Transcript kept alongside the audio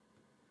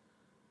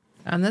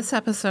On this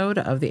episode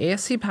of the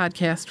ASC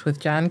podcast with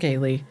John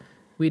Gailey,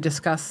 we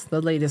discuss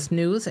the latest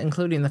news,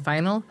 including the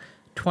final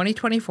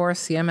 2024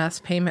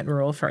 CMS payment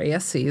rule for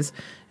ASCs,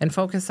 and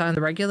focus on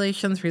the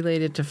regulations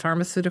related to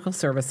pharmaceutical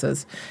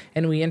services,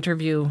 and we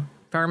interview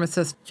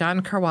pharmacist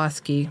John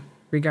Karwoski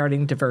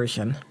regarding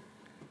diversion.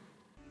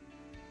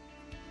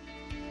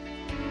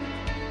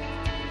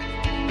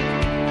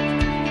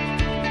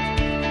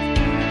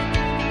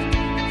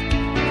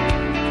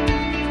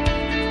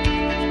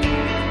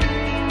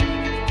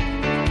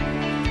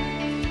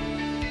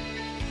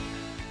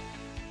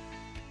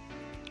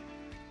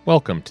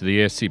 Welcome to the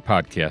ASC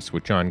podcast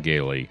with John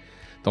Gailey,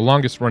 the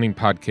longest-running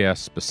podcast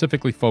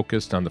specifically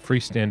focused on the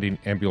freestanding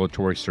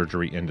ambulatory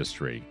surgery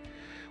industry.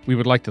 We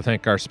would like to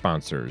thank our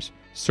sponsors,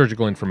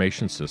 Surgical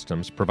Information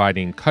Systems,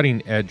 providing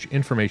cutting-edge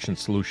information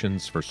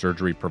solutions for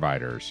surgery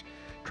providers.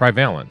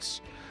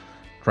 Trivalence.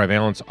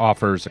 Trivalence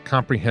offers a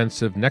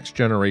comprehensive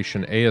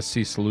next-generation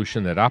ASC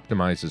solution that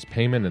optimizes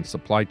payment and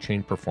supply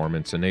chain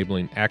performance,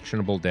 enabling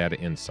actionable data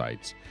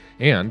insights.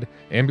 And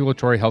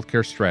Ambulatory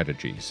Healthcare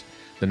Strategies,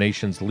 the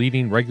nation's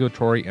leading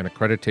regulatory and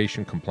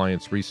accreditation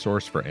compliance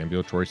resource for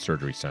ambulatory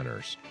surgery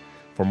centers.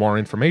 For more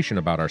information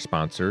about our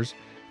sponsors,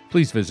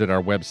 please visit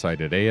our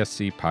website at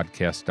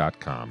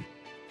ascpodcast.com.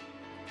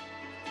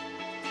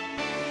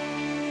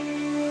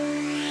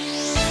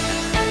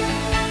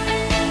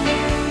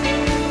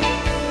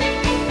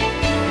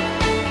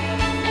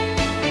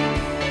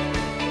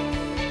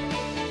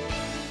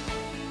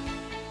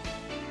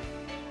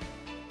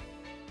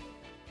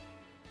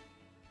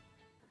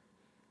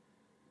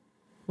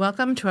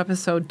 Welcome to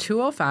episode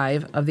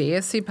 205 of the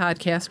ASC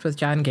podcast with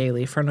John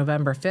Gailey for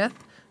November 5th,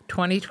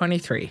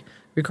 2023,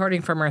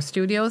 recording from our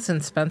studios in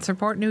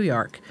Spencerport, New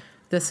York.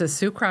 This is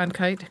Sue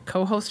Cronkite,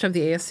 co-host of the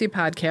ASC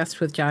podcast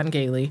with John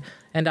Gailey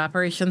and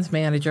operations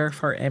manager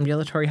for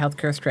Ambulatory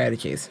Healthcare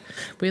Strategies.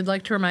 We'd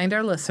like to remind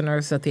our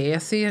listeners that the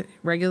ASC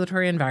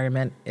regulatory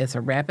environment is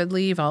a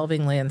rapidly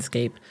evolving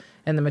landscape,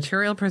 and the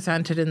material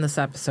presented in this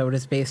episode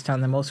is based on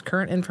the most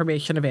current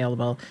information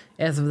available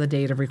as of the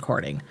date of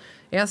recording.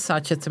 As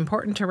such, it's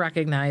important to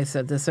recognize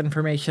that this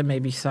information may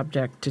be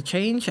subject to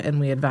change, and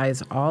we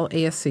advise all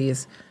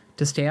ASCs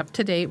to stay up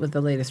to date with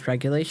the latest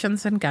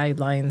regulations and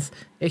guidelines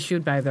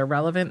issued by their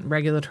relevant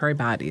regulatory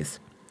bodies.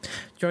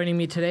 Joining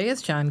me today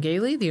is John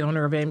Gailey, the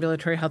owner of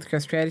Ambulatory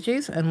Healthcare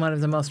Strategies and one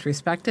of the most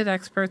respected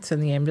experts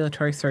in the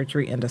ambulatory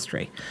surgery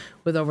industry.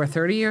 With over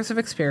 30 years of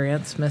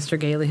experience, Mr.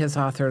 Gailey has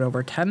authored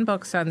over 10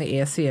 books on the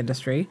ASC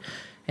industry,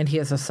 and he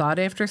is a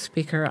sought-after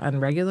speaker on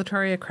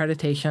regulatory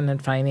accreditation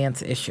and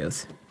finance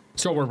issues.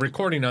 So we're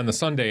recording on the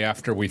Sunday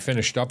after we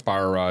finished up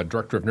our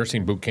Director of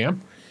Nursing boot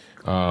camp.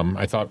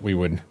 I thought we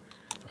would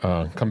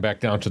come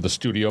back down to the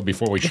studio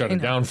before we shut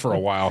it down for a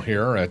while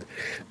here,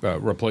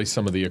 replace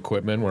some of the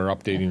equipment. We're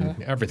updating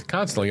everything,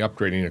 constantly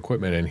upgrading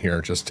equipment in here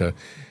just to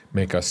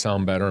make us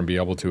sound better and be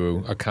able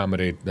to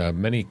accommodate the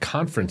many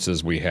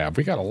conferences we have.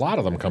 We got a lot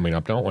of them coming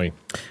up, don't we?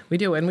 We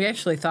do, and we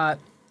actually thought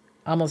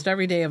almost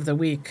every day of the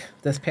week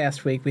this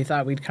past week, we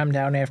thought we'd come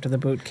down after the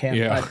boot camp,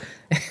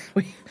 but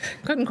we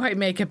couldn't quite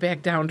make it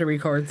back down to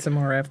record some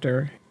more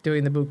after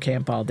doing the boot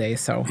camp all day.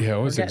 So yeah,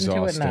 it was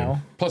exhausting.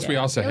 Now. Plus, we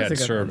also had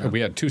we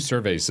had two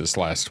surveys this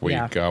last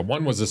week. Yeah.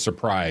 One was a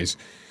surprise,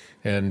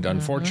 and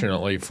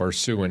unfortunately for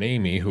Sue and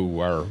Amy, who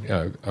are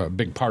a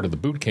big part of the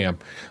boot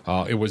camp,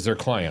 it was their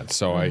clients.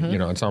 So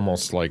it's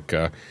almost like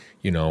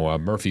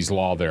Murphy's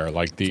Law there,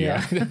 like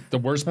the the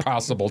worst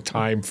possible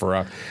time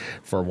for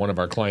one of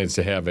our clients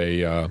to have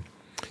a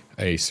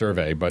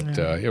survey. But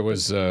it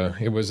was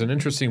an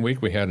interesting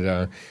week. We had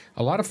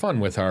a lot of fun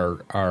with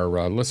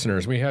our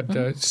listeners. We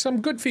had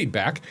some good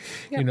feedback.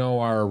 Yeah.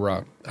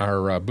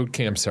 Our boot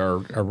camps are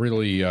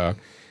really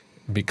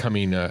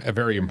becoming a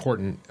very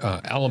important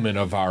element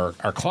of our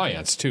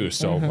clients too.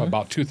 So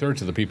about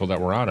 2/3 of the people that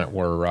were on it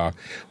were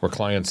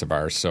clients of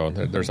ours. So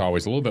there's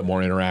always a little bit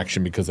more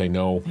interaction because they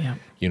know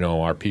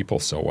our people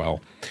so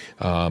well.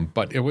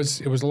 But it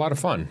was a lot of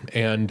fun.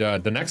 And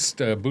the next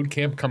boot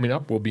camp coming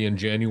up will be in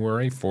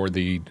January for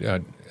the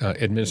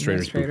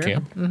administrators boot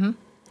camp. Mm-hmm.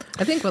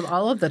 I think with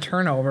all of the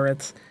turnover,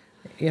 it's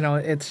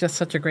just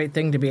such a great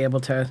thing to be able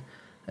to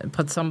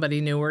put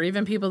somebody new, or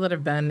even people that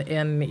have been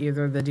in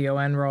either the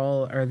DON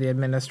role or the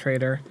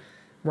administrator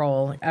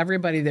role.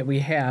 Everybody that we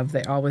have,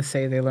 they always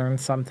say they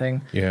learned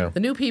something. Yeah. The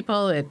new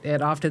people,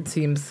 it often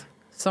seems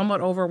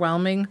somewhat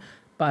overwhelming,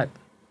 but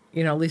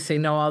at least they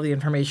know all the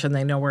information,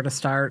 they know where to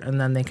start,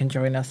 and then they can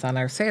join us on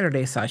our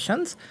Saturday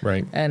sessions.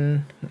 Right.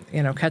 And,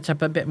 catch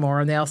up a bit more.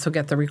 And they also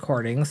get the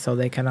recordings, so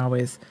they can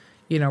always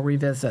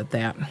revisit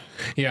that.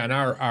 Yeah, and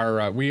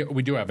our we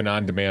do have an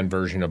on-demand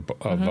version of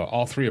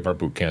all three of our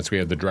boot camps. We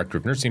have the Director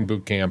of Nursing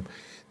boot camp,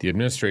 the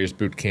Administrators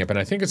boot camp, and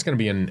I think it's going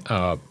to be in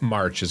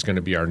March is going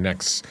to be our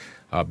next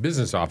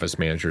Business Office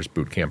Managers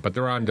boot camp. But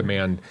they're on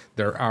demand.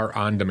 There are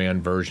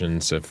on-demand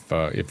versions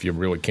if you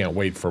really can't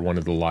wait for one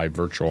of the live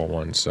virtual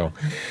ones. So,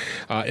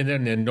 and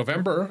then in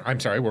November,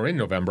 we're in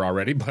November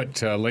already, but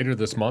later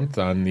this month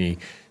on the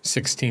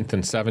 16th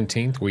and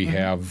 17th, we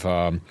have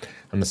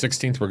on the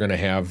 16th we're going to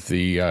have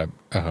the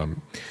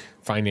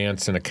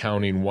Finance and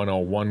Accounting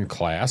 101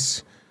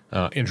 class.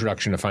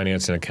 Introduction to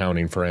Finance and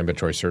Accounting for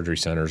Ambulatory Surgery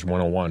Centers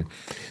 101.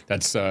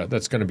 That's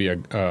going to be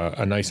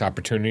a nice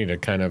opportunity to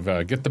kind of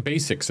get the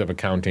basics of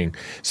accounting,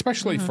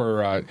 especially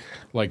for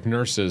like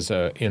nurses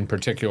in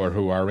particular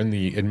who are in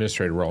the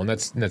administrative role, and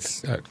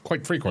that's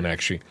quite frequent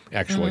actually.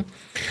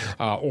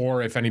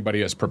 Or if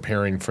anybody is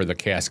preparing for the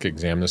CASC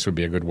exam, this would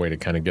be a good way to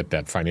kind of get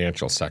that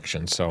financial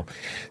section. So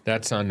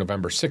that's on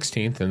November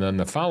 16th, and then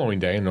the following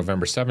day, on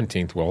November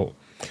 17th, we'll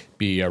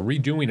be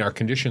redoing our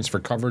Conditions for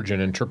Coverage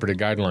and Interpreted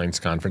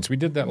Guidelines conference. We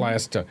did that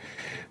last, I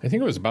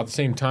think it was about the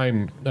same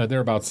time,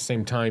 thereabouts the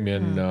same time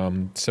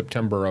in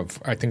September of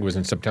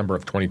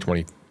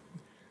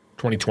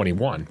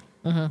 2021.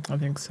 I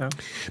think so.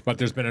 But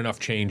there's been enough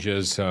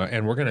changes,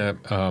 and we're going to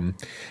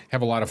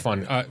have a lot of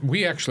fun.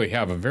 We actually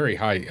have a very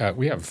high,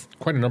 we have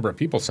quite a number of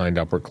people signed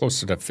up. We're close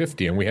to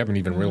 50, and we haven't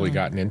even really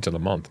gotten into the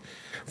month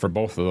for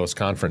both of those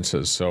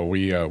conferences. So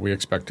we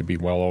expect to be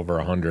well over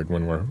 100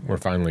 when we're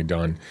finally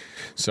done.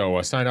 So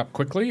sign up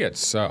quickly.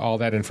 It's all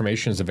that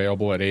information is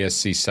available at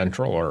ASC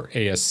Central or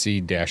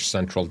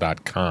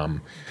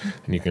asc-central.com.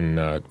 And you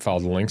can follow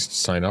the links to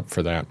sign up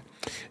for that.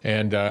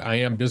 And I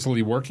am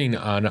busily working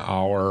on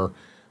our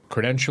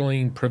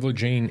Credentialing,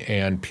 Privileging,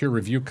 and Peer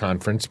Review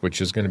Conference,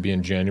 which is going to be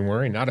in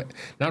January. Not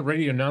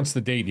ready to announce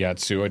the date yet,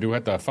 Sue. I do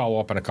have to follow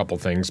up on a couple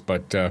things,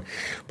 but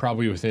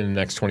probably within the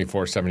next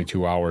 24,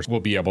 72 hours,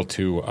 we'll be able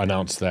to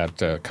announce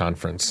that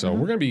conference. So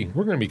we're going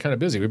to be kind of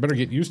busy. We better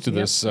get used to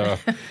this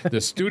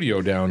this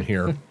studio down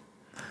here.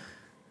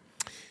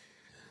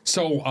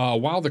 So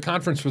while the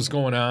conference was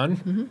going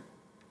on,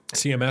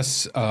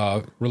 CMS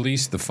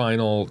released the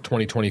final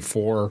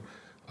 2024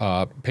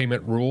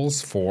 payment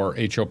rules for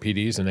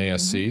HOPDs and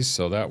ASCs.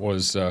 So that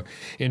was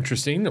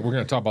interesting. We're going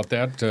to talk about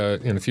that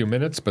in a few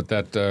minutes, but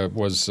that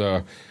was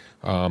a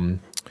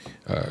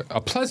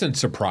pleasant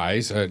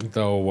surprise,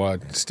 though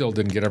still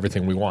didn't get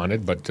everything we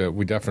wanted, but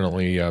we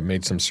definitely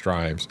made some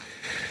strides.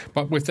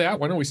 But with that,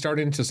 why don't we start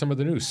into some of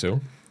the news,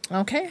 Sue?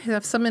 Okay, I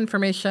have some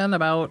information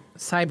about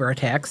cyber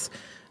attacks.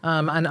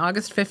 On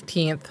August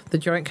 15th, the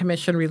Joint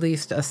Commission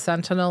released a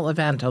Sentinel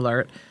event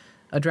alert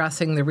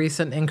addressing the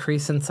recent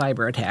increase in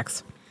cyber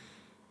attacks.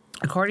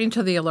 According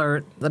to the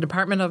alert, the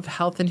Department of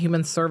Health and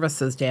Human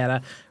Services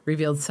data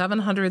revealed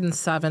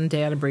 707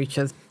 data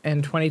breaches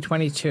in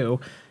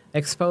 2022,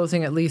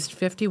 exposing at least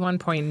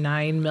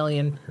 51.9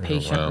 million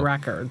patient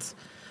records.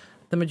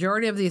 The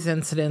majority of these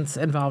incidents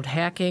involved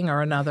hacking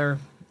or another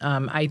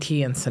IT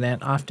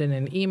incident, often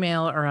in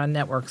email or on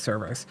network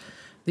servers.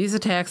 These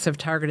attacks have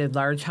targeted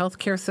large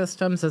healthcare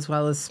systems as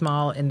well as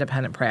small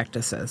independent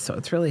practices, so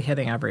it's really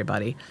hitting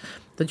everybody.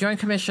 The Joint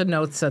Commission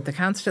notes that the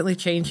constantly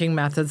changing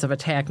methods of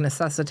attack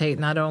necessitate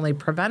not only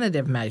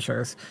preventative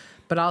measures,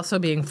 but also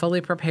being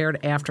fully prepared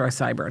after a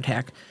cyber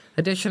attack.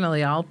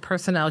 Additionally, all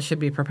personnel should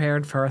be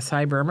prepared for a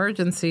cyber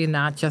emergency,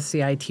 not just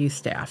the IT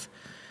staff.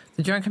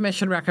 The Joint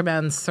Commission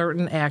recommends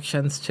certain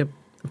actions to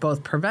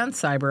both prevent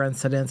cyber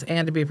incidents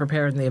and to be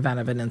prepared in the event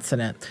of an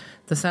incident.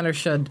 The center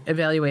should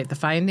evaluate the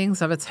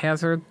findings of its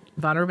hazard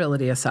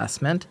vulnerability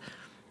assessment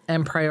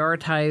and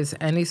prioritize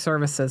any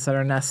services that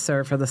are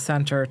necessary for the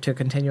center to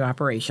continue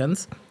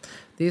operations.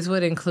 These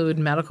would include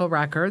medical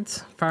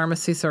records,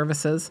 pharmacy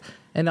services,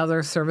 and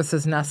other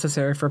services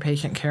necessary for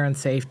patient care and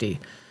safety.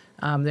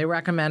 They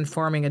recommend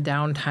forming a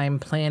downtime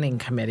planning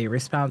committee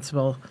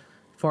responsible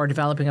for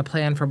developing a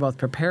plan for both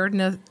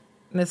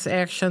preparedness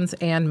actions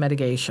and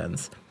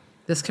mitigations.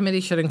 This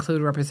committee should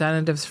include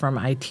representatives from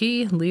IT,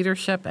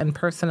 leadership, and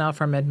personnel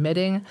from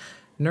admitting,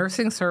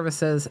 nursing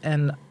services,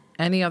 and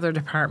any other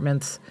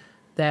departments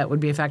that would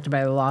be affected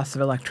by the loss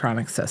of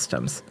electronic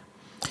systems.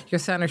 Your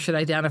center should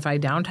identify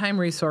downtime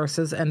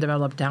resources and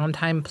develop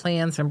downtime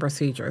plans and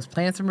procedures.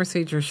 Plans and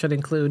procedures should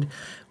include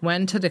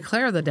when to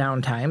declare the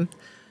downtime,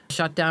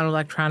 shut down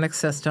electronic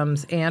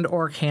systems, and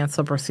or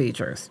cancel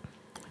procedures.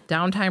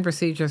 Downtime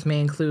procedures may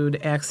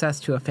include access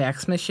to a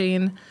fax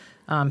machine,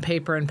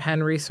 paper and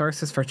pen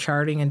resources for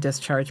charting and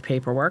discharge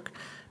paperwork,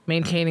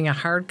 maintaining a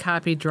hard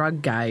copy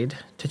drug guide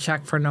to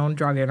check for known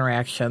drug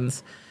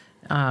interactions.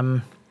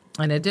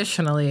 And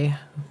additionally,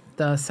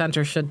 the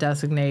center should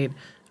designate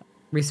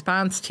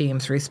response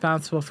teams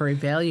responsible for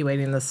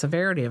evaluating the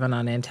severity of an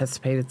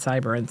unanticipated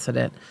cyber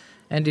incident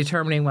and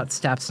determining what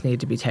steps need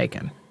to be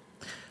taken.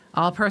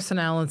 All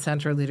personnel and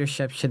center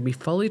leadership should be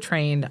fully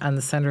trained on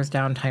the center's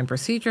downtime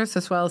procedures,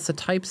 as well as the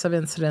types of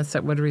incidents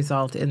that would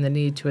result in the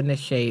need to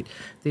initiate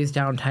these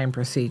downtime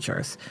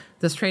procedures.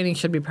 This training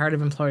should be part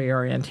of employee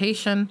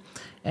orientation,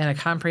 and a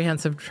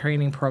comprehensive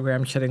training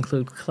program should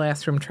include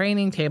classroom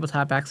training,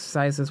 tabletop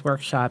exercises,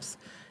 workshops,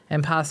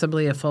 and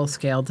possibly a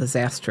full-scale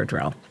disaster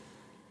drill.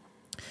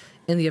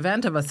 In the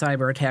event of a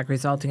cyber attack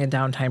resulting in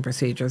downtime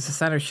procedures, the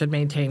center should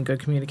maintain good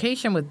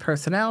communication with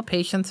personnel,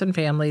 patients, and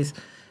families,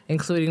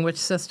 including which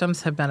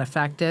systems have been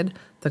affected,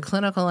 the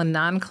clinical and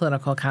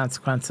non-clinical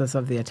consequences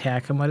of the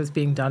attack, and what is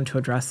being done to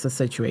address the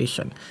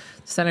situation.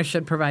 The center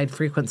should provide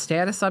frequent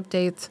status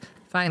updates.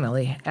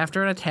 Finally,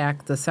 after an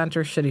attack, the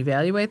center should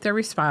evaluate their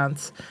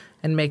response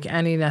and make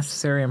any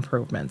necessary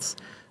improvements.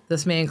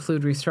 This may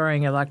include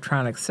restoring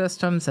electronic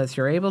systems as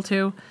you're able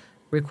to,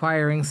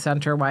 requiring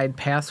center-wide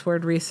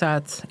password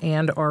resets,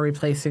 and or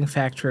replacing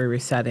factory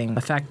resetting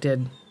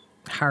affected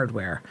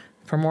hardware.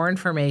 For more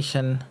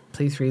information,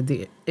 please read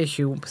the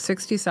issue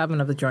 67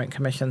 of the Joint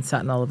Commission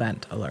Sentinel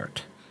Event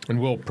Alert. And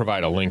we'll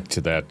provide a link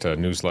to that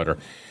newsletter.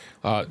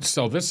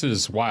 So this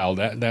is wild.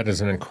 That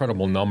is an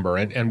incredible number.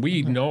 And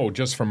we know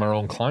just from our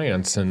own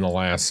clients in the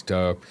last,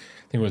 I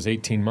think it was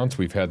 18 months,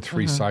 we've had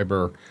 3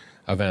 cyber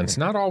events,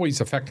 not always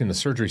affecting the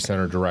surgery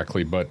center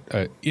directly, but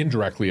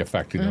indirectly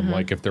affecting them.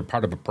 Like if they're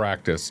part of a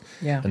practice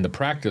and the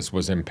practice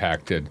was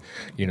impacted,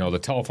 the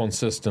telephone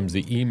systems,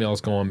 the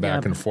emails going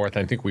back and forth.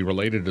 I think we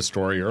related a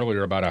story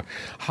earlier about a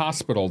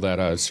hospital that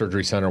a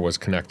surgery center was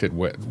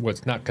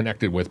not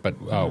connected with, but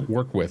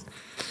worked with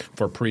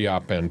for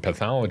pre-op and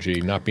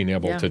pathology, not being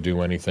able to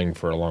do anything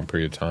for a long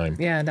period of time.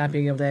 Yeah, not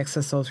being able to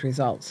access those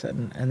results,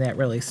 and that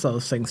really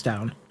slows things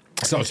down.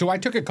 So I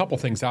took a couple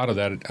things out of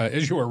that.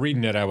 As you were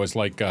reading it, I was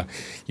like,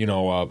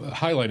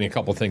 highlighting a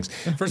couple things.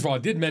 First of all, I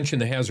did mention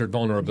the hazard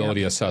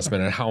vulnerability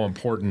assessment and how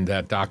important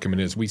that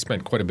document is. We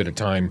spent quite a bit of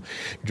time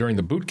during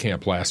the boot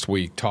camp last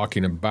week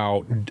talking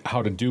about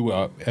how to do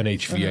an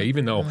HVA,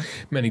 even though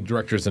many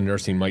directors of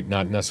nursing might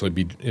not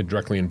necessarily be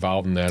directly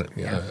involved in that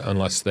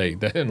unless they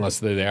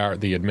are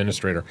the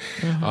administrator.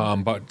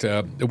 But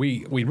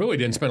we really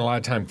didn't spend a lot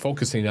of time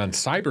focusing on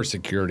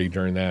cybersecurity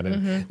during that.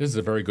 And this is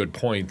a very good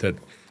point that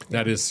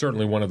is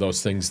certainly one of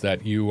those things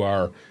that you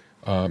are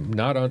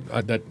not on,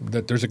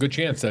 that there's a good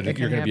chance that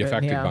you're going to be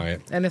affected by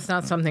it. And it's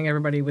not something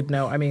everybody would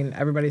know. I mean,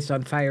 everybody's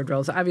done fire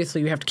drills.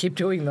 Obviously, you have to keep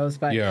doing those,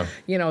 but,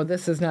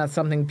 this is not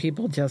something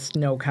people just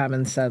know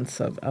common sense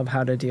of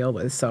how to deal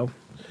with. So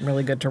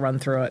really good to run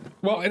through it.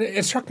 Well, and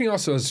it struck me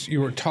also as you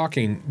were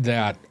talking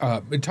that,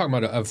 talking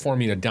about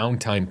forming a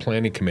downtime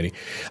planning committee.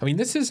 I mean,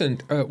 this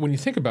isn't, when you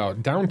think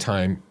about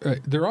downtime,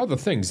 there are other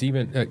things,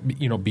 even,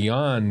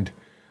 beyond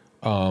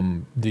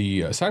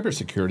the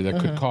cybersecurity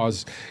that could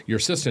cause your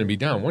system to be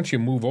down. Once you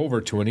move over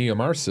to an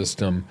EMR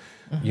system,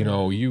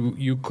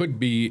 you could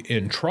be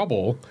in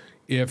trouble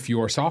if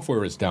your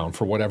software is down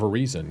for whatever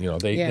reason.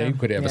 They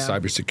could have a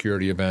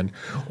cybersecurity event,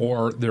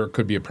 or there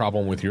could be a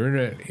problem with your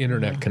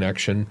internet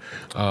connection,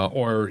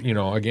 or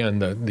again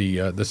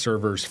the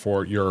servers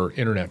for your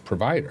internet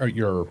provider,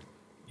 your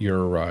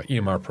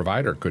EMR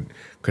provider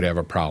could have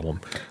a problem.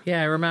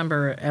 Yeah, I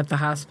remember at the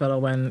hospital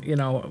when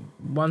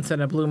once in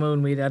a blue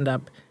moon we'd end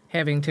up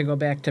having to go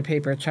back to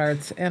paper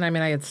charts. And I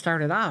mean, I had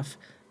started off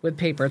with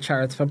paper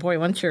charts, but boy,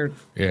 once you're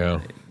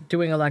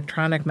doing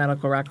electronic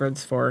medical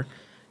records for,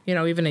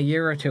 even a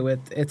year or two,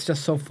 it's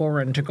just so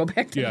foreign to go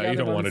back to the other you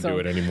don't want to do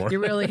it anymore. You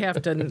really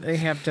have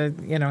to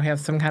have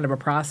some kind of a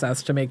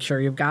process to make sure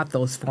you've got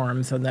those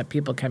forms and that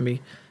people can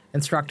be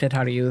instructed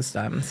how to use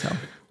them. So.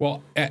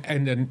 Well,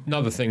 and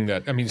another thing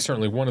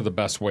certainly one of the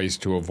best ways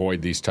to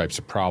avoid these types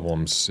of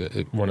problems,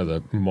 one of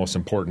the most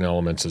important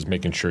elements is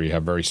making sure you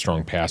have very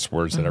strong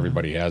passwords, that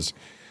everybody has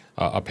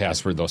a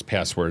password. Those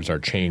passwords are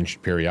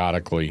changed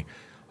periodically,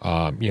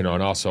 and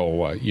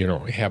also,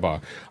 have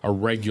a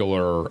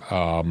regular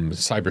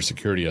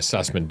cybersecurity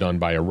assessment done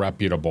by a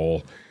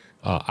reputable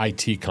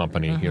IT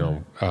company,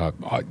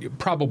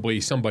 probably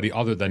somebody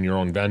other than your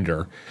own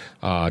vendor,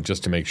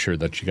 just to make sure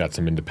that you got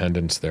some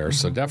independence there.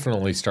 So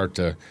definitely start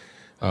to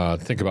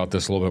think about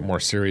this a little bit more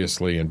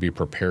seriously and be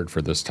prepared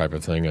for this type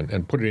of thing,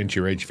 and put it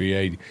into your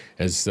HVA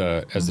as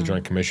the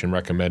Joint Commission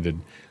recommended.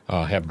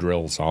 Have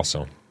drills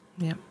also.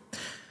 Yeah.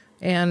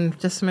 And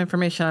just some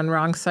information on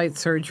wrong site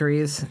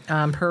surgeries.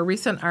 Per a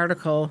recent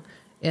article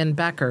in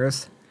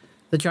Becker's,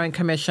 the Joint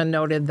Commission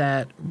noted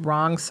that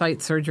wrong site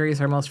surgeries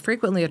are most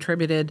frequently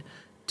attributed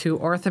to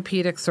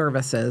orthopedic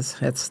services.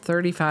 It's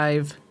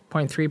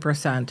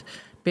 35.3%,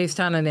 based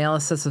on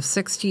analysis of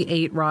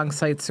 68 wrong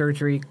site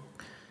surgery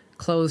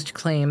closed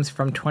claims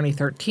from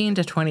 2013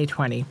 to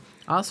 2020.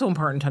 Also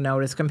important to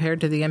note is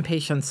compared to the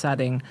inpatient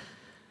setting,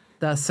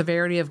 the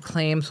severity of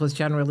claims was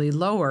generally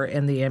lower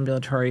in the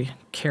ambulatory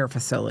care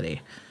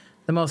facility.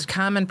 The most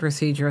common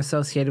procedure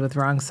associated with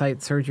wrong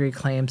site surgery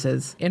claims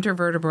is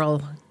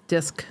intervertebral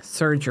disc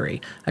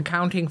surgery,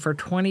 accounting for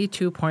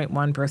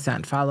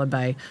 22.1%, followed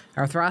by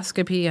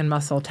arthroscopy and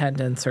muscle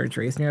tendon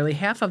surgeries. Nearly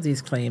half of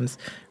these claims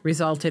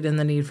resulted in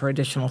the need for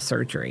additional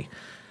surgery.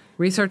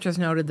 Researchers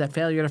noted that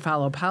failure to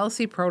follow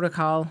policy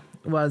protocol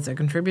was a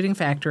contributing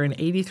factor in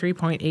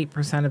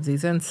 83.8% of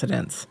these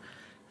incidents,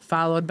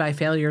 followed by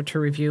failure to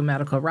review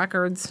medical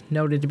records,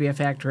 noted to be a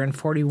factor in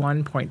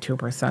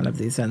 41.2% of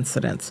these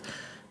incidents.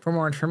 For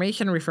more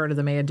information, refer to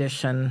the May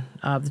edition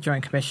of the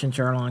Joint Commission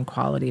Journal on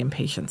Quality and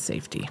Patient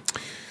Safety.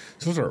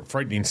 Those are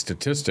frightening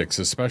statistics,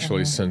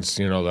 especially since,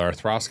 the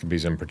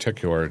arthroscopies in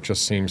particular. It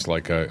just seems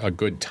like a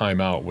good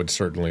timeout would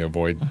certainly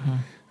avoid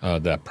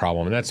that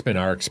problem. And that's been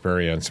our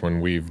experience when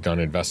we've done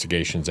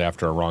investigations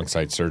after a wrong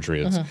site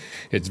surgery.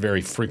 It's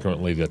very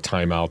frequently the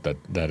timeout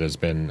that has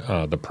been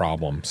the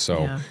problem.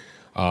 So,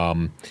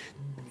 and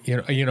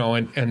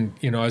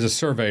as a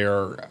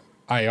surveyor,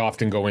 I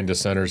often go into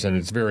centers and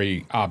it's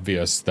very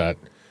obvious that,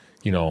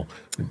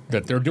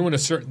 that they're doing a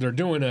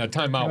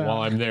timeout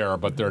while I'm there,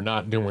 but they're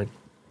not doing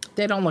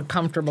They don't look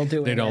comfortable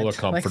doing it. They don't look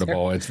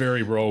comfortable. It's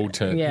very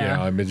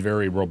it's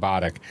very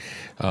robotic.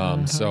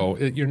 So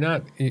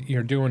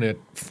you're doing it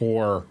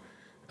for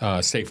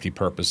safety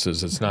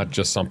purposes. It's not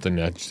just something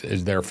that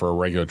is there for a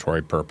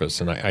regulatory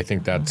purpose. And I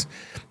think that's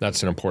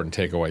an important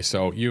takeaway.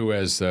 So you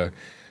as the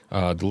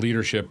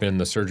leadership in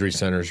the surgery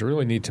centers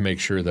really need to make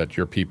sure that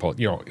your people,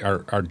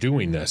 are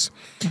doing this.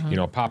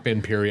 Pop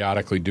in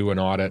periodically, do an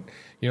audit.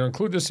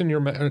 Include this in your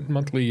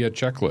monthly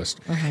checklist.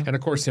 And,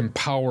 of course,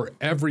 empower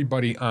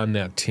everybody on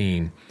that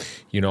team,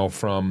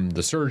 from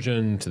the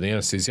surgeon to the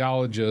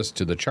anesthesiologist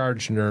to the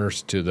charge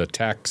nurse to the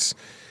techs,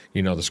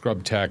 the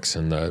scrub techs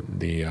and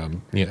the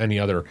any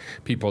other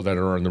people that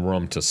are in the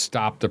room to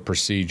stop the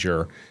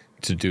procedure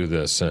to do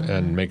this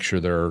and make sure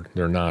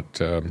they're not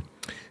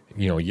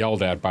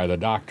yelled at by the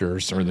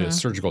doctors or the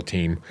surgical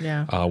team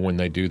when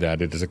they do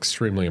that. It is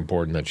extremely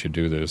important that you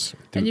do this.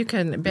 And you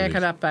can back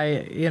it up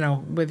by,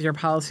 with your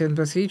policies and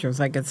procedures.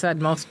 Like it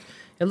said,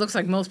 it looks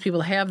like most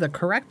people have the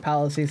correct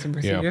policies and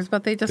procedures,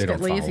 but they just get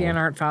lazy and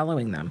aren't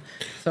following them.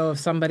 So if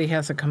somebody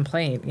has a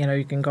complaint,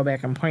 you can go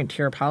back and point to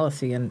your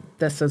policy, and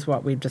this is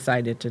what we've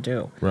decided to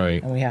do.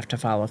 Right. And we have to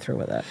follow through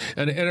with it.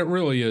 And it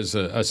really is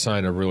a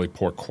sign of really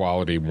poor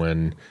quality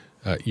when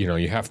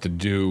you have to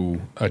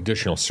do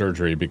additional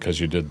surgery because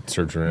you did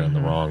surgery on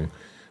the wrong,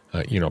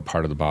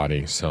 part of the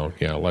body. So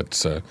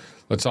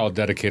let's all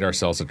dedicate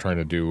ourselves to trying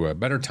to do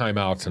better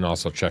timeouts and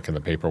also checking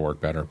the paperwork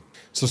better.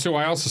 So Sue,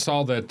 I also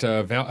saw that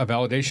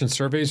validation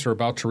surveys are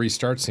about to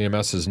restart.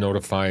 CMS has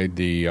notified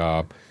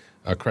the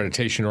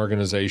accreditation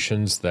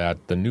organizations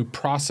that the new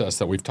process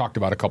that we've talked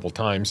about a couple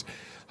times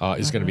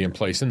is going to be in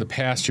place. In the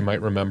past, you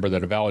might remember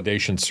that a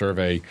validation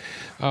survey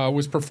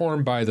was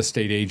performed by the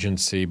state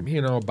agency,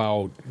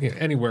 about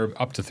anywhere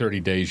up to 30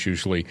 days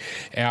usually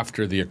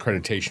after the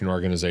accreditation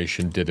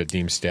organization did a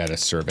deemed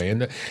status survey.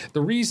 And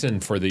the reason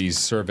for these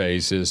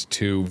surveys is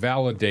to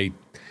validate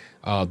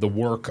the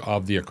work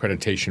of the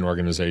accreditation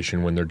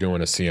organization when they're doing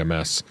a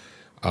CMS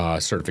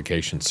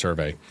certification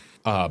survey.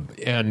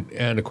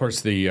 And of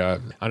course,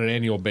 on an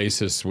annual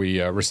basis,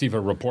 we receive a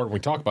report. And we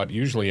talk about it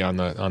usually on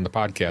the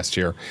podcast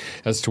here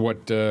as to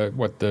what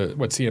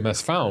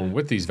CMS found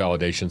with these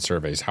validation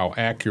surveys, how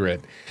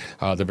accurate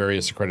the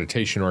various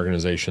accreditation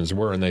organizations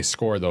were, and they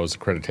score those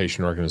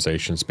accreditation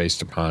organizations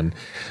based upon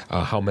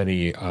how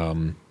many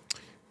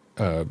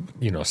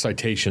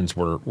citations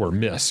were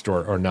missed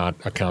or not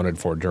accounted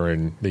for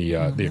during the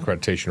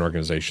accreditation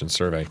organization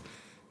survey.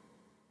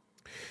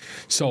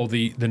 So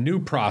the new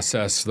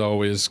process,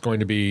 though, is going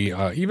to be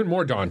even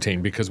more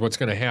daunting because what's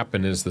going to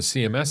happen is the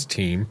CMS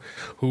team,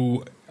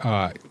 who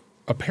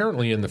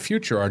apparently in the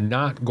future are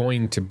not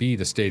going to be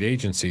the state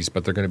agencies,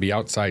 but they're going to be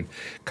outside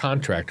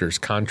contractors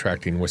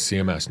contracting with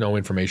CMS. No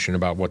information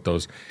about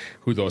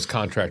who those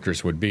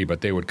contractors would be,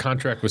 but they would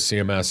contract with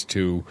CMS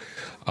to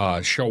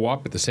show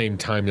up at the same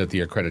time that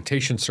the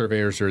accreditation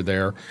surveyors are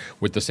there,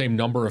 with the same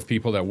number of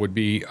people that would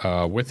be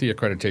with the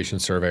accreditation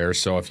surveyors.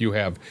 So if you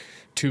have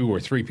 2 or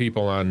 3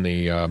 people on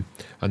the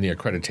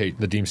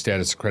deemed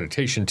status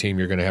accreditation team,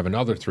 you're going to have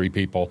another 3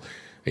 people,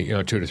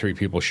 2 to 3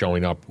 people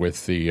showing up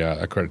with the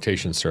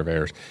accreditation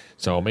surveyors.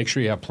 So make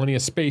sure you have plenty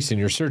of space in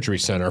your surgery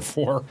center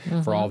for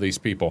all these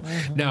people.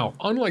 Now,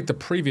 unlike the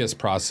previous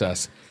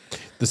process,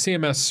 the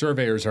CMS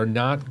surveyors are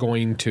not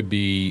going to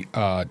be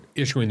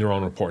issuing their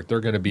own report. They're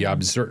going to be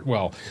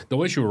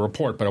they'll issue a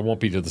report, but it won't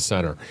be to the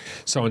center.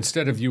 So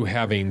instead of you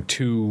having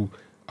 2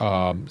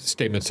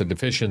 statements of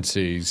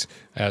deficiencies,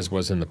 as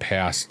was in the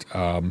past,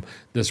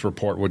 this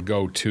report would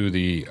go to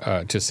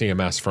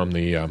CMS from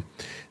the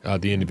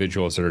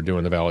individuals that are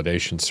doing the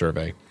validation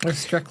survey. They're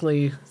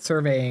strictly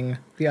surveying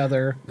the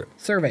other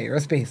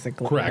surveyors,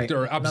 basically. Correct, right?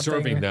 or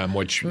observing them.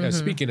 Which,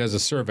 speaking as a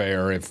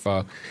surveyor, if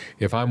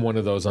I'm one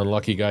of those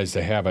unlucky guys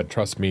to have it,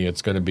 trust me,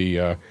 it's going to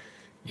be.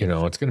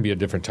 It's going to be a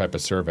different type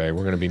of survey.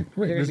 We're going to be.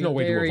 There's no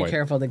way to avoid. Very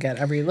careful to get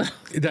every little.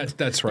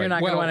 That's right. You're not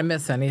going to want to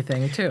miss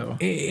anything, too.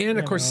 And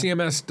of course,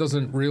 CMS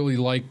doesn't really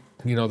like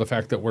the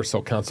fact that we're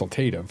so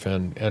consultative,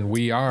 and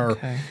we are.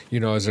 Okay.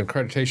 As an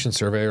accreditation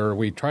surveyor,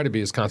 we try to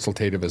be as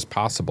consultative as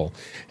possible.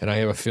 And I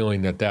have a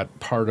feeling that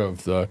part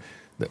of the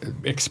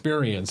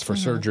experience for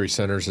surgery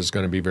centers is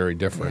going to be very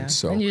different. Yeah.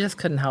 So, and you just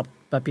couldn't help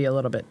but be a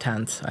little bit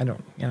tense.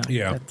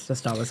 It's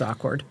just always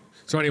awkward.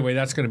 So anyway,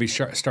 that's going to be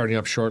starting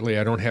up shortly.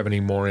 I don't have any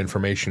more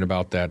information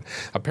about that.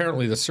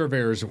 Apparently, the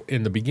surveyors,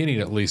 in the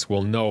beginning at least,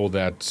 will know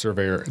that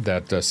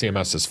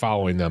CMS is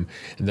following them,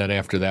 and then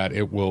after that,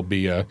 it will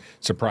be a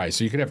surprise.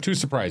 So you could have 2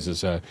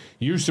 surprises: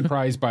 you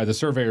surprised by the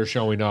surveyor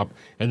showing up,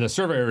 and the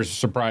surveyors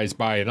surprised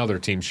by another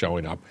team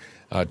showing up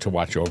to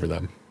watch over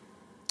them.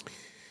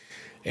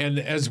 And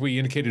as we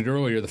indicated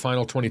earlier, the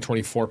final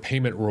 2024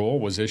 payment rule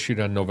was issued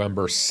on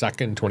November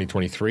 2nd,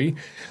 2023.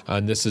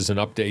 And this is an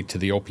update to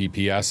the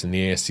OPPS and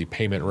the ASC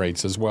payment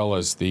rates, as well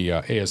as the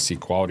ASC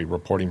quality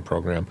reporting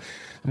program.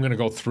 I'm going to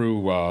go through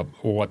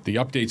what the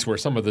updates were.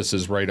 Some of this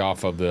is right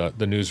off of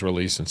the news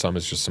release, and some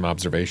is just some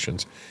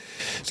observations.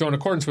 So in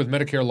accordance with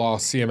Medicare law,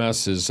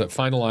 CMS is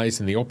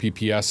finalizing the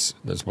OPPS,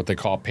 that's what they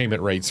call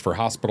payment rates for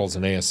hospitals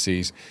and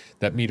ASCs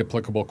that meet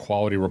applicable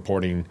quality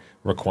reporting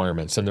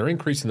requirements. And they're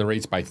increasing the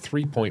rates by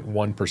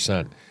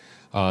 3.1%.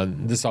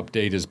 This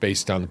update is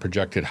based on the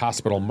projected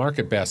hospital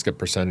market basket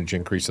percentage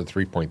increase of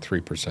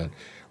 3.3%,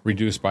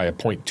 reduced by a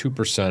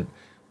 0.2%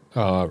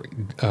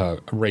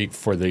 rate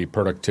for the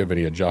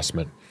productivity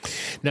adjustment.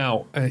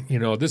 Now,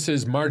 this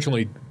is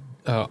marginally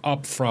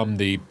up from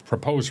the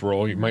proposed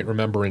rule. You might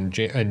remember in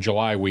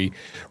July we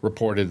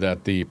reported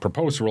that the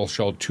proposed rule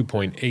showed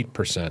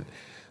 2.8%.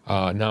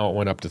 Now it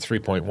went up to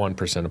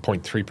 3.1%, a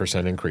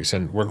 0.3% increase.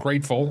 And we're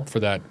grateful for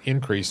that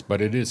increase,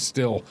 but it is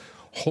still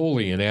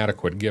wholly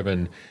inadequate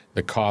given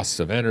the cost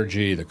of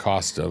energy, the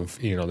cost of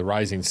the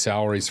rising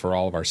salaries for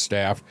all of our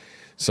staff,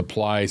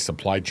 supply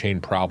chain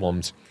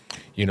problems.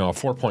 A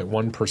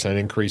 4.1%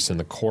 increase in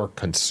the core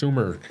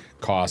consumer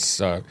costs,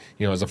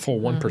 is a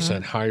full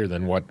 1% higher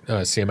than what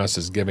CMS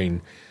is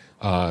giving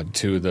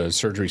to the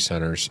surgery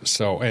centers.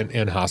 So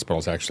and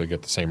hospitals actually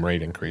get the same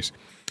rate increase.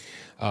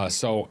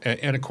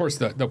 And of course,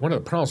 one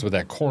of the problems with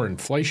that core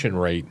inflation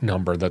rate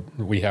number that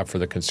we have for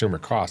the consumer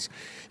costs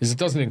is it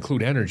doesn't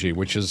include energy,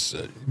 which is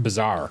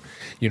bizarre.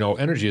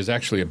 Energy is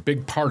actually a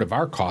big part of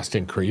our cost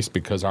increase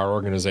because our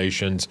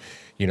organizations,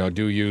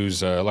 do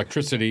use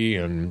electricity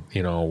and,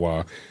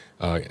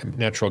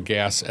 natural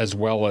gas, as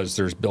well as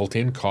there's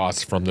built-in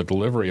costs from the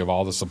delivery of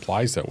all the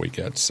supplies that we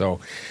get.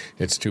 So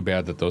it's too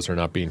bad that those are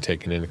not being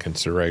taken into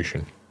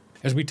consideration.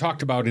 As we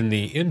talked about in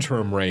the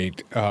interim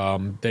rate,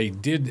 they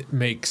did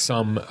make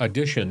some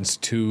additions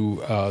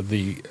to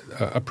the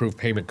approved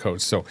payment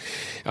codes. So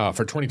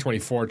for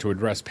 2024, to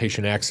address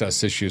patient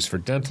access issues for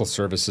dental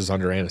services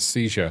under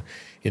anesthesia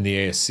in the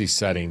ASC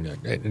setting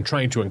and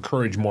trying to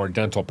encourage more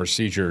dental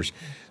procedures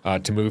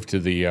to move to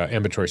the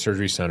ambulatory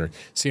surgery center,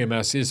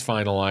 CMS is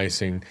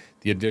finalizing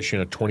the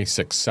addition of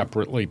 26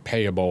 separately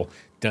payable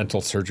dental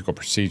surgical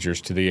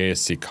procedures to the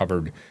ASC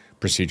covered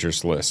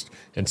procedures list,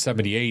 and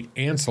 78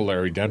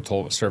 ancillary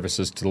dental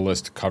services to the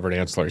list of covered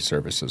ancillary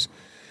services.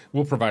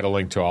 We'll provide a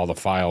link to all the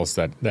files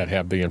that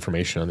have the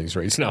information on these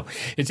rates. Now,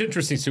 it's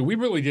interesting, Sue. We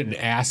really didn't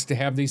ask to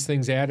have these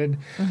things added,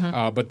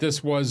 but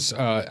this was,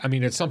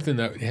 it's something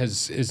that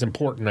is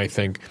important, I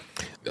think.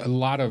 A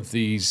lot of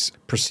these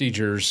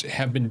procedures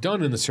have been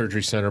done in the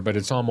surgery center, but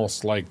it's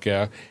almost like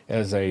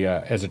as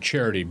a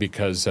charity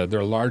because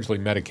they're largely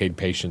Medicaid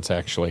patients,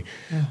 actually.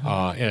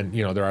 And,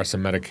 there are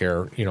some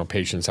Medicare,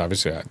 patients,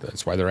 obviously.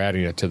 That's why they're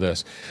adding it to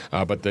this.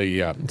 But the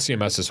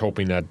CMS is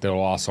hoping that they'll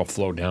also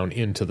flow down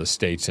into the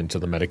states, into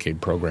the Medicaid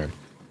program.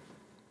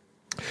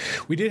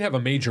 We did have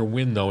a major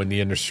win, though, in the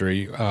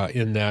industry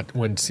in that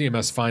when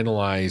CMS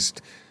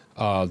finalized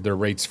their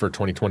rates for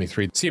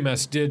 2023,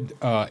 CMS did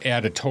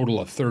add a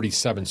total of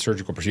 37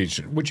 surgical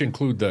procedures, which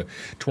include the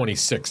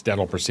 26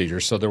 dental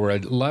procedures. So there were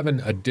 11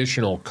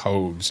 additional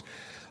codes.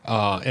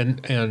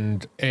 And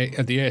the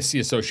ASC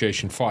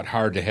Association fought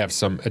hard to have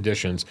some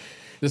additions.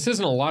 This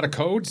isn't a lot of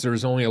codes.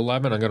 There's only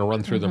 11. I'm going to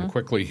run through them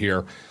quickly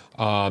here.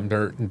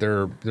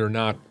 They're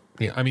not.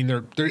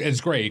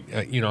 It's great.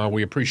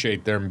 We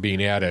appreciate them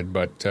being added,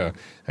 but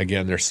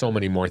again, there's so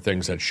many more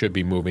things that should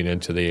be moving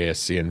into the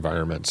ASC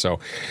environment. So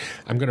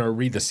I'm going to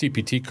read the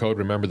CPT code.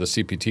 Remember, the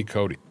CPT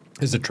code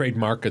is a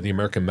trademark of the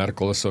American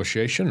Medical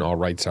Association. All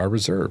rights are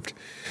reserved.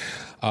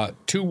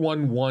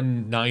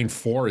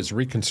 21194 is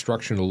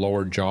reconstruction of the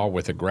lower jaw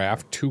with a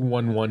graft.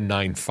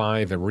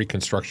 21195, a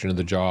reconstruction of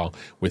the jaw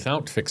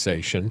without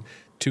fixation.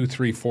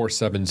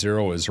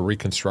 23470 is a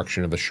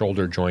reconstruction of the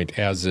shoulder joint,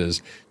 as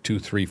is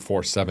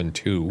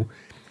 23472.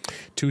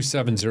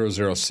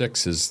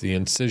 27006 is the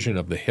incision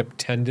of the hip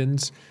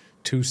tendons.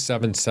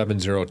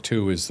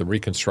 27702 is the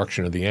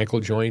reconstruction of the ankle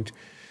joint.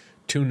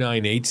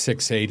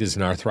 29868 is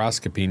an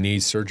arthroscopy, knee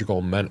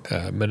surgical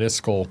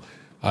meniscal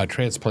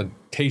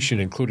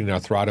transplantation, including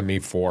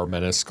arthrotomy for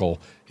meniscal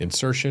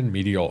insertion,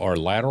 medial or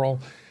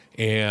lateral.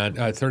 And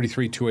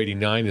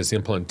 33289 is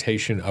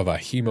implantation of a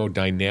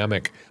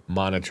hemodynamic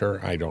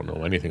monitor. I don't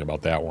know anything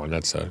about that one.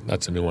 That's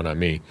a new one on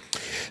me.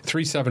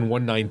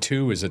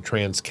 37192 is a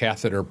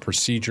transcatheter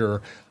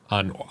procedure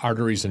on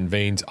arteries and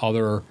veins,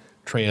 other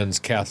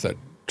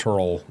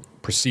transcatheteral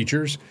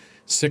procedures.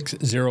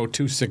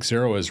 60260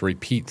 is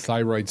repeat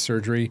thyroid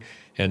surgery,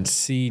 and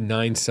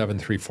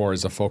C9734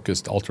 is a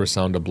focused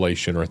ultrasound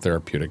ablation or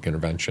therapeutic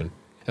intervention.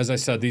 As I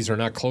said, these are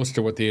not close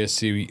to what the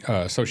ASC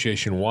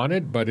Association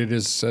wanted, but it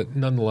is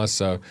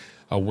nonetheless a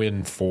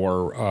win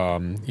for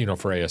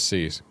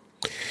ASCs.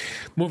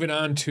 Moving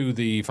on to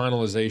the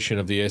finalization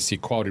of the ASC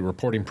Quality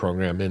Reporting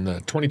Program. In the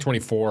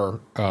 2024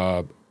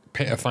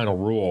 final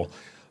rule,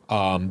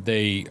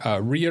 they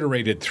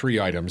reiterated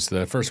 3 items.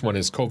 The first one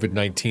is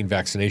COVID-19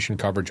 vaccination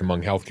coverage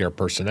among healthcare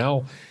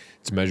personnel.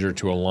 It's measured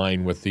to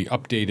align with the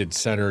updated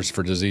Centers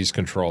for Disease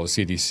Control, the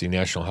CDC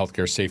National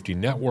Healthcare Safety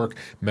Network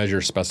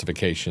measure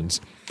specifications.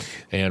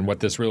 And what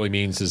this really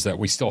means is that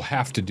we still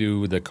have to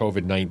do the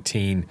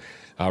COVID-19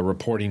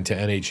 reporting to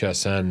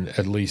NHSN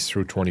at least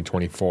through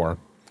 2024.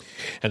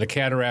 And the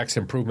cataracts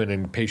improvement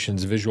in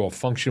patients' visual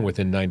function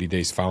within 90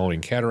 days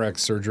following cataract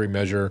surgery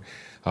measure.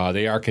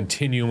 They are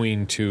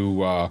continuing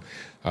to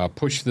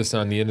push this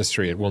on the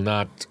industry. It will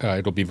not.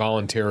 It'll be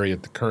voluntary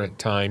at the current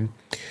time.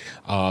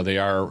 They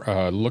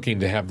are looking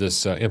to have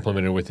this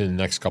implemented within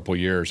the next couple of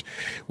years.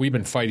 We've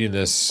been fighting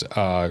this,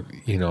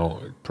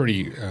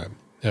 pretty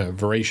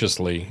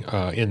voraciously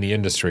in the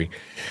industry.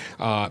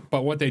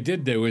 But what they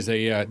did do is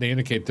they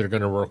indicate they're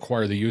going to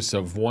require the use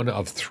of one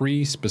of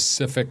three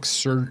specific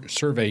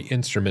survey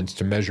instruments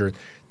to measure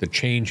the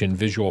change in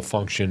visual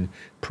function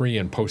pre-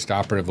 and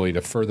post-operatively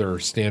to further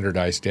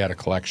standardize data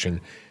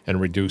collection and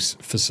reduce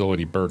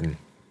facility burden.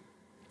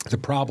 The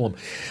problem,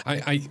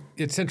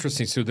 it's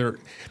interesting. So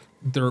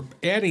they're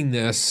adding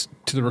this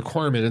to the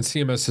requirement, and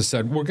CMS has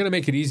said, we're going to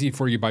make it easy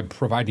for you by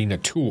providing a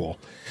tool.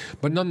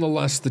 But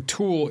nonetheless, the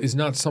tool is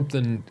not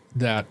something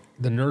that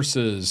the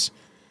nurses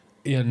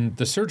in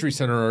the surgery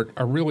center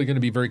are really going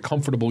to be very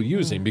comfortable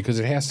using because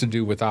it has to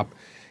do with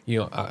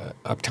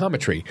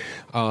optometry.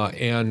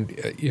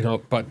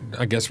 But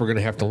I guess we're going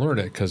to have to learn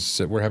it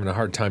because we're having a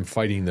hard time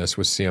fighting this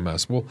with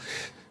CMS.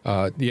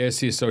 The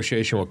ASC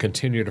Association will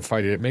continue to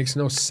fight it. It makes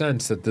no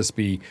sense that this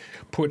be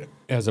put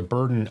as a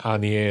burden on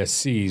the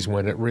ASCs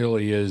when it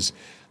really is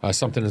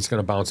something that's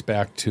going to bounce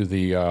back to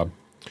the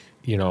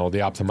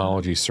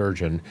ophthalmology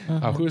surgeon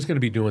who's going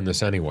to be doing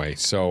this anyway.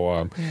 So,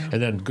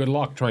 and then good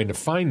luck trying to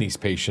find these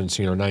patients,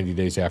 90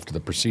 days after the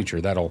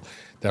procedure. That'll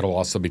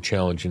also be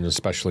challenging,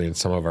 especially in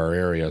some of our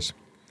areas.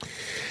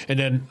 And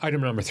then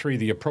item number 3,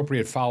 the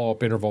appropriate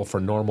follow-up interval for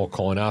normal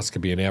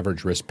colonoscopy in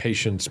average risk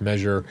patients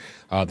measure.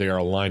 They are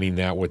aligning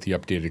that with the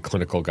updated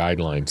clinical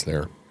guidelines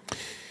there.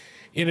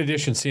 In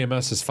addition,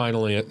 CMS is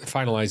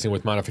finalizing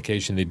with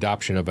modification the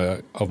adoption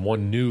of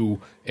one new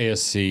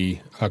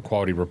ASC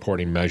quality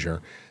reporting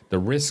measure. The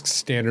risk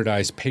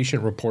standardized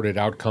patient-reported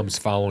outcomes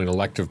following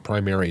elective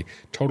primary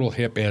total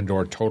hip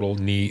and/or total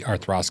knee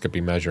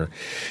arthroscopy measure.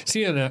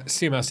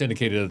 CMS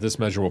indicated that this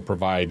measure will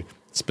provide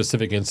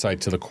specific insight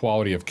to the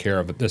quality of care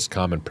of this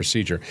common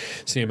procedure.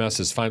 CMS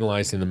is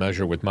finalizing the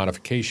measure with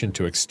modification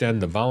to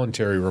extend the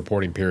voluntary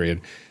reporting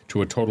period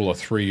to a total of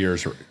 3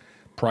 years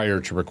prior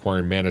to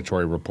requiring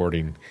mandatory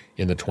reporting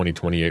in the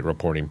 2028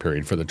 reporting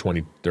period for the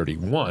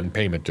 2031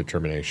 payment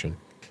determination.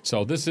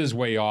 So this is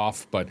way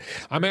off, but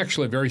I'm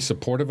actually very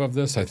supportive of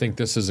this. I think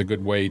this is a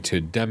good way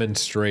to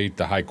demonstrate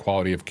the high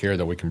quality of care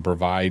that we can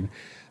provide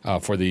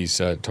for these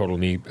total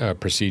knee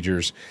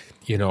procedures.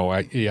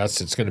 Yes,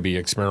 it's going to be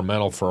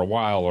experimental for a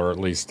while, or at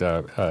least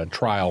a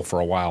trial for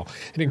a while.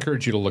 I'd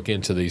encourage you to look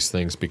into these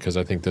things because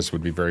I think this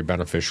would be very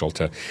beneficial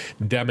to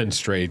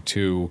demonstrate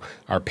to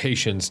our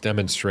patients,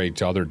 demonstrate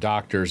to other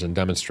doctors, and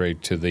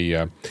demonstrate to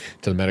the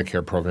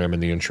Medicare program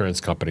and the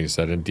insurance companies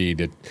that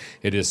indeed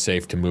it is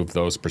safe to move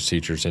those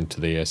procedures into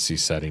the ASC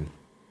setting.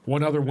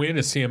 One other win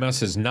is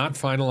CMS is not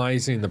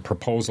finalizing the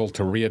proposal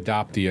to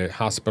readopt the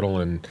hospital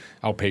and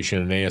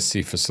outpatient and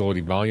ASC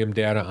facility volume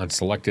data on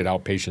selected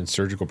outpatient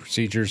surgical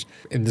procedures.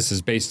 And this is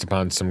based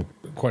upon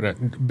quite a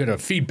bit of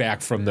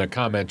feedback from the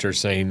commenters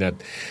saying that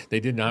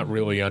they did not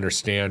really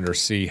understand or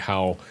see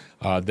how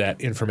that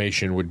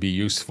information would be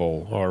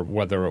useful or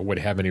whether it would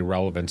have any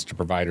relevance to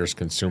providers,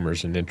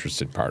 consumers, and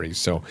interested parties.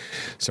 So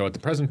at the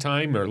present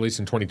time, or at least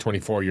in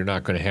 2024, you're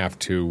not going to have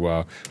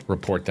to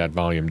report that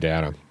volume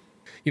data.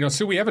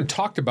 Sue, we haven't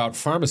talked about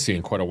pharmacy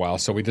in quite a while,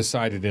 so we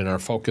decided in our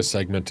focus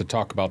segment to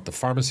talk about the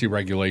pharmacy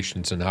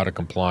regulations and how to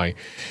comply.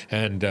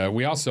 And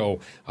we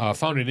also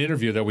found an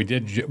interview that we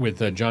did with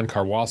John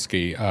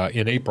Karwoski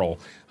in April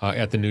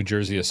at the New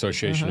Jersey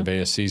Association of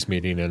ASCs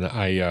meeting, and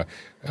I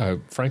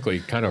frankly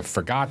kind of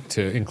forgot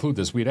to include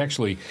this. We'd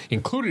actually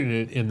included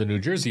it in the New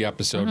Jersey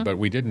episode, but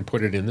we didn't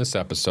put it in this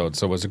episode,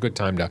 so it was a good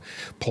time to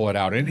pull it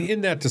out. And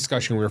in that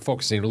discussion, we were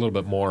focusing a little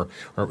bit more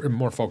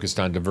focused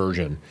on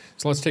diversion.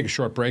 So let's take a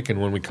short break, and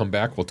when we come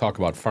back, we'll talk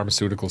about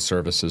pharmaceutical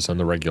services and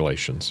the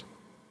regulations.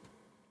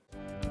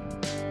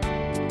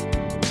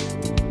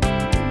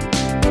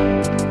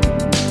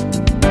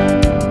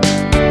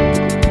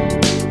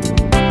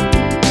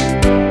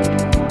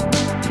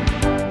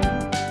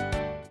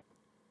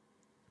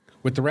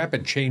 With the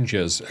rapid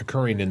changes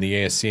occurring in the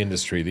ASC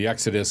industry, the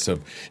exodus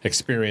of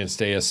experienced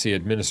ASC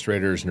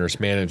administrators, nurse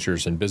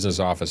managers, and business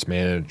office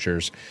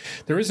managers,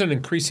 there is an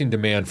increasing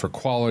demand for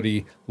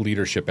quality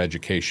leadership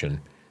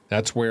education.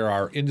 That's where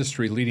our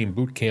industry-leading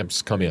boot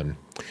camps come in.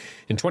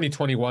 In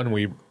 2021,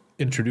 we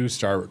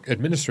introduced our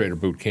administrator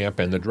boot camp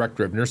and the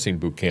director of nursing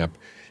boot camp,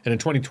 and in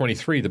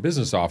 2023, the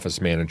business office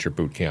manager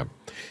boot camp.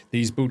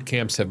 These boot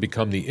camps have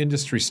become the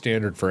industry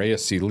standard for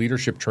ASC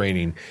leadership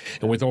training,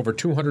 and with over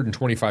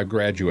 225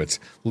 graduates,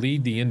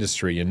 lead the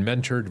industry in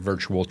mentored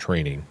virtual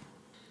training.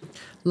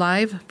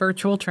 Live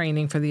virtual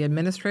training for the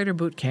Administrator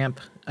Boot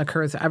Camp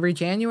occurs every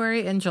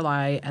January and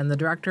July, and the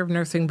Director of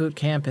Nursing Boot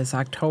Camp is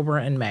October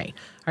and May.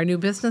 Our new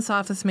Business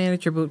Office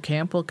Manager Boot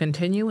Camp will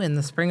continue in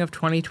the spring of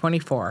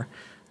 2024.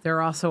 There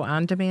are also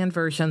on-demand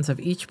versions of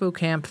each boot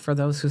camp for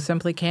those who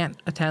simply can't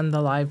attend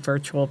the live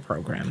virtual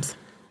programs.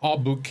 All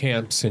boot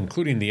camps,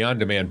 including the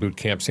on-demand boot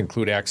camps,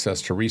 include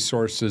access to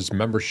resources,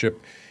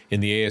 membership in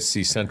the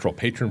ASC Central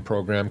Patron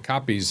Program,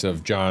 copies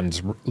of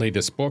John's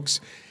latest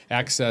books,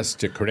 access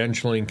to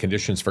credentialing,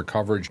 conditions for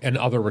coverage, and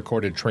other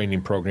recorded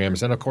training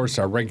programs, and of course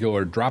our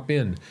regular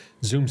drop-in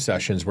Zoom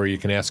sessions where you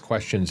can ask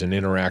questions and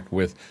interact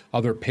with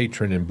other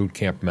patron and boot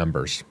camp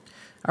members.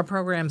 Our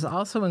programs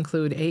also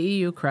include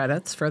AEU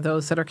credits for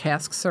those that are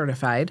CASC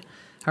certified.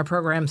 Our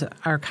programs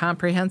are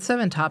comprehensive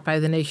and taught by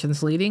the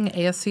nation's leading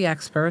ASC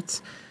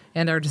experts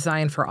and are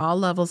designed for all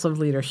levels of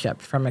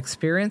leadership, from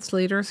experienced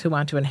leaders who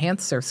want to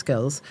enhance their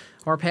skills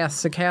or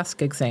pass the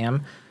CASC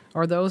exam,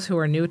 or those who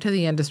are new to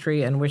the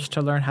industry and wish to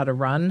learn how to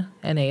run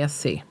an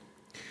ASC.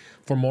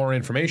 For more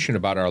information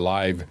about our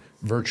live,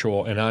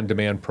 virtual, and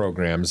on-demand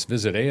programs,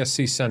 visit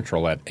ASC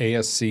Central at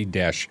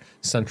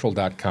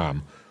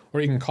asc-central.com,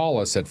 or you can call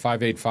us at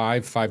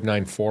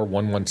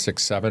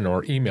 585-594-1167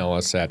 or email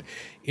us at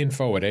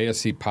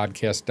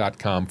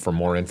info@ascpodcast.com for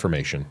more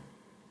information.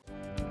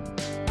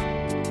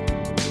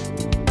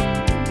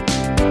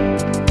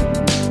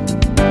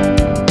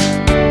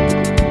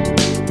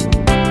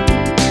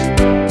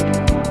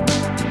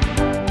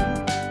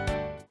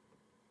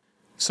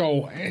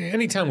 So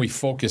anytime we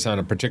focus on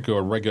a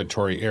particular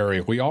regulatory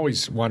area, we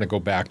always want to go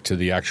back to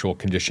the actual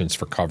conditions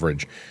for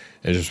coverage.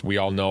 As we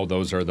all know,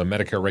 those are the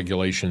Medicare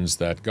regulations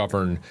that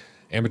govern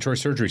ambulatory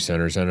surgery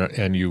centers,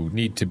 and you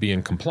need to be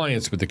in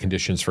compliance with the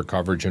conditions for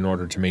coverage in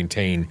order to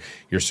maintain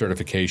your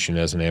certification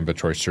as an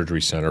ambulatory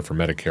surgery center for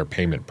Medicare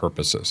payment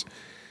purposes.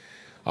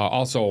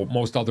 Also,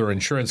 most other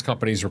insurance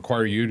companies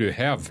require you to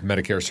have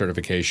Medicare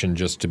certification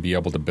just to be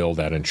able to bill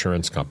that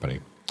insurance company.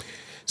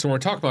 So when we're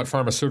talking about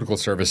pharmaceutical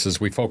services,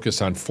 we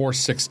focus on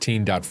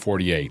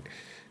 416.48,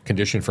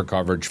 Condition for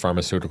Coverage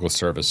Pharmaceutical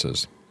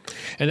Services.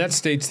 And that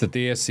states that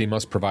the ASC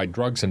must provide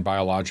drugs and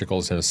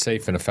biologicals in a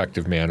safe and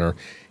effective manner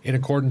in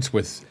accordance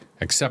with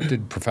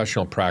accepted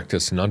professional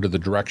practice and under the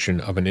direction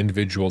of an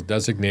individual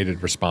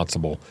designated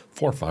responsible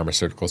for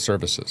pharmaceutical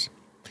services.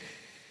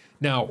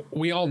 Now,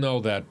 we all know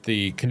that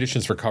the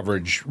conditions for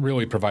coverage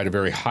really provide a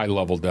very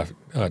high-level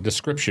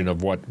description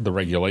of what the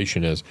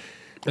regulation is.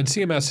 And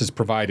CMS has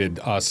provided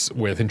us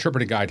with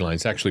interpretive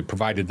guidelines, actually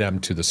provided them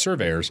to the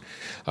surveyors,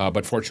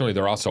 but fortunately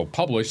they're also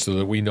published so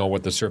that we know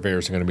what the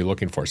surveyors are going to be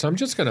looking for. So I'm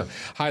just going to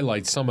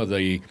highlight some of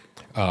the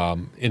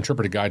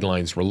interpretive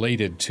guidelines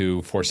related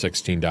to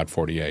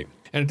 416.48.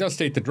 And it does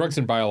state that drugs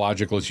and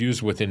biologicals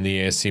used within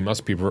the ASC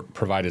must be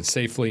provided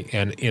safely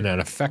and in an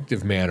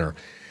effective manner.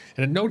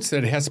 And it notes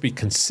that it has to be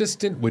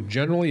consistent with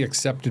generally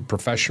accepted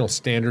professional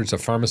standards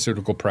of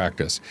pharmaceutical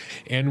practice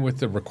and with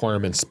the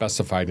requirements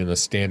specified in the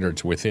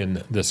standards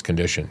within this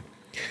condition.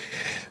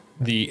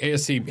 The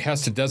ASC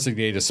has to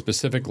designate a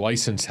specific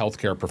licensed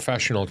healthcare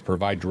professional to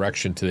provide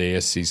direction to the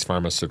ASC's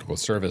pharmaceutical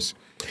service,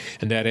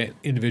 and that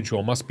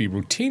individual must be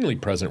routinely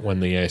present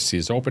when the ASC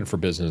is open for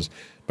business,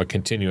 but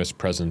continuous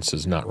presence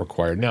is not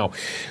required. Now,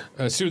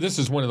 Sue, this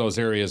is one of those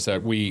areas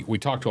that we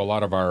talk to a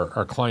lot of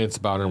our clients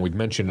about, and we've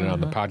mentioned it on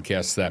the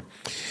podcast, that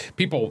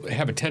people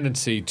have a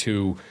tendency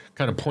to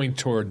kind of point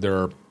toward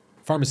their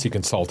pharmacy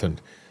consultant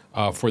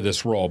for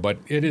this role, but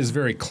it is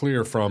very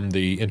clear from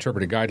the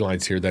interpretive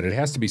guidelines here that it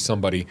has to be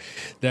somebody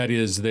that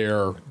is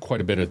there quite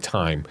a bit of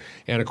time.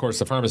 And of course,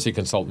 the pharmacy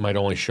consultant might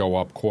only show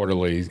up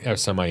quarterly,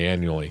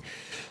 semi-annually.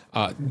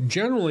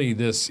 Generally,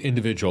 this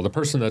individual, the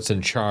person that's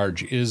in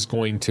charge, is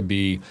going to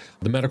be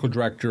the medical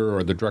director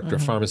or the director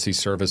of pharmacy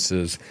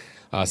services,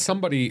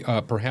 somebody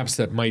perhaps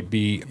that might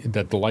be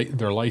that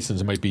their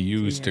license might be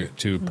used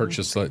to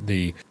purchase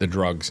the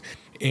drugs.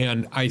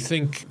 And I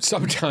think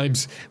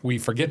sometimes we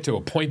forget to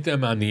appoint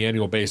them on the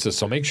annual basis.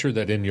 So make sure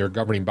that in your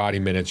governing body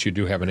minutes, you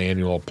do have an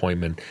annual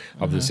appointment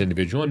of this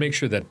individual, and make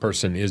sure that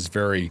person is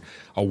very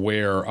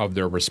aware of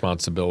their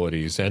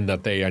responsibilities and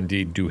that they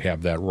indeed do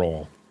have that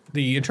role.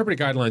 The interpretive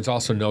guidelines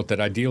also note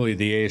that ideally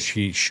the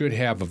ASC should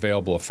have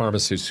available a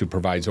pharmacist who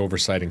provides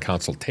oversight and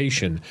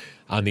consultation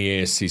on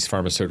the ASC's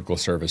pharmaceutical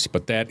service,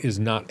 but that is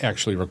not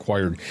actually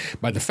required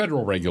by the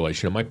federal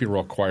regulation. It might be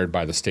required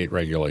by the state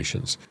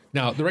regulations.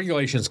 Now, the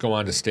regulations go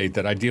on to state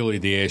that ideally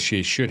the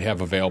ASC should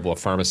have available a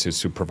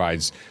pharmacist who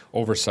provides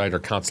oversight or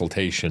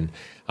consultation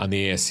on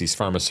the ASC's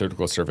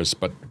pharmaceutical service,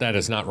 but that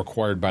is not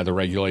required by the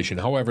regulation.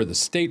 However, the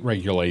state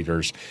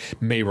regulators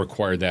may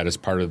require that as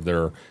part of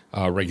their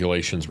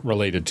regulations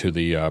related to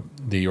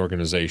the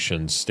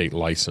organization's state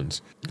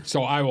license.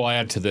 So I will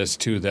add to this,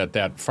 too, that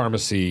the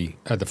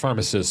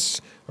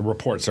pharmacist's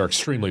reports are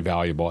extremely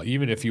valuable.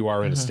 Even if you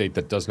are in a state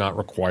that does not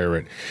require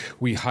it,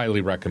 we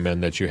highly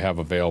recommend that you have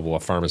available a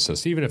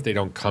pharmacist. Even if they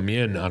don't come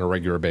in on a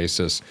regular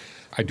basis,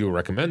 I do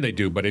recommend they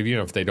do, but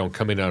even if they don't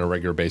come in on a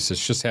regular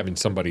basis, just having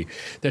somebody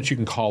that you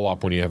can call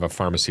up when you have a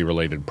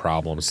pharmacy-related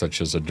problem, such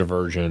as a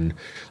diversion,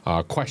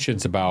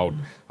 questions about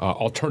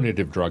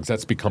alternative drugs.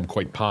 That's become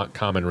quite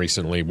common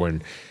recently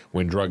when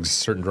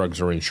certain drugs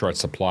are in short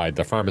supply.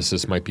 The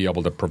pharmacist might be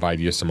able to provide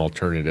you some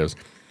alternatives.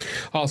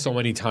 Also,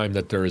 anytime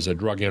that there is a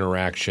drug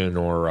interaction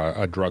or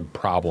a drug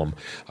problem,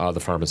 the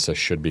pharmacist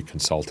should be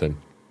consulted.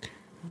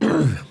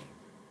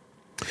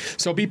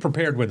 So be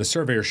prepared when the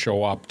surveyors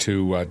show up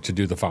to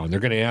do the following. They're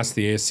going to ask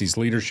the ASC's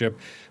leadership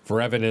for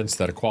evidence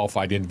that a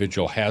qualified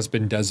individual has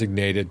been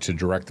designated to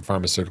direct the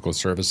pharmaceutical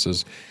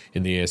services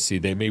in the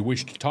ASC. They may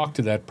wish to talk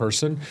to that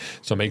person,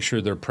 so make sure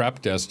they're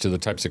prepped as to the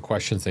types of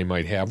questions they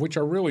might have, which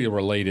are really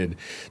related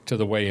to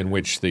the way in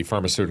which the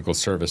pharmaceutical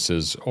service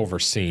is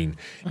overseen,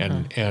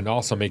 and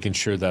also making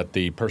sure that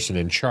the person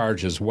in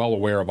charge is well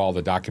aware of all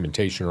the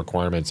documentation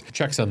requirements,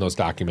 checks on those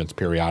documents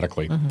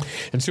periodically.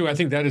 And Sue, I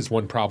think that is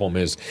one problem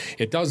is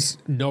it does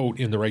note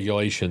in the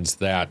regulations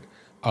that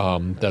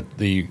that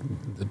the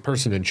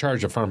person in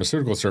charge of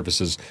pharmaceutical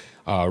services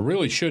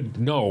really should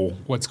know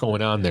what's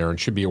going on there and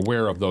should be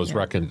aware of those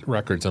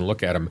records and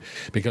look at them,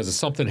 because if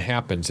something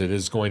happens, it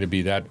is going to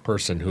be that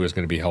person who is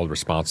going to be held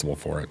responsible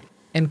for it.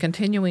 And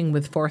continuing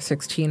with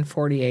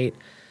 41648,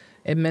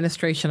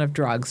 administration of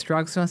drugs.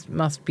 Drugs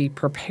must be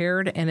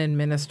prepared and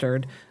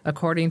administered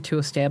according to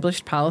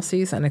established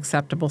policies and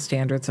acceptable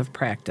standards of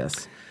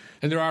practice.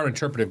 And there are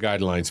interpretive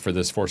guidelines for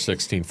this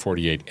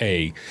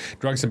 41648A.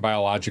 Drugs and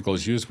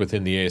biologicals used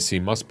within the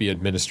ASC must be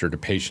administered to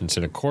patients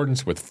in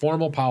accordance with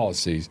formal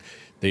policies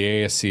the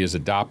ASC has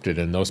adopted,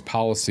 and those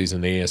policies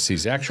and the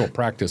ASC's actual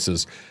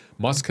practices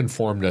must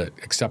conform to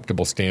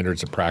acceptable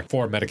standards of practice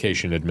for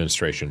medication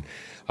administration.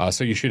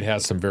 So you should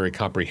have some very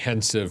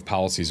comprehensive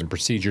policies and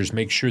procedures.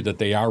 Make sure that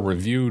they are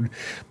reviewed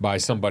by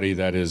somebody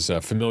that is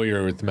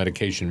familiar with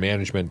medication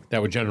management.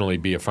 That would generally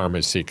be a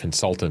pharmacy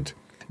consultant.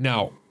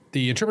 Now,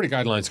 the interpretive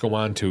guidelines go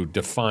on to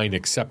define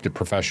accepted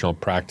professional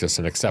practice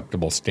and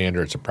acceptable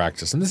standards of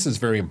practice, and this is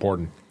very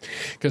important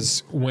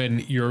because when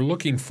you're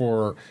looking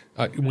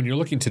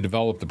to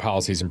develop the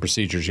policies and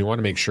procedures, you want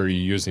to make sure you're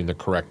using the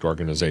correct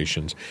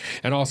organizations,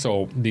 and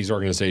also these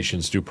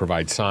organizations do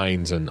provide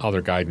signs and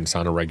other guidance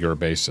on a regular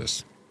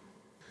basis.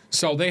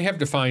 So they have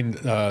defined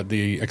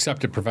the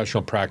accepted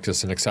professional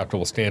practice and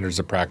acceptable standards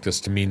of practice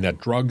to mean that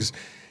drugs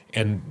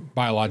and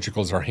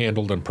biologicals are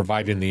handled and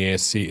provided in the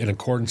ASC in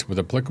accordance with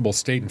applicable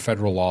state and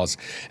federal laws,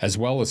 as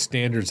well as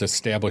standards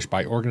established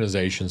by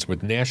organizations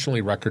with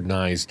nationally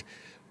recognized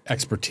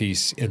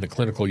expertise in the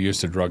clinical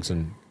use of drugs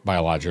and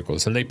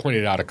biologicals. And they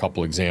pointed out a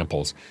couple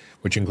examples,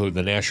 which include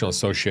the National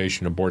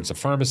Association of Boards of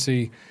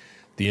Pharmacy,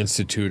 the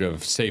Institute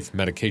of Safe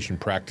Medication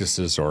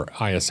Practices, or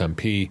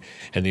ISMP,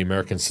 and the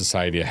American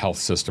Society of Health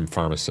System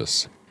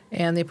Pharmacists.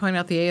 And they point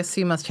out the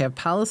ASC must have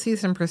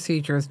policies and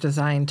procedures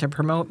designed to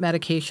promote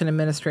medication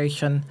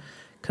administration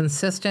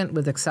consistent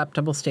with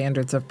acceptable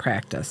standards of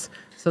practice.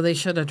 So they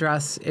should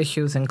address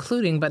issues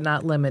including but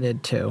not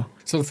limited to.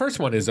 So the first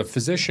one is a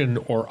physician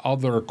or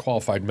other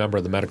qualified member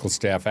of the medical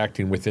staff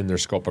acting within their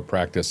scope of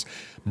practice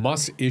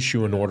must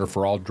issue an order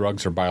for all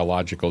drugs or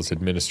biologicals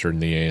administered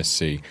in the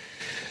ASC.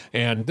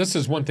 And this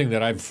is one thing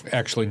that I've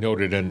actually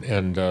noted,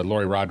 and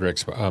Lori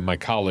Rodericks, my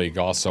colleague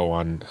also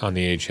on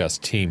the AHS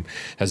team,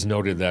 has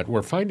noted that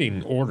we're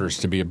finding orders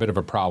to be a bit of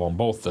a problem,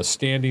 both the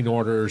standing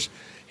orders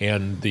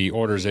and the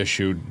orders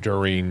issued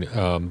during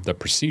the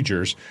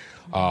procedures,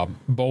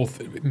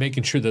 both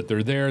making sure that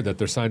they're there, that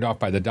they're signed off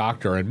by the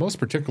doctor, and most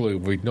particularly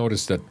we've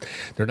noticed that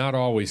they're not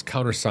always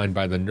countersigned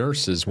by the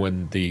nurses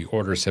when the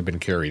orders have been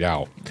carried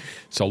out.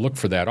 So look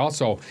for that.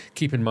 Also,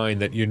 keep in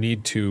mind that you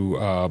need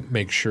to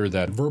make sure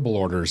that verbal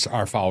orders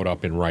are followed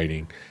up in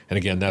writing. And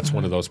again, that's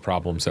one of those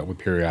problems that we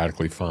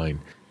periodically find.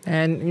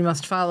 And you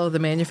must follow the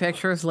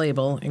manufacturer's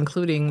label,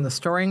 including the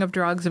storing of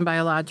drugs and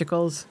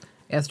biologicals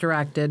as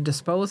directed,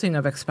 disposing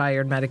of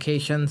expired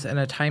medications in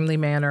a timely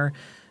manner,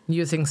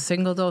 using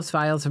single-dose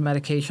vials of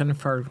medication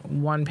for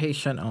one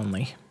patient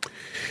only.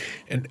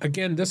 And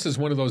again, this is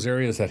one of those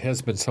areas that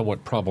has been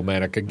somewhat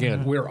problematic.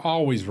 Again, we're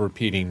always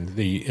repeating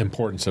the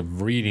importance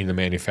of reading the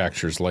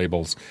manufacturer's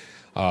labels,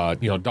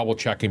 double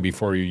checking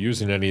before you're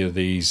using any of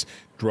these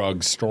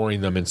drugs, storing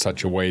them in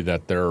such a way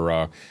that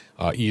they're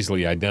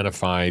easily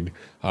identified,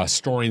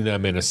 storing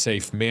them in a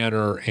safe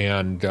manner,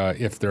 and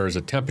if there is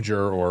a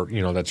temperature or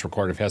that's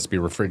required, if it has to be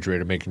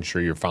refrigerated, making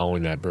sure you're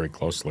following that very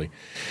closely.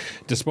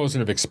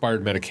 Disposing of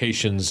expired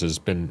medications has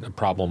been a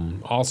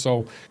problem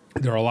also.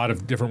 There are a lot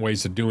of different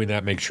ways of doing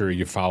that. Make sure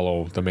you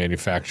follow the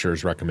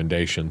manufacturer's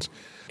recommendations.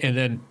 And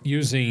then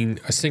using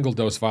a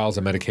single-dose vials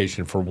of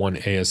medication for one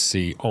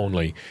ASC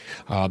only.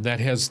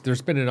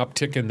 There's been an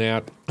uptick in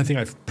that. I think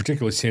I've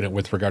particularly seen it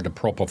with regard to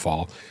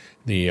propofol.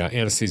 The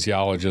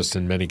anesthesiologists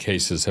in many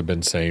cases have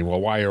been saying,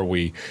 well, why are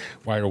we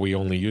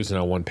only using it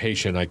on one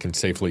patient? I can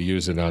safely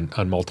use it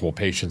on multiple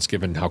patients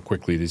given how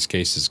quickly these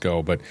cases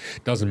go. But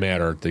it doesn't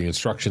matter. The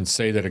instructions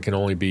say that it can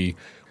only be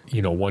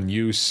one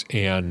use,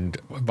 and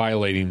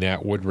violating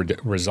that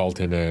would result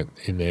in a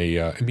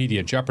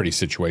immediate jeopardy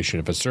situation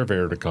if a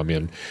surveyor to come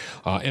in,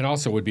 and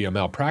also would be a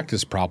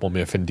malpractice problem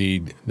if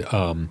indeed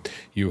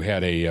you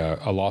had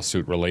a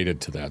lawsuit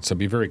related to that. So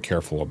be very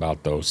careful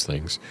about those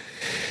things.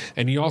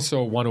 And you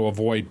also want to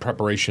avoid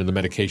preparation of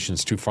the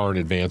medications too far in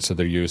advance of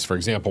their use. For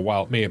example,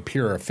 while it may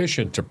appear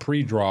efficient to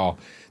pre-draw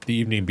the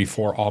evening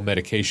before all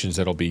medications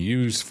that will be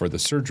used for the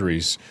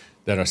surgeries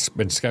that have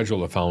been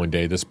scheduled the following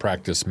day. This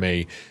practice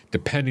may,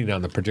 depending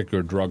on the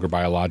particular drug or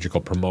biological,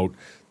 promote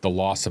the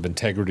loss of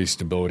integrity,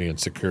 stability, and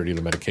security of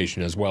the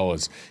medication, as well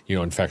as,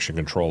 infection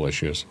control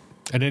issues.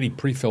 And any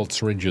pre-filled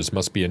syringes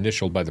must be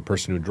initialed by the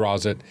person who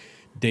draws it,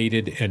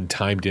 dated and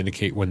timed to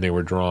indicate when they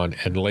were drawn,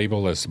 and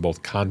labeled as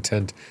both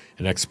content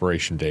and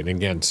expiration date. And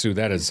again, Sue,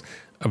 that is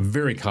a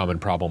very common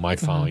problem I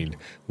find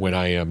when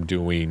I am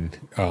doing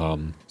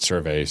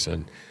surveys.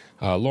 And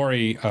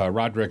Lori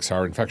Rodricks,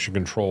 our infection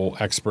control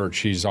expert,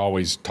 she's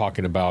always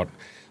talking about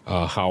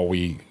how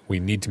we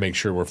need to make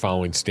sure we're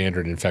following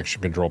standard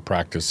infection control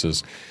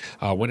practices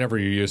whenever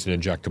you're using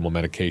injectable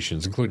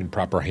medications, including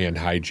proper hand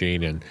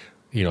hygiene and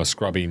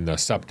scrubbing the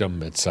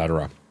septum, et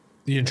cetera.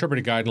 The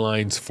interpreted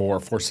guidelines for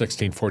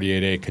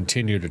 41648A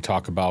continue to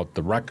talk about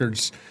the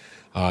records,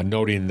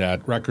 noting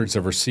that records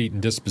of receipt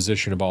and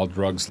disposition of all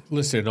drugs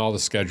listed in all the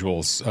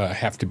schedules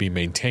have to be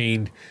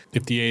maintained.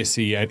 If the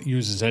ASC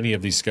uses any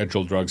of these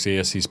scheduled drugs, the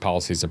ASC's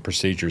policies and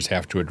procedures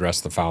have to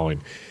address the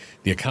following: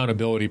 the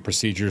accountability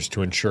procedures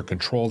to ensure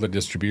control of the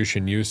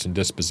distribution, use, and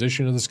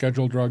disposition of the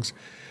scheduled drugs.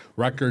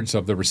 Records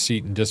of the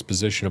receipt and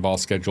disposition of all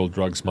scheduled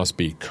drugs must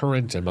be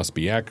current and must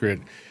be accurate,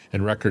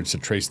 and records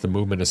that trace the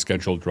movement of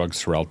scheduled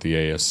drugs throughout the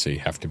ASC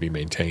have to be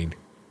maintained.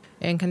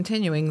 And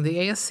continuing, the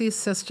ASC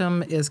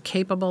system is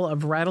capable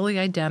of readily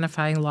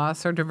identifying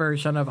loss or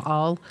diversion of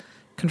all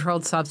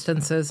controlled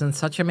substances in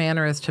such a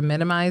manner as to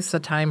minimize the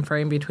time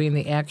frame between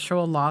the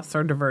actual loss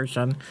or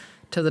diversion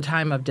to the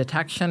time of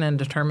detection and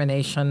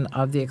determination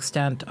of the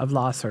extent of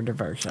loss or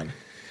diversion.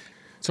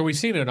 So we've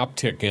seen an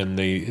uptick in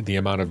the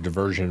amount of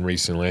diversion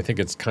recently. I think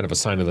it's kind of a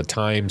sign of the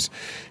times.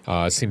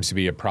 It seems to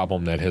be a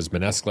problem that has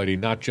been escalating,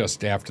 not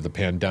just after the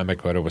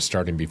pandemic, but it was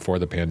starting before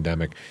the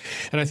pandemic.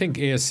 And I think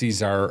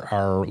ASCs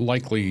are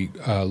likely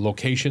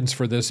locations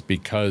for this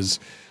because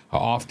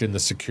often the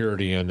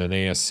security in an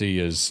ASC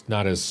is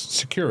not as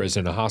secure as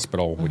in a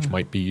hospital, which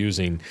might be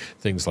using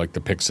things like the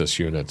Pyxis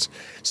units.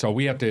 So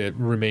we have to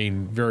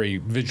remain very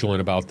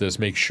vigilant about this,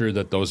 make sure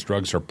that those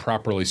drugs are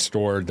properly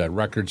stored, that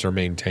records are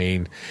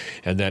maintained,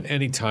 and that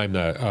any time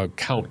the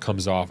count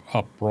comes up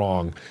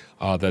wrong,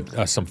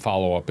 that some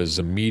follow-up is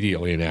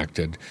immediately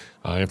enacted.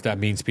 If that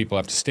means people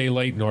have to stay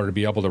late in order to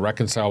be able to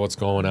reconcile what's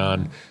going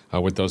on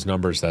with those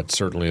numbers, that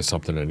certainly is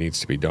something that needs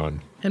to be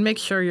done. And make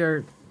sure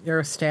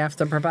your staff,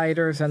 the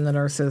providers and the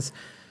nurses,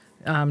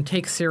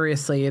 take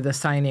seriously the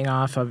signing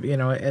off of,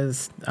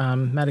 as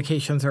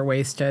medications are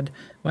wasted,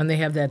 when they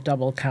have that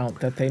double count,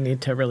 that they need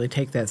to really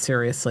take that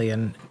seriously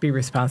and be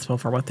responsible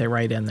for what they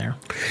write in there.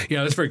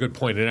 Yeah, that's a very good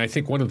point. And I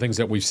think one of the things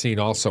that we've seen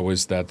also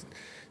is that,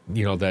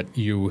 that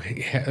you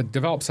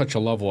develop such a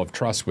level of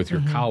trust with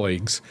your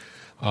colleagues.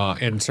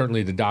 And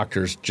certainly the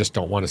doctors just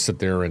don't want to sit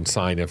there and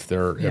sign if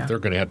they're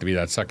going to have to be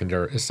that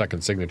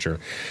second signature.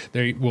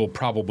 They will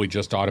probably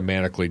just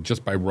automatically,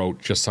 just by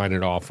rote, just sign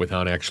it off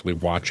without actually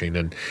watching.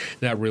 And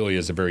that really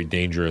is a very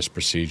dangerous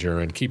procedure.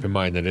 And keep in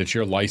mind that it's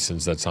your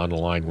license that's on the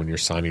line when you're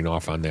signing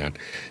off on that,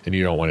 and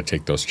you don't want to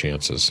take those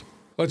chances.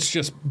 Let's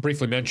just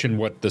briefly mention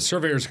what the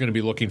surveyor is going to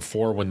be looking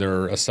for when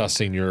they're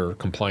assessing your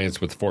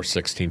compliance with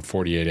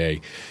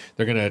 41648A.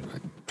 They're going to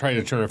try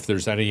to determine if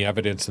there's any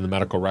evidence in the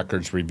medical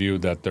records review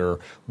that there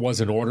was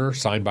an order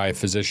signed by a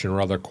physician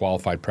or other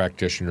qualified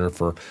practitioner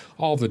for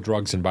all the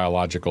drugs and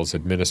biologicals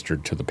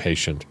administered to the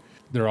patient.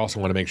 They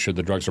also want to make sure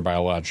the drugs or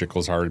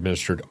biologicals are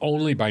administered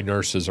only by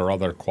nurses or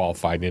other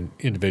qualified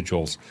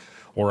individuals,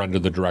 or under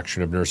the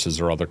direction of nurses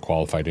or other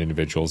qualified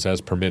individuals as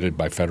permitted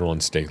by federal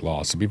and state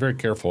law. So be very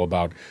careful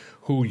about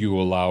who you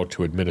allow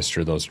to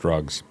administer those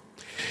drugs.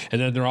 And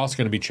then they're also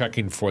going to be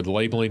checking for the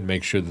labeling,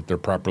 make sure that they're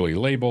properly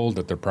labeled,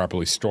 that they're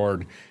properly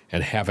stored,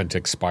 and haven't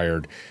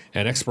expired.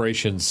 And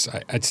expirations,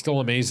 it still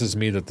amazes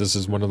me that this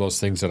is one of those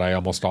things that I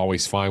almost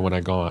always find when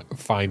I go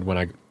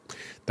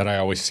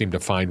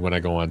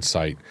on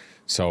site.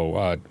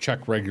 So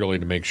check regularly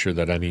to make sure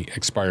that any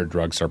expired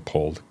drugs are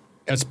pulled.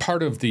 As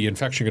part of the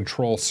infection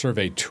control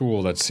survey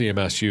tool that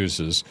CMS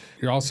uses,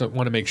 you also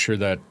want to make sure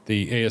that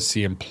the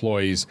ASC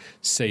employs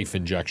safe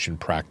injection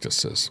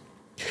practices.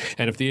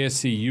 And if the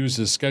ASC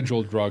uses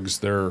scheduled drugs,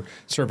 their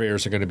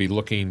surveyors are going to be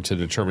looking to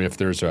determine if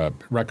there's a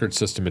record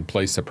system in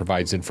place that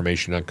provides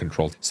information on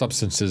controlled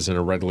substances in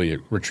a readily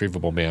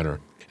retrievable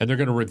manner. And they're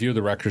going to review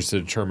the records to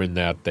determine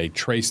that they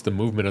trace the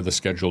movement of the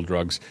scheduled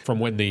drugs from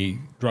when the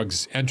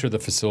drugs enter the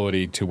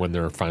facility to when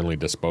they're finally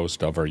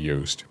disposed of or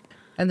used.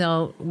 And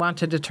they'll want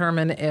to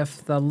determine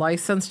if the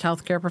licensed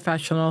healthcare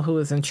professional who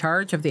is in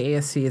charge of the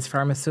ASC's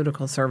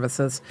pharmaceutical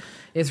services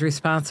is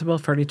responsible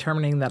for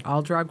determining that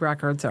all drug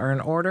records are in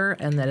order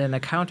and that an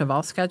account of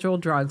all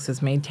scheduled drugs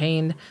is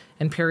maintained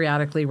and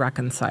periodically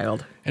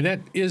reconciled. And that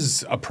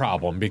is a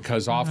problem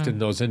because often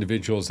those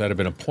individuals that have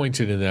been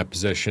appointed in that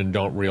position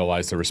don't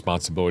realize the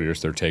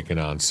responsibilities they're taking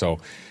on. So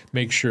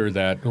make sure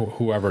that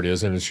whoever it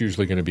is, and it's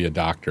usually going to be a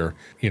doctor,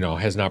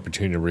 has an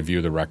opportunity to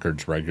review the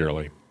records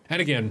regularly.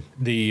 And again,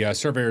 the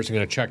surveyors are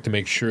going to check to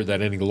make sure that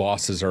any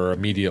losses are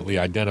immediately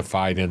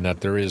identified and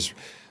that there is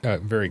a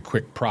very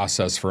quick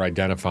process for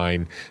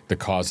identifying the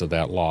cause of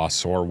that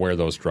loss or where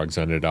those drugs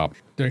ended up.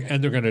 They're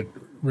going to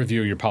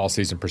review your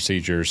policies and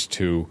procedures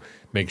to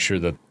make sure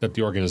that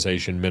the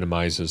organization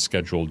minimizes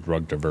scheduled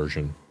drug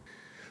diversion.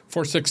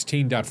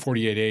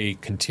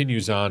 416.48a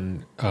continues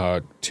on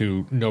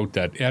to note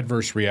that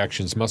adverse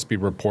reactions must be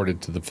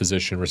reported to the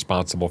physician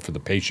responsible for the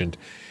patient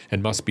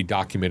and must be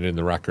documented in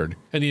the record.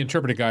 And the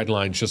interpretive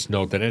guidelines just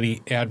note that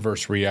any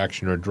adverse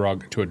reaction or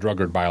to a drug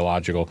or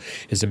biological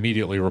is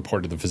immediately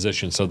reported to the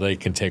physician so they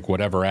can take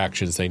whatever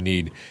actions they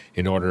need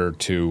in order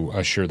to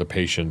assure the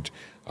patient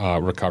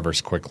recovers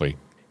quickly.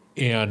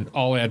 And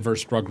all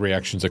adverse drug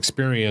reactions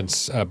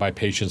experienced by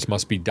patients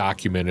must be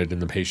documented in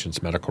the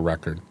patient's medical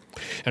record.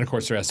 And, of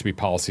course, there has to be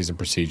policies and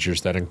procedures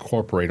that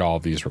incorporate all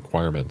of these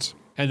requirements.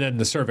 And then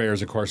the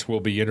surveyors, of course, will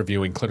be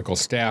interviewing clinical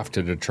staff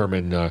to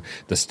determine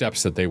the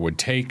steps that they would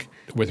take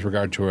with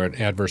regard to an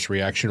adverse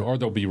reaction, or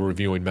they'll be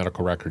reviewing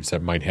medical records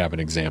that might have an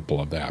example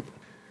of that.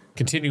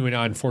 Continuing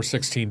on,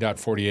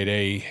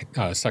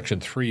 416.48a,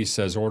 Section 3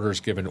 says orders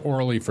given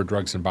orally for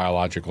drugs and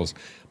biologicals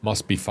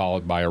must be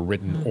followed by a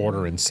written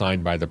order and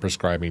signed by the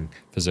prescribing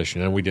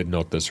physician. And we did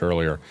note this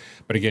earlier.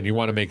 But again, you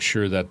want to make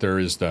sure that there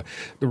is the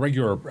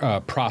regular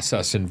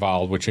process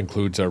involved, which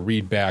includes a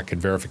readback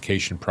and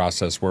verification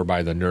process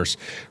whereby the nurse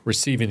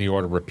receiving the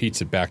order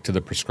repeats it back to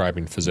the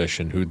prescribing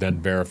physician, who then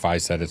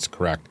verifies that it's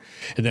correct.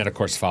 And then, of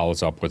course,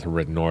 follows up with a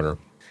written order.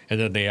 And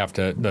then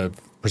the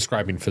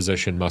prescribing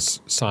physician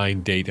must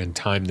sign, date, and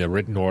time the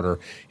written order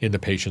in the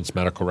patient's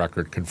medical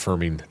record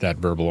confirming that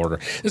verbal order.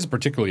 This is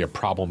particularly a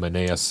problem in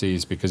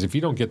ASCs because if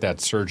you don't get that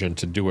surgeon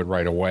to do it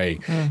right away,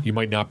 you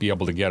might not be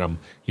able to get them,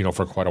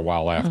 for quite a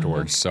while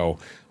afterwards. So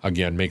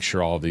again, make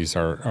sure all of these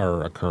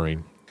are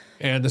occurring.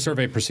 And the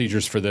survey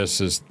procedures for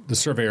this is the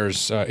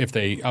surveyors, if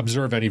they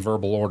observe any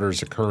verbal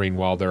orders occurring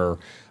while they're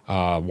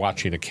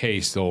watching a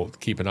case, they'll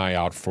keep an eye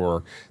out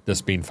for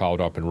this being followed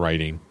up in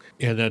writing.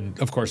 And then,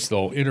 of course,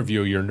 they'll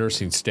interview your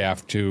nursing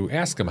staff to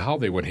ask them how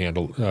they would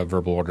handle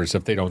verbal orders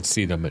if they don't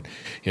see them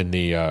in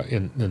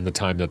the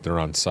time that they're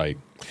on site.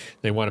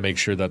 They want to make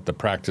sure that the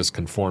practice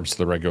conforms to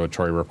the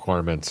regulatory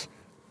requirements.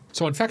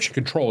 So infection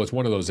control is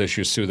one of those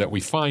issues, Sue, that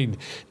we find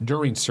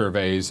during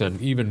surveys and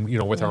even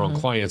with our own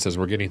clients as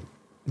we're getting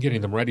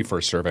them ready for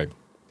a survey.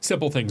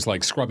 Simple things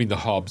like scrubbing the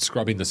hub,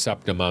 scrubbing the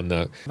septum on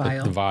the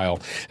vial.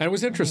 And it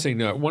was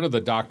interesting. One of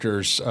the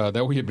doctors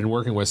that we had been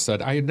working with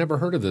said, I had never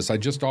heard of this. I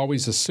just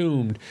always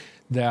assumed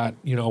that,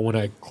 when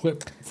I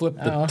flip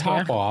the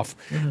top off,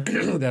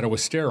 that it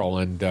was sterile.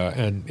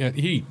 And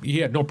he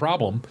had no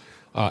problem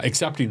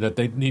accepting that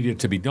they needed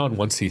to be done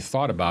once he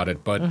thought about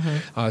it. But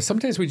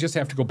sometimes we just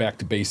have to go back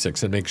to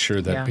basics and make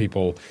sure that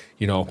people,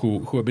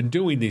 who have been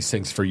doing these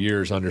things for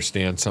years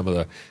understand some of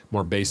the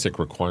more basic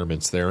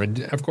requirements there.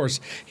 And, of course,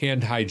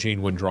 hand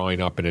hygiene when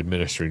drawing up and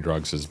administering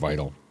drugs is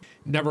vital.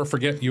 Never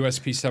forget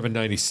USP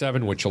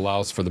 797, which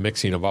allows for the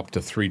mixing of up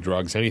to 3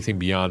 drugs. Anything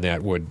beyond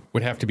that would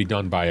have to be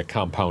done by a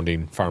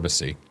compounding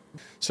pharmacy.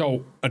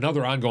 So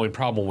another ongoing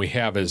problem we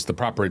have is the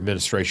proper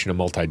administration of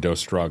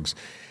multi-dose drugs.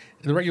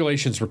 The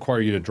regulations require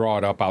you to draw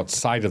it up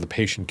outside of the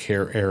patient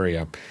care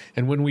area.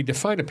 And when we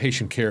define a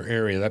patient care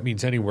area, that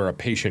means anywhere a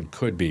patient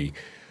could be,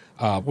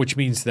 which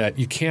means that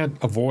you can't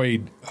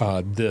avoid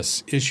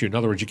this issue. In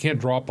other words, you can't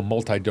draw up a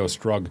multi-dose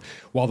drug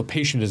while the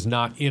patient is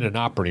not in an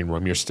operating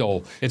room. It's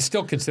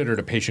still considered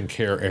a patient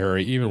care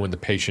area even when the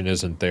patient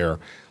isn't there,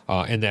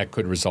 and that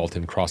could result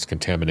in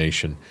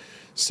cross-contamination.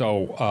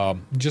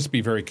 So just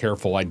be very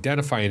careful.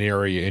 Identify an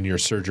area in your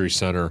surgery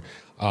center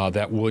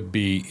that would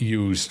be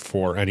used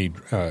for any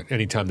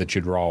time that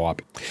you draw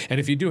up. And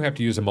if you do have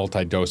to use a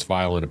multi-dose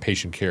vial in a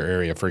patient care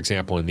area, for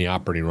example, in the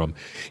operating room,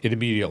 it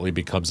immediately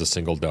becomes a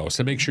single dose.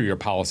 And make sure your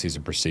policies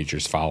and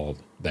procedures follow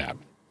that.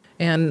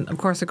 And, of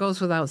course, it goes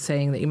without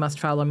saying that you must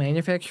follow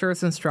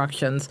manufacturer's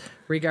instructions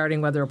regarding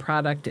whether a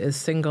product is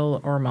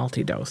single or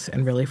multi-dose.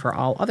 And really, for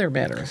all other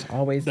matters,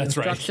 always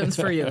instructions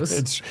for use.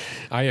 It's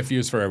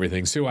IFUs for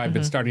everything. Sue, I've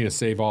been starting to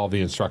save all the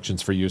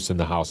instructions for use in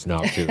the house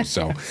now, too.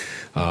 So,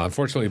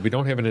 unfortunately, we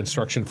don't have an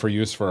instruction for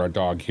use for our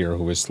dog here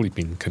who is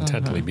sleeping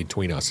contentedly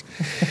between us.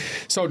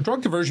 So,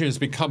 drug diversion is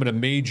becoming a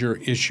major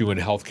issue in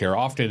healthcare.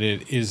 Often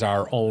it is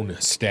our own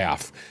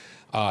staff.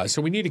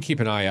 So we need to keep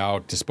an eye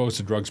out, dispose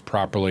of drugs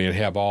properly, and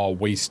have all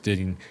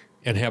wasting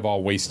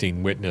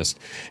witnessed,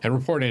 and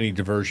report any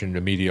diversion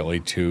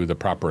immediately to the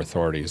proper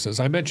authorities. As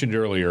I mentioned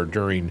earlier,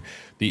 during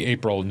the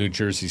April New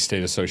Jersey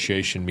State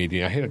Association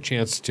meeting, I had a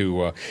chance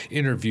to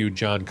interview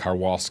John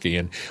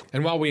Karwoski,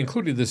 and while we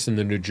included this in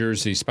the New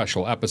Jersey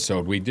special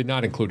episode, we did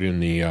not include it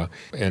in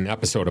an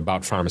episode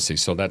about pharmacy.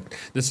 So that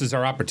this is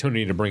our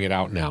opportunity to bring it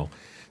out now.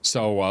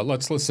 So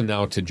let's listen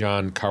now to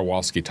John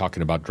Karwoski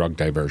talking about drug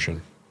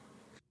diversion.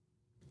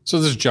 So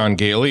this is John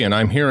Gailey, and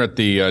I'm here at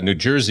the New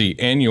Jersey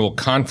Annual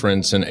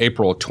Conference in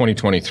April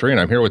 2023,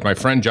 and I'm here with my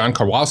friend John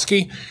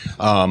Karwoski.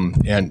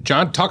 And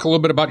John, talk a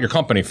little bit about your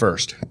company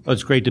first. Well,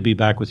 it's great to be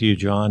back with you,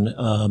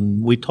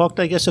 John. We talked,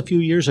 I guess, a few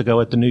years ago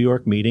at the New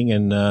York meeting,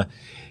 and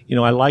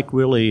I like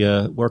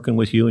really working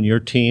with you and your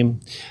team.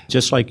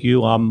 Just like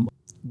you, I'm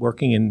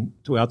working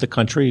throughout the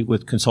country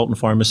with consultant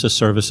pharmacist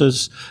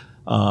services.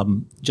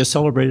 Just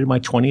celebrated my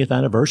 20th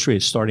anniversary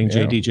of starting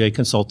JDJ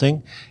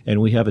Consulting,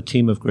 and we have a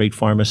team of great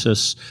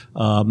pharmacists.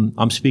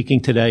 I'm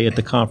speaking today at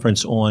the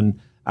conference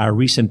on our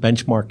recent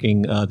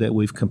benchmarking that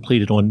we've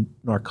completed on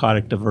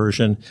narcotic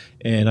diversion,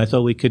 and I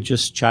thought we could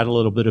just chat a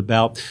little bit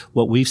about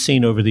what we've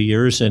seen over the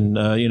years and,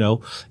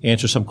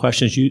 answer some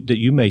questions that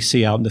you may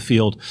see out in the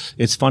field.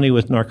 It's funny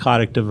with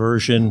narcotic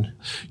diversion,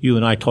 you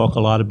and I talk a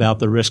lot about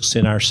the risks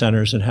in our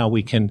centers and how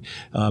we can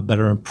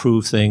better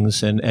improve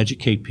things and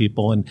educate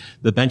people, and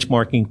the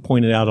benchmarking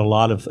pointed out a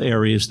lot of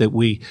areas that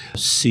we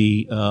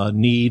see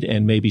need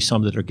and maybe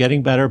some that are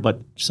getting better,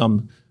 but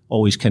some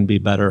always can be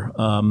better.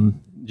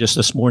 Just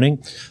this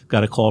morning,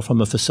 got a call from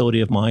a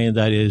facility of mine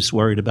that is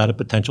worried about a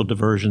potential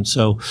diversion.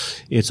 So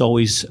it's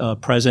always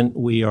present.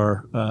 We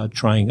are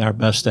trying our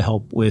best to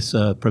help with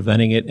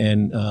preventing it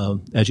and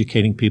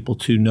educating people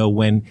to know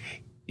when,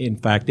 in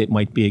fact, it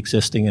might be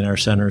existing in our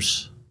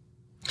centers.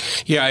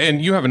 Yeah,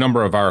 and you have a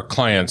number of our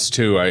clients,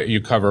 too.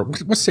 You cover,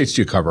 what states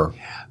do you cover?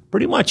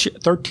 Pretty much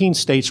 13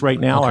 states right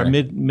now. Okay. Our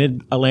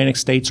mid-Atlantic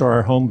states are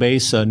our home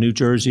base, New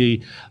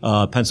Jersey,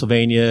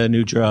 Pennsylvania,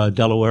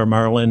 Delaware,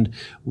 Maryland.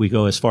 We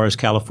go as far as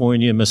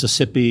California,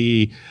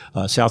 Mississippi,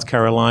 South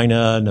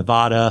Carolina,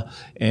 Nevada.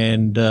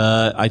 And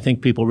I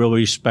think people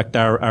really respect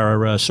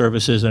our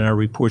services and our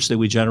reports that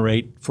we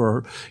generate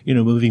for,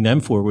 moving them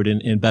forward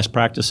in best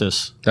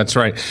practices. That's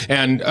right.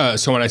 And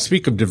so when I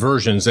speak of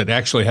diversions, it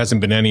actually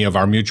hasn't been any of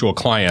our mutual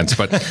clients,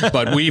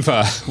 but we've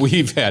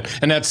had,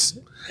 and that's,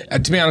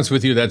 to be honest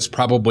with you, that's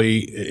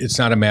probably, it's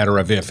not a matter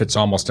of if, it's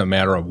almost a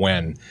matter of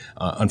when,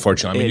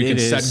 unfortunately. I mean, you can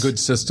set good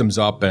systems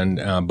up,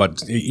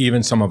 but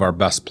even some of our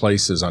best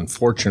places,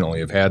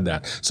 unfortunately, have had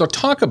that. So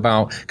talk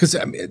about, because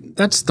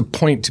that's the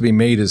point to be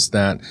made is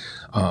that,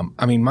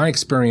 my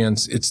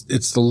experience, it's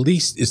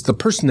the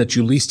person that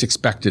you least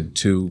expected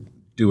to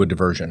do a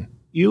diversion.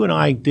 You and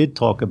I did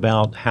talk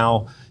about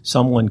how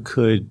someone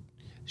could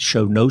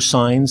show no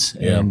signs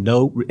and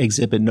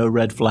exhibit no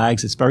red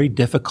flags. It's very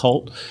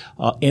difficult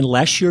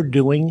unless you're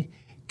doing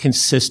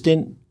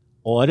consistent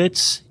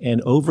audits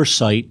and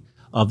oversight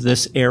of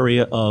this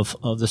area of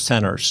the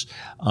centers.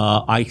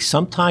 I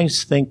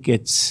sometimes think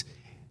it's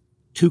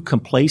too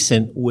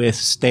complacent with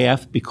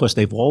staff because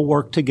they've all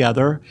worked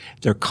together,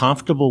 they're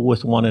comfortable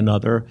with one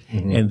another,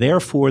 and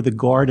therefore the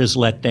guard is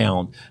let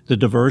down. The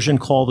diversion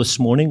call this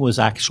morning was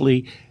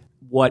actually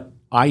what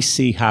I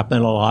see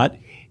happen a lot.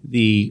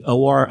 The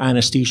OR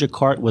anesthesia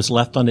cart was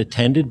left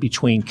unattended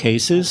between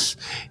cases.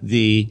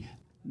 The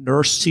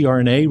nurse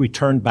CRNA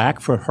returned back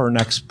for her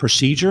next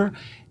procedure,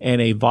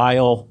 and a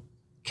vial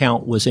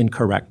count was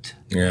incorrect.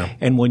 Yeah.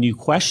 And when you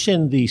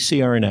question the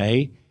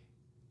CRNA,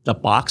 the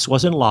box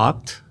wasn't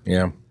locked.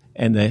 Yeah.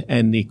 And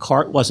the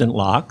cart wasn't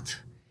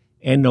locked,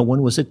 and no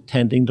one was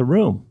attending the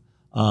room.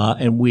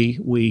 And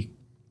we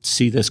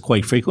see this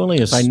quite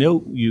frequently, as I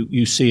know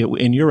you see it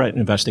in your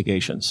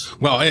investigations.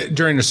 Well,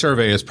 during the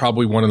survey is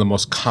probably one of the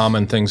most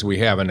common things we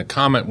have, and a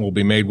comment will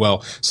be made,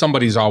 well,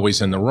 somebody's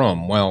always in the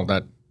room. Well,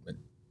 that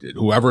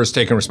whoever has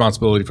taken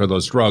responsibility for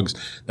those drugs,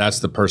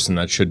 that's the person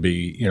that should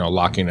be,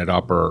 locking it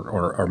up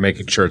or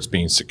making sure it's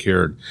being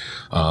secured.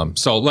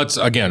 So let's,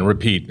 again,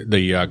 repeat.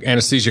 The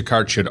anesthesia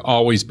cart should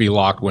always be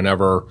locked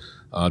whenever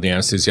the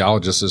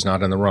anesthesiologist is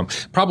not in the room.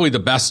 Probably the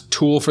best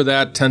tool for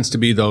that tends to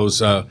be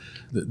those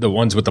the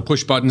ones with the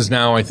push buttons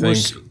now, I think.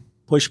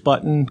 Push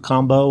button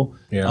combo,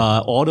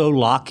 auto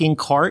locking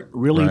cart.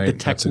 Really, right. The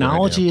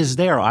technology is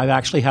there. I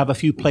actually have a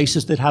few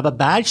places that have a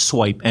badge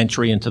swipe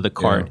entry into the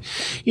cart.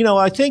 Yeah.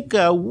 I think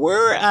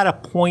we're at a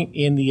point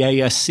in the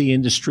ASC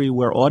industry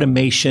where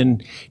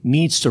automation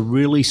needs to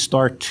really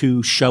start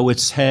to show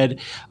its head.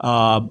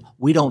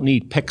 We don't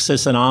need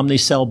Pyxis and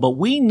Omnicell, but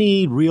we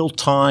need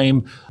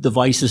real-time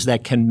devices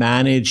that can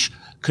manage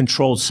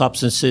controlled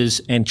substances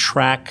and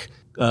track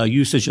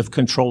usage of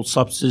controlled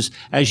substances.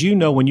 As you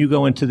know, when you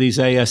go into these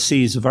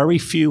ASCs, very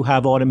few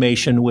have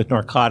automation with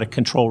narcotic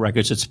control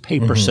records. It's a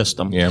paper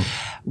system. Yeah.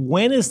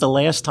 When is the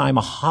last time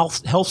a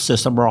health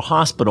system or a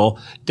hospital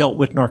dealt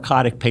with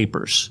narcotic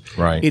papers?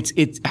 Right.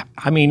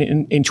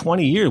 In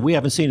 20 years, we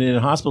haven't seen it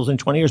in hospitals in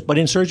 20 years, but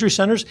in surgery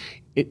centers,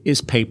 it is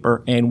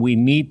paper, and we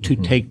need to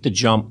take the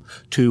jump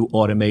to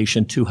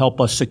automation to help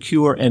us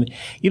secure. And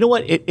you know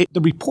what?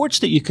 The reports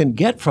that you can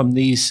get from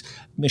these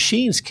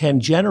machines can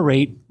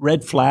generate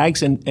red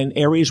flags and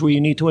areas where you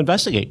need to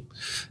investigate.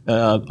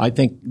 I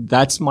think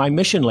that's my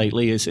mission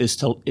lately is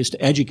to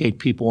educate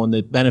people on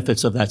the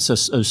benefits of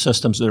those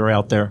systems that are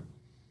out there.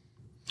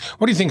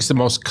 What do you think is the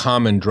most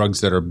common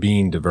drugs that are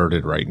being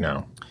diverted right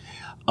now?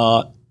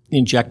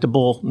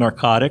 Injectable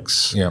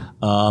narcotics,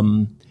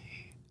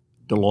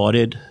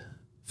 Dilaudid,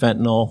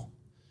 fentanyl,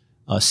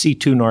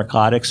 C2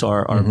 narcotics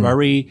are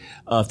very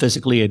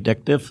physically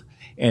addictive,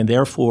 and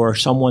therefore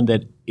someone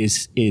that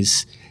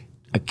is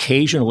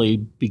occasionally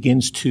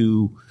begins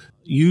to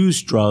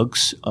use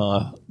drugs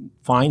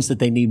finds that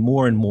they need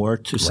more and more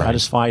to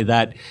satisfy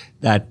that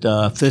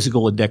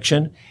physical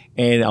addiction,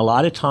 and a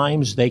lot of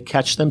times they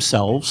catch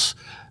themselves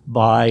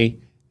by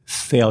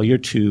failure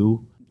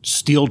to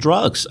steal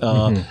drugs,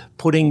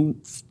 putting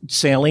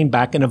saline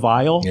back in a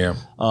vial. Yeah.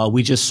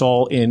 We just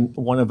saw in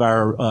one of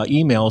our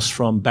emails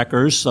from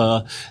Becker's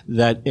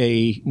that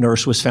a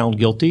nurse was found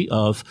guilty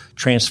of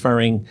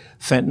transferring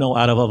fentanyl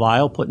out of a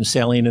vial, putting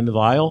saline in the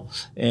vial,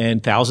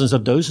 and thousands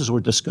of doses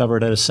were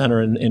discovered at a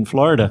center in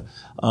Florida.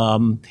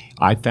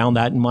 I found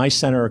that in my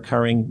center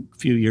occurring a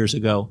few years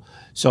ago.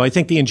 So I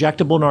think the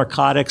injectable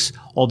narcotics,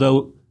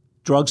 although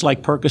drugs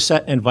like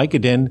Percocet and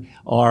Vicodin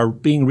are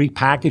being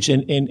repackaged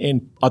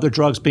and other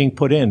drugs being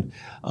put in.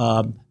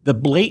 The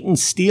blatant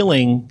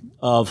stealing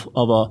of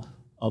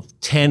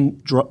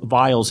 10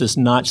 vials is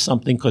not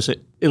something, because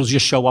it'll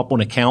just show up on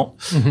account.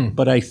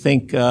 But I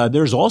think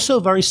there's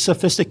also very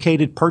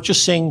sophisticated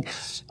purchasing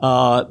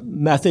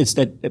methods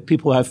that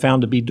people have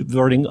found to be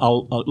diverting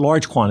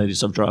large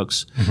quantities of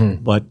drugs.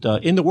 But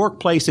in the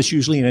workplace, it's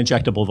usually an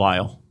injectable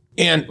vial.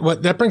 And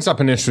that brings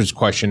up an interesting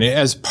question.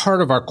 As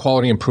part of our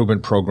quality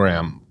improvement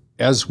program,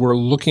 as we're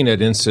looking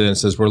at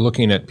incidents, as we're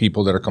looking at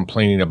people that are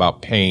complaining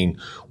about pain,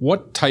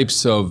 what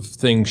types of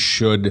things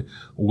should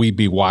we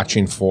be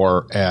watching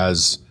for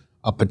as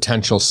a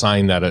potential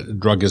sign that a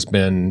drug has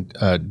been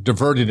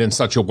diverted in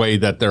such a way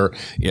that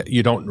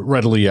you don't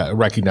readily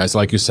recognize,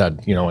 like you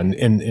said, in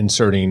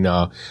inserting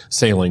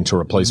saline to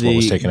replace what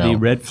was taken out? The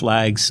red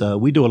flags,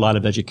 we do a lot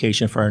of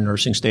education for our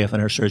nursing staff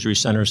and our surgery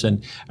centers,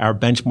 and our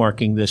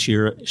benchmarking this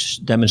year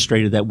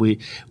demonstrated that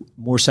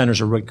more centers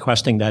are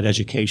requesting that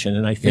education.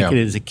 And I think it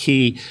is a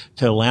key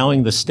to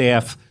allowing the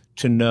staff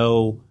to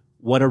know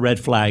what a red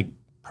flag,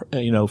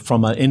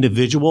 from an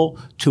individual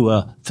to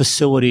a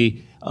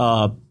facility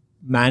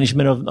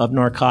management of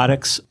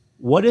narcotics.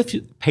 What if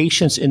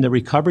patients in the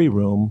recovery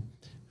room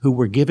who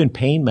were given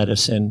pain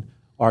medicine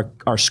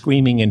are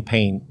screaming in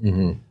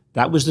pain?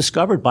 That was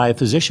discovered by a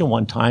physician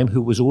one time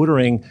who was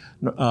ordering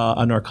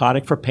a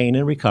narcotic for pain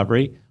and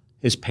recovery.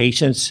 His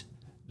patients,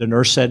 the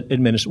nurse said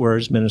were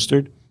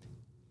administered.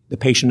 The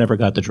patient never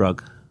got the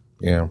drug.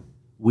 Yeah.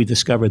 We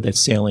discovered that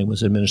saline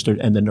was administered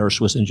and the nurse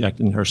was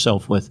injecting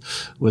herself with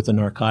a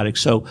narcotic.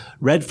 So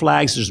red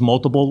flags, there's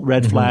multiple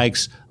red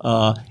flags.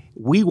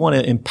 We want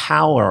to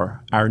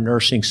empower our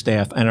nursing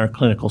staff and our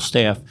clinical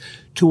staff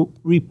to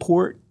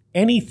report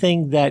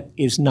anything that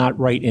is not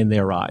right in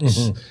their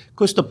eyes.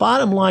 Because the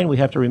bottom line we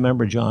have to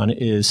remember, John,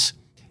 is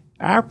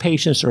our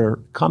patients are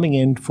coming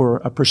in for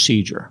a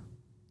procedure,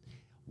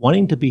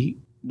 wanting to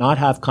not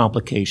have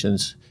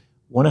complications,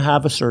 want to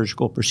have a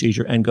surgical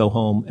procedure and go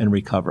home and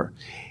recover.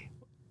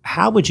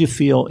 How would you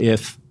feel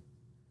if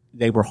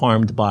they were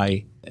harmed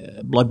by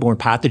bloodborne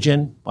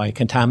pathogen, by a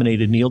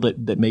contaminated needle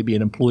that maybe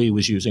an employee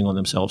was using on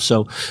themselves?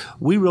 So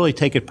we really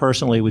take it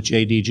personally with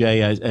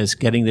JDJ as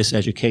getting this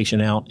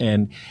education out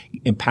and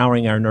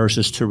empowering our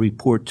nurses to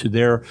report to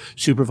their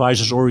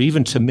supervisors or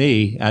even to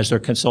me as their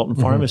consultant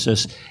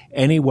pharmacist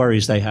any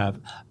worries they have.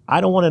 I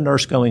don't want a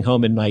nurse going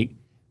home at night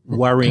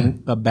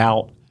worrying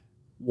about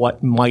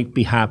what might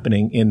be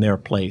happening in their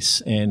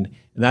place. And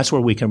that's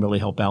where we can really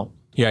help out.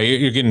 Yeah,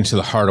 you're getting to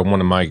the heart of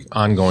one of my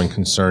ongoing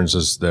concerns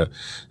is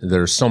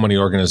there's so many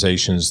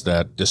organizations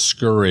that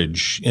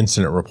discourage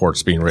incident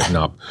reports being written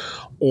up,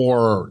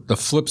 or the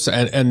flips,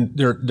 and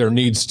there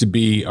needs to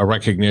be a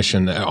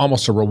recognition,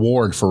 almost a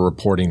reward for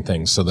reporting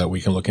things so that we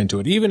can look into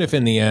it. Even if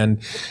in the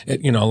end,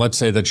 let's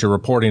say that you're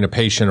reporting a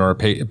patient or a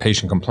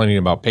patient complaining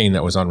about pain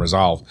that was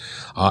unresolved,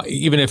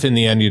 even if in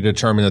the end you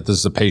determine that this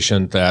is a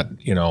patient that,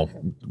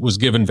 was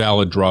given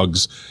valid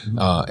drugs,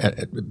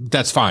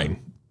 that's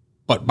fine.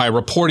 But by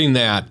reporting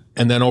that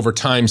and then over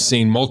time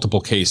seeing multiple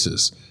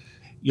cases,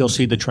 you'll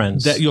see the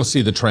trends. You'll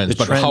see the trends.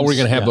 But how are we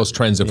going to have those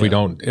trends if we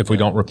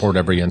don't report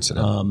every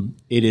incident?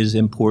 It is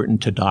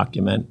important to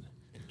document,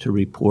 to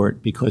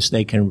report, because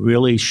they can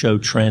really show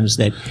trends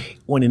that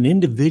on an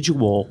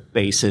individual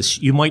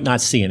basis you might not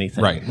see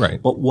anything.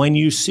 Right. But when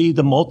you see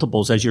the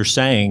multiples, as you're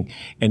saying,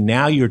 and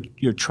now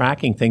you're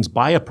tracking things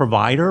by a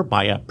provider,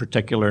 by a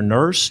particular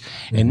nurse,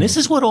 and this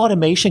is what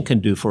automation can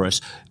do for us.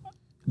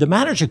 The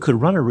manager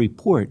could run a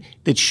report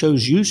that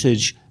shows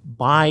usage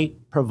by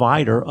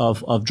provider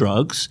of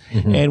drugs.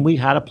 And we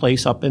had a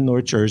place up in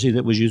North Jersey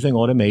that was using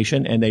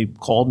automation, and they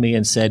called me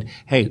and said,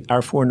 hey,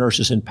 our 4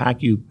 nurses in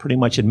PACU pretty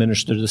much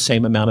administer the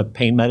same amount of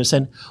pain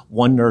medicine.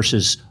 One nurse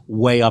is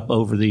way up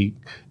over the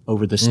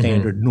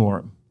standard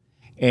norm.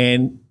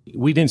 And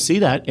we didn't see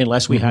that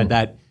unless we had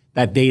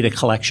that data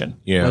collection,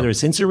 whether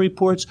it's incident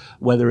reports,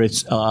 whether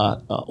it's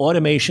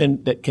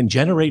automation that can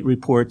generate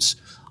reports.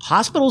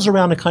 Hospitals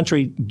around the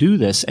country do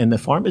this, and the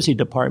pharmacy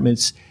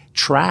departments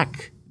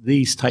track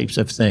these types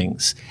of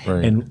things.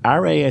 Right. And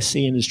our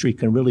ASC industry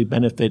can really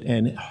benefit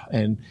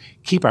and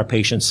keep our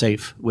patients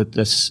safe with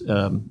this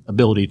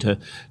ability to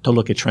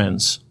look at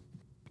trends.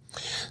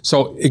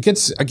 So it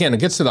gets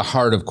to the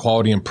heart of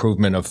quality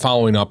improvement, of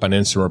following up on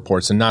incident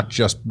reports and not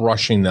just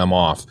brushing them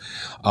off.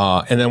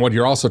 And then what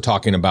you're also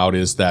talking about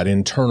is that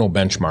internal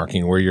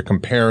benchmarking where you're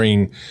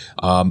comparing,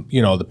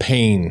 the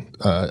pain,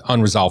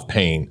 unresolved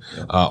pain,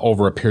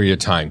 over a period of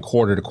time,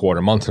 quarter to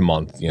quarter, month to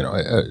month,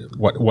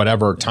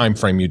 whatever time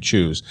frame you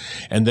choose.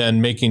 And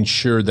then making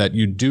sure that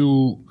you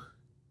do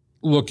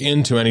look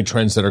into any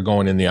trends that are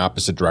going in the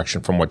opposite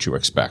direction from what you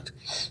expect.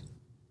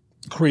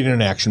 Creating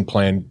an action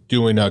plan,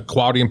 doing a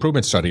quality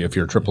improvement study if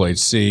you're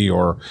AAHC,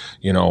 or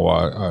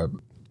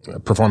a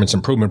performance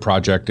improvement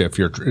project if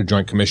you're a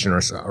joint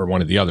commissioner or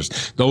one of the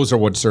others. Those are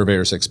what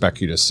surveyors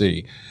expect you to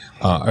see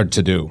or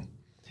to do.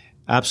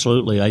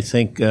 Absolutely. I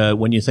think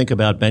when you think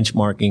about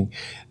benchmarking,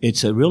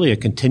 it's really a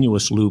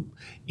continuous loop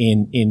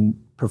in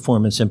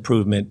performance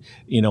improvement.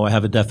 I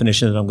have a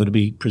definition that I'm going to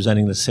be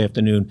presenting this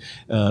afternoon.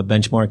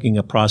 Benchmarking,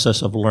 a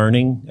process of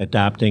learning,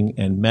 adapting,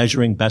 and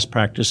measuring best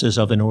practices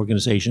of an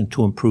organization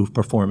to improve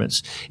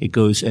performance. It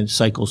goes and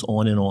cycles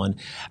on and on.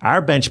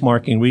 Our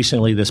benchmarking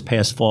recently this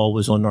past fall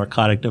was on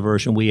narcotic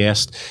diversion. We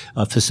asked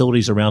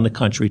facilities around the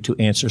country to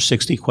answer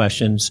 60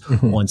 questions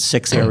on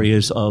 6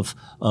 areas of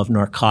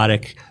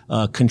narcotic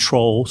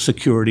control,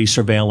 security,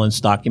 surveillance,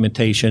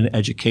 documentation,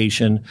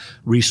 education,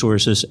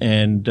 resources,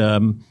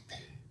 and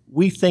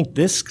we think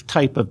this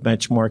type of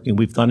benchmarking,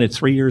 we've done it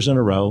 3 years in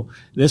a row.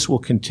 This will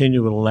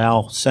continue to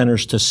allow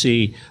centers to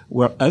see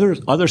where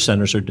other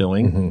centers are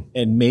doing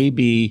and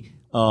maybe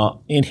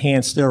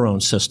enhance their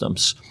own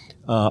systems.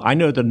 I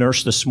know the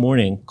nurse this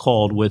morning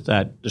called with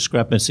that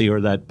discrepancy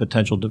or that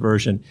potential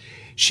diversion.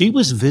 She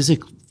was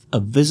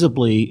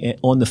visibly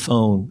on the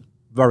phone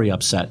very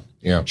upset.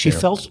 She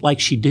felt like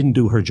she didn't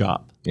do her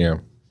job.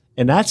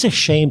 And that's a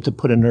shame to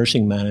put a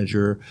nursing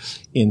manager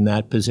in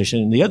that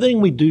position. And the other thing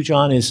we do,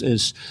 John,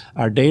 is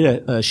our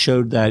data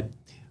showed that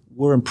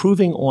we're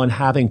improving on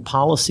having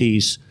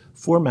policies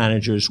for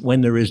managers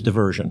when there is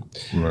diversion.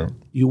 Right.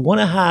 You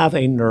want to have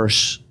a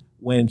nurse,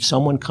 when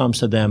someone comes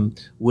to them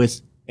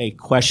with a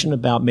question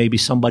about maybe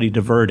somebody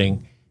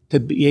diverting, to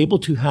be able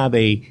to have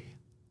a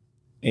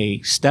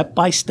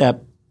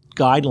step-by-step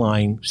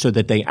guideline so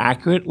that they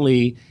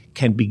accurately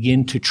can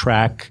begin to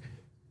track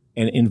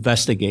and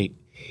investigate.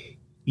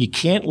 You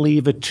can't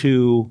leave it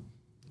to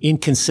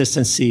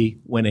inconsistency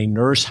when a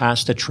nurse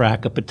has to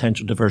track a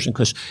potential diversion,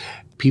 because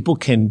people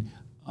can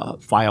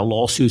file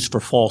lawsuits for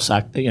false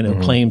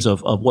claims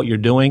of what you're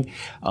doing.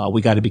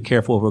 We got to be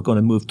careful. We're going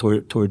to move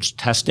towards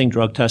testing,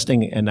 drug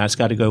testing, and that's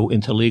got to go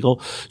into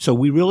legal. So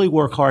we really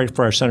work hard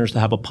for our centers to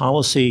have a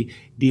policy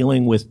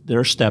dealing with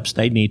their steps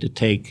they need to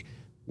take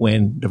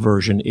when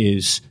diversion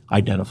is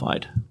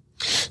identified.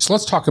 So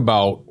let's talk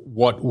about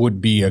what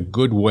would be a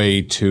good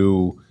way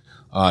to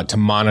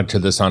monitor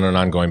this on an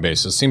ongoing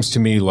basis. Seems to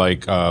me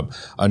like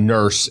a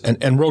nurse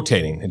and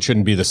rotating. It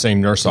shouldn't be the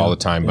same nurse all the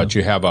time, but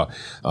you have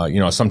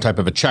some type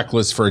of a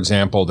checklist, for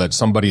example, that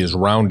somebody is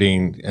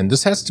rounding, and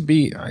this has to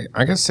be, I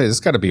gotta say, this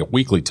got to be a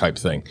weekly type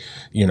thing,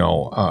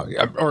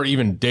 or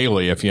even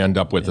daily if you end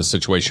up with a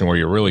situation where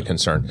you're really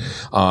concerned,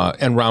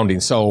 and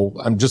rounding. So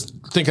I'm just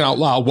thinking out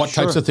loud, what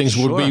types of things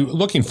would be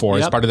looking for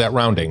as part of that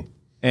rounding?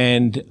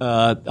 And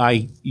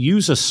I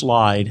use a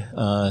slide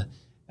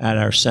at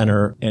our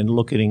center and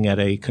looking at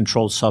a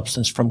controlled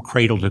substance from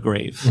cradle to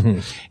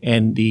grave.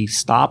 And the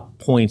stop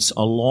points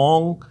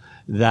along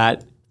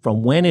that,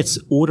 from when its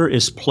order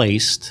is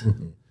placed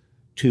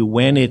to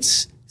when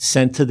it's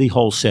sent to the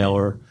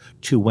wholesaler,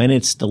 to when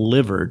it's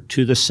delivered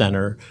to the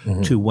center,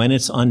 to when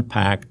it's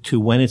unpacked, to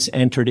when it's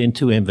entered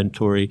into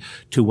inventory,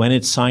 to when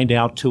it's signed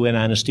out to an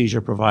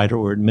anesthesia provider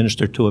or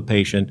administered to a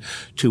patient,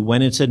 to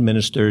when it's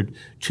administered,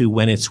 to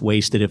when it's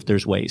wasted if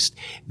there's waste.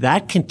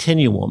 That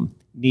continuum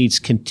needs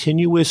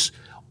continuous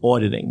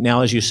auditing.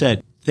 Now, as you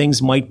said, things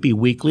might be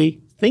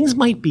weekly, things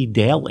might be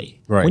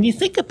daily. Right. When you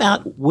think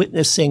about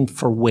witnessing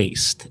for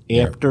waste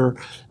after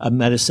a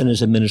medicine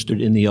is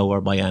administered in the OR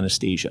by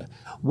anesthesia,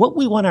 what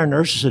we want our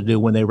nurses to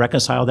do when they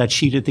reconcile that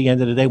sheet at the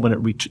end of the day when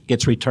it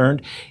gets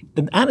returned,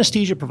 the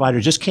anesthesia provider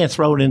just can't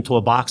throw it into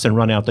a box and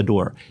run out the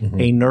door.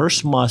 A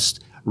nurse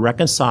must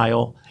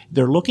reconcile.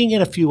 They're looking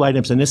at a few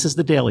items, and this is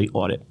the daily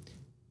audit.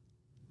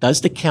 Does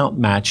the count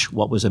match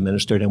what was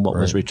administered and what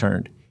was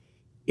returned?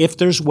 If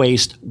there's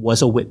waste,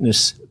 was a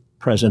witness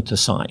present to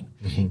sign?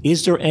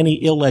 Is there any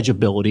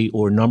illegibility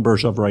or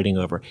numbers of writing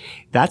over?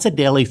 That's a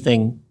daily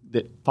thing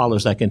that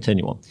follows that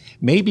continuum.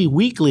 Maybe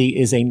weekly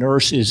is a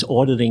nurse is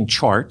auditing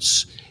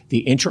charts, the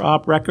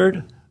intra-op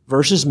record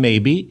versus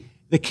maybe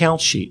the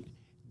count sheet.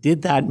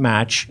 Did that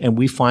match? And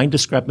we find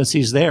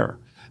discrepancies there.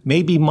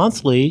 Maybe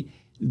monthly,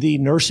 the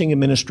nursing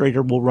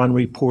administrator will run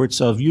reports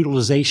of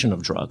utilization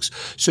of drugs.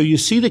 So you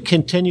see the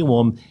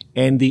continuum,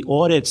 and the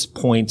audits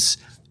points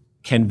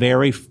can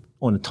vary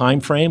on a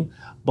time frame,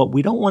 but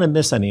we don't want to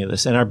miss any of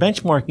this. And our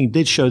benchmarking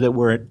did show that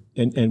we're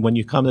and when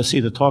you come to see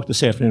the talk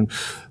this afternoon,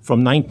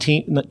 from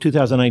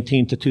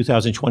 2019 to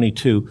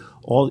 2022,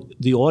 all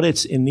the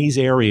audits in these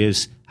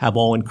areas have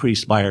all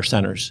increased by our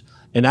centers.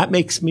 And that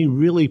makes me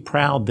really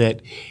proud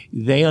that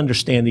they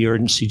understand the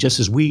urgency just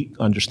as we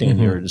understand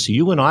the urgency.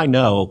 You and I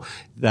know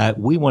that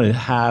we want to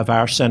have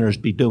our centers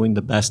be doing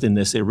the best in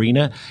this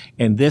arena,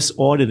 and this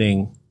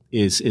auditing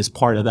is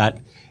part of that.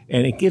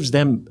 And it gives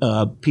them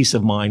peace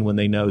of mind when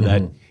they know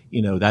that,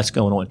 that's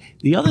going on.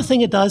 The other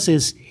thing it does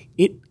is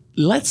it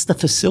lets the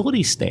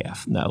facility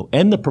staff know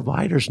and the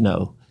providers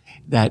know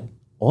that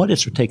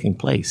audits are taking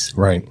place.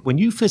 Right. When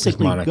you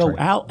physically go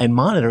out and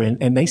monitor,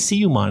 and they see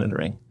you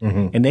monitoring,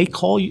 and they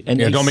call you. And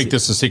don't make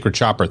this a secret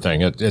shopper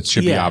thing. It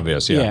should be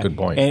obvious. Yeah, good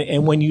point.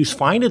 And when you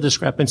find a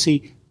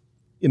discrepancy,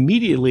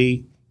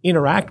 immediately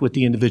interact with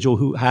the individual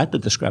who had the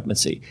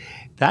discrepancy.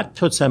 That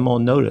puts them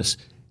on notice.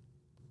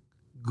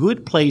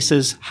 Good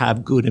places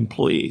have good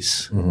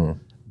employees.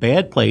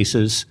 Bad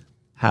places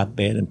have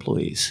bad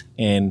employees.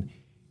 And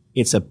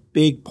it's a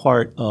big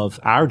part of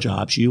our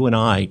jobs, you and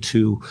I,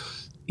 to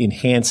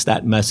enhance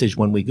that message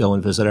when we go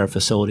and visit our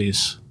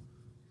facilities.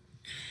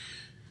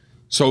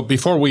 So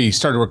before we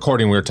started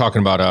recording, we were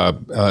talking about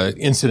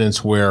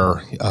incidents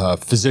where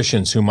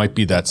physicians who might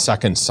be that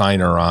second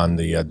signer on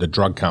the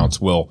drug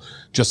counts will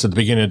just at the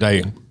beginning of the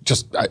day,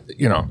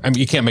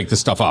 you can't make this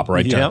stuff up,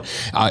 right, John?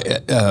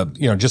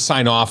 Just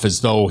sign off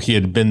as though he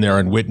had been there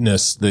and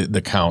witnessed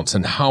the counts,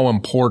 and how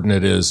important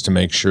it is to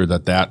make sure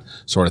that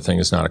sort of thing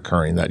is not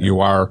occurring. That you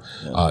are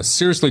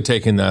seriously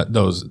taking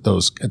those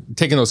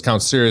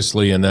counts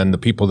seriously, and then the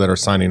people that are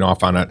signing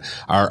off on it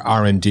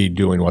are indeed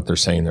doing what they're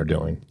saying they're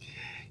doing.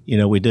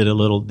 We did a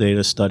little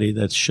data study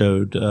that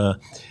showed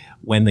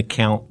when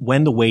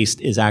the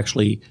waste is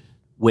actually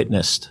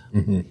witnessed.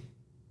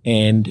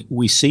 And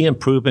we see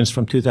improvements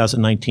from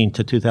 2019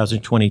 to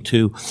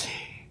 2022.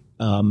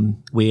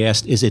 We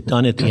asked, is it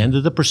done at the end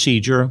of the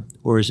procedure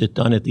or is it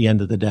done at the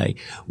end of the day?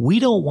 We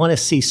don't want to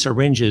see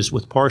syringes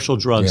with partial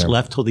drugs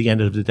left till the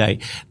end of the day.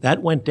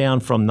 That went down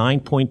from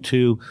 9.2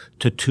 to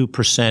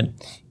 2%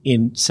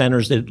 in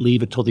centers that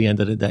leave it till the end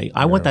of the day.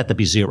 I want that to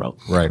be zero.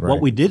 Right.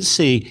 What we did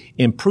see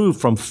improve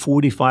from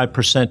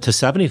 45% to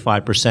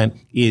 75%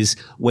 is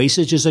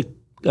wastage is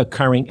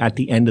occurring at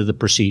the end of the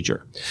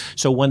procedure.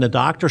 So when the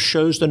doctor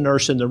shows the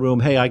nurse in the room,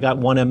 hey, I got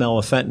 1 ml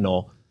of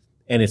fentanyl,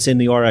 and it's in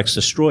the RX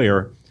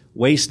destroyer,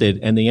 wasted,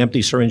 and the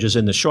empty syringe is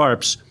in the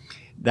sharps,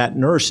 that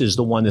nurse is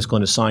the one that's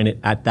going to sign it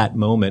at that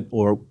moment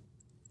or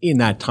in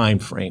that time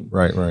frame.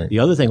 Right. The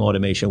other thing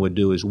automation would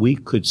do is we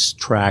could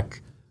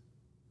track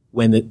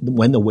when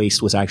the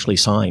waste was actually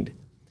signed.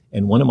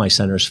 And one of my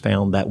centers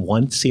found that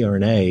one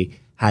CRNA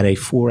had a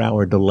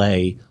 4-hour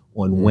delay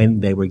on when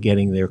they were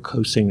getting their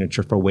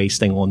co-signature for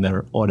wasting on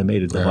their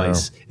automated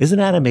device. Isn't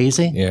that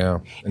amazing? Yeah.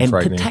 And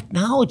the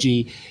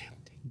technology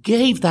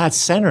gave that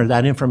center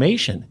that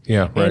information.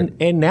 Yeah, right.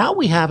 And now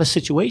we have a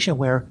situation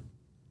where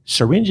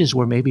syringes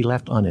were maybe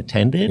left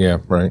unattended. Yeah,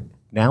 right.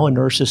 Now a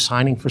nurse is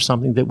signing for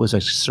something that was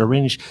a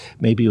syringe,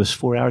 maybe it was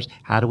 4 hours.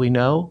 How do we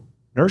know?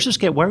 Nurses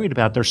get worried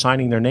about they're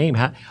signing their name.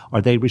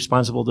 Are they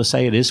responsible to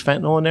say it is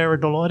fentanyl in there or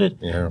dilaudid?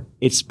 Yeah.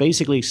 It's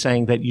basically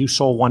saying that you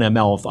saw 1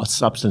 ml of a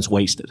substance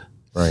wasted.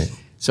 Right.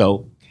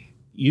 So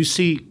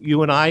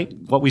you and I,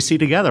 what we see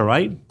together,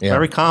 right? Yeah.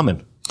 Very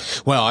common.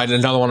 Well,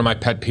 another one of my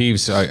pet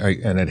peeves,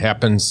 and it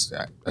happens,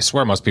 I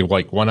swear it must be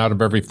like 1 out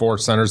of every 4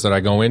 centers that I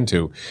go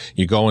into.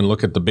 You go and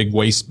look at the big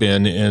waste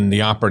bin in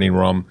the operating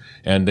room,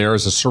 and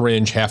there's a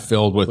syringe half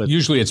filled with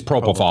usually it's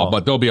propofol,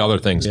 but there'll be other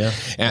things. Yeah.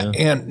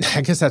 And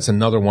I guess that's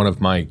another one of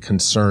my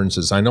concerns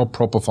is I know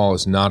propofol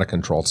is not a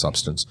controlled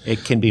substance.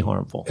 It can be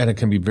harmful. And it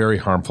can be very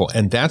harmful.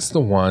 And that's the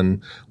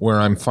one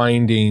where I'm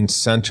finding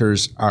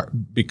centers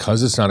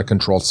because it's not a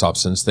controlled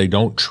substance, they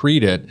don't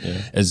treat it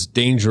as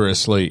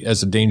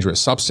a dangerous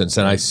substance.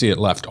 And I see it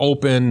left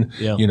open,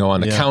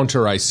 on the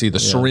counter. I see the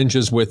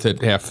syringes with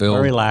it half filled.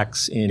 Very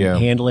lax in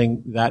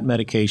handling that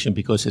medication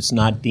because it's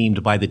not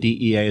deemed by the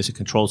DEA as a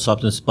controlled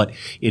substance, but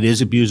it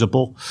is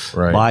abusable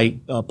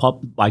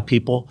by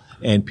people,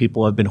 and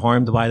people have been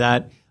harmed by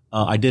that.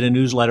 I did a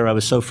newsletter. I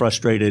was so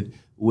frustrated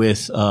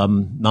with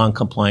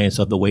non-compliance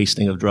of the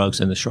wasting of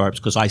drugs in the sharps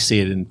because I see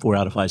it in 4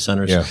 out of 5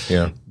 centers.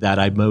 That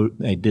I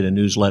did a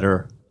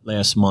newsletter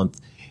last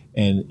month,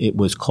 and it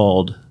was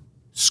called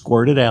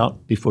 "Squirt It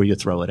Out Before You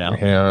Throw It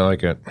Out." Yeah, I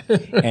like it.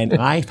 And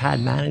I've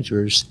had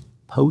managers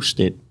post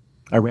it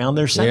around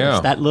their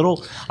centers. That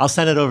little, I'll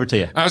send it over to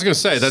you. I was going to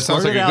say, that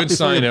sounds like a good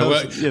sign.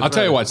 I'll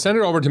tell you what, send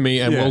it over to me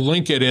and we'll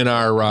link it in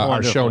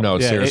our show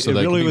notes here. So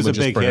it really was a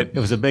big hit. It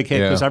was a big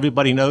hit because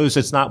everybody knows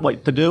it's not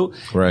what to do.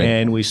 Right.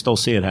 And we still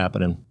see it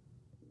happening.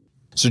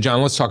 So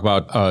John, let's talk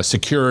about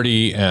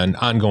security and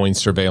ongoing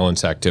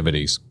surveillance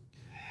activities.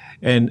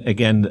 And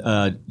again,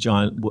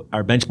 John,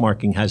 our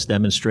benchmarking has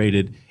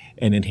demonstrated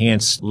an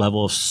enhanced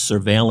level of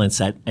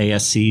surveillance at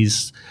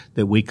ASCs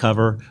that we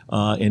cover.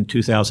 In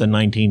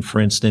 2019, for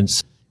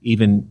instance,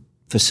 even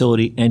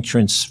facility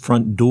entrance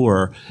front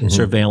door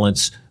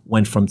surveillance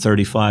went from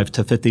 35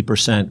 to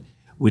 50%.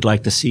 We'd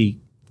like to see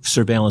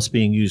surveillance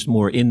being used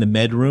more in the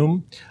med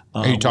room.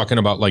 Are you talking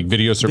about like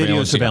video surveillance?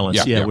 Video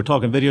surveillance, yeah. We're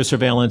talking video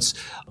surveillance,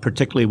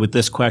 particularly with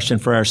this question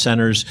for our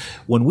centers.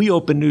 When we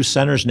open new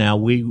centers now,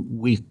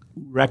 we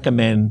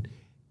recommend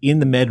in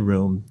the med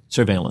room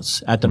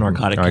surveillance at the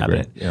narcotic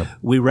cabinet.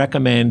 We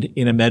recommend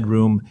in a med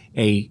room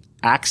a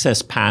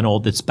access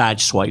panel that's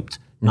badge swiped,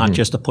 not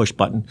just a push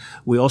button.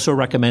 We also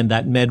recommend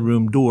that med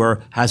room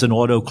door has an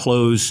auto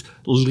close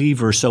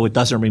lever so it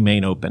doesn't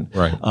remain open.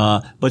 Right.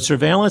 But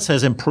surveillance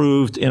has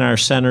improved in our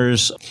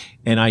centers,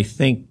 and I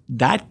think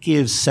that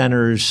gives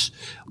centers,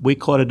 we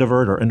call it a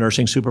diverter, a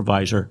nursing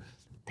supervisor,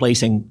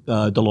 placing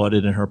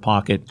Dilaudid in her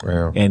pocket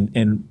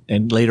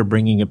and later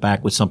bringing it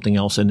back with something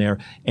else in there.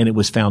 And it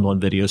was found on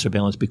video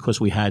surveillance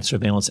because we had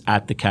surveillance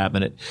at the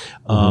cabinet.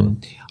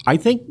 I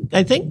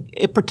think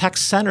it protects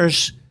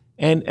centers.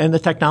 And the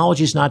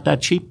technology is not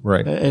that cheap.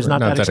 Right. It's not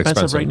that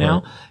expensive right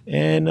now.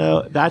 And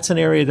that's an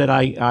area that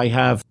I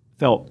have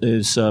felt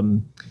is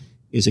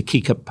a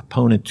key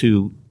component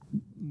to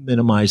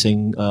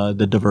minimizing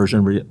the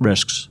diversion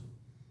risks.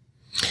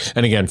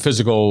 And again,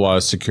 physical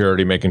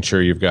security, making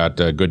sure you've got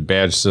good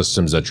badge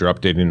systems, that you're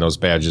updating those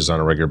badges on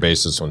a regular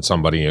basis. When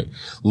somebody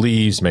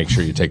leaves, make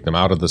sure you take them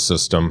out of the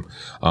system.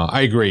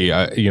 I agree.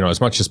 As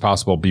much as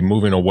possible, be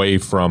moving away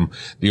from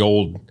the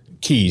old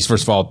keys.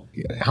 First of all,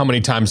 how many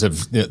times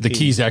have the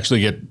keys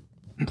actually get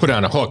put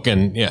on a hook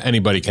and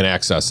anybody can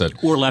access it?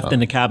 Or left in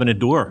the cabinet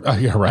door.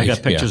 Yeah, right. I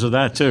got pictures of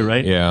that too,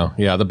 right?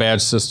 Yeah. The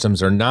badge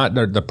systems are not,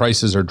 the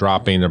prices are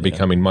dropping. They're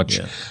becoming much,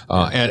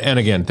 and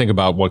again, think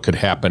about what could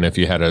happen if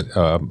you had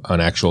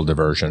an actual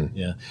diversion.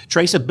 Yeah.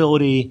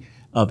 Traceability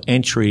of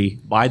entry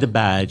by the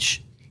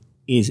badge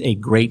is a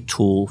great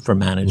tool for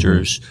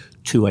managers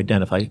to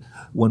identify.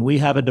 When we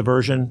have a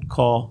diversion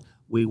call,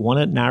 we want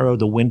to narrow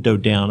the window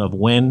down of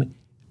when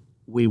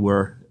we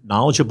were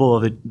knowledgeable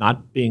of it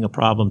not being a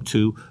problem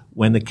to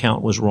when the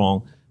count was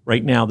wrong.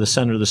 Right now, the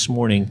center this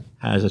morning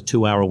has a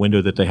 2-hour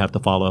window that they have to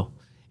follow.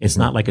 It's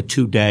not like a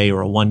 2-day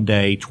or a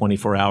 1-day,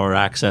 24-hour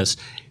access.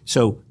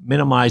 So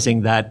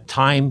minimizing that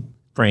time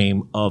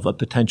frame of a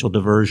potential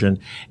diversion,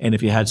 and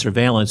if you had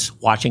surveillance,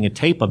 watching a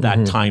tape of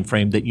that time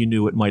frame that you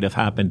knew it might have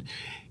happened,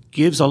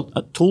 gives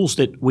tools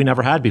that we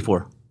never had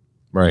before.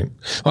 Right.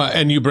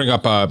 And you bring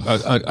up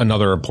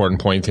another important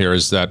point here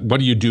is that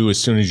what do you do as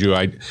soon as you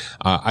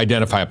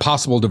identify a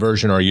possible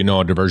diversion or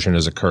a diversion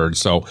has occurred?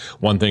 So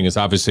one thing is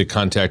obviously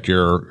contact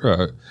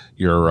your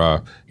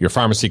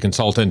pharmacy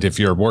consultant. If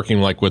you're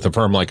working like with a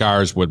firm like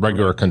ours with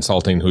regular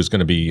consulting who's going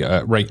to be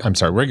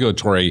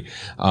regulatory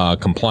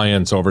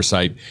compliance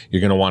oversight,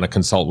 you're going to want to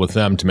consult with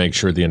them to make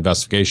sure the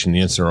investigation, the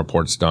incident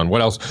report's done.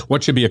 What else?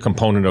 What should be a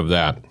component of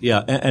that?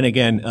 Yeah. And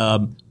again,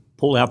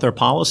 pull out their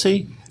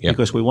policy. Yep.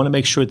 Because we want to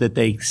make sure that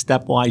they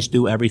stepwise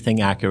do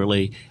everything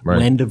accurately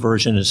when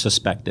diversion is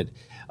suspected.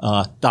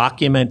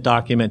 Document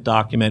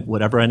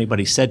whatever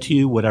anybody said to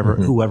you,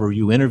 whoever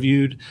you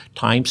interviewed,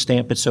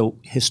 timestamp it. So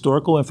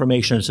historical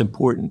information is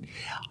important.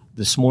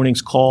 This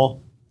morning's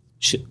call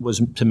was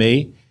to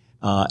me,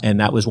 and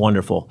that was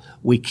wonderful.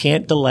 We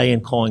can't delay in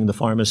calling the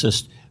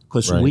pharmacist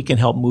because we can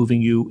help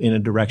moving you in a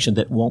direction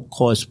that won't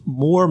cause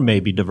more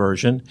maybe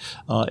diversion.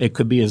 It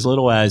could be as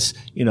little as,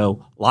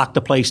 lock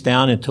the place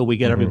down until we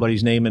get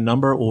everybody's name and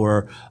number,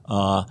 or,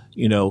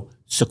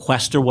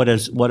 sequester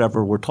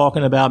whatever we're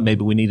talking about.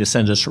 Maybe we need to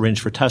send a syringe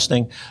for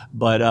testing.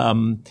 But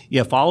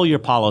follow your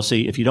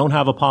policy. If you don't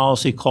have a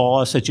policy, call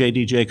us at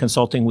JDJ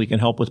Consulting. We can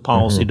help with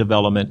policy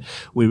development.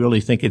 We really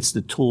think it's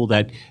the tool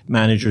that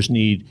managers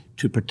need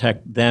to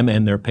protect them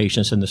and their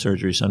patients in the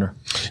surgery center.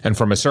 And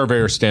from a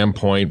surveyor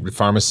standpoint,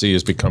 pharmacy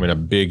is becoming a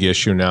big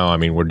issue now. I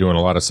mean, we're doing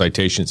a lot of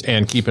citations,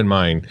 and keep in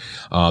mind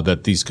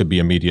that these could be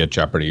immediate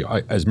jeopardy.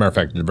 As a matter of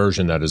fact,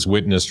 diversion that is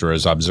witnessed or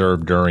is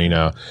observed during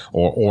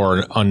or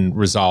an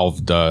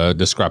unresolved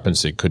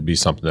discrepancy could be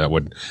something that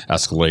would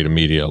escalate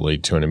immediately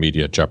to an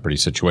immediate jeopardy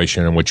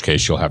situation, in which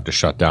case you'll have to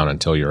shut down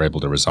until you're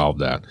able to resolve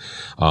that.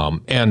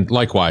 And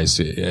likewise,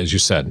 as you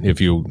said, if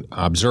you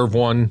observe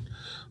one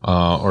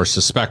or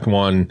suspect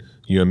one,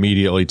 you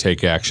immediately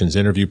take actions,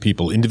 interview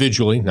people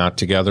individually, not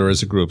together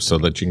as a group, so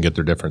that you can get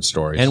their different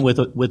stories. And with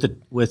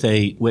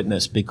a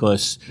witness,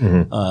 because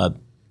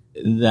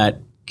that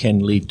can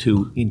lead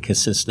to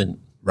inconsistent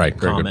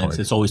comments.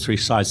 It's always three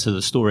sides to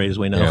the story, as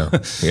we know.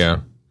 Yeah.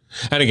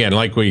 And again,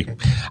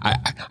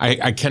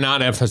 I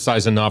cannot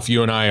emphasize enough,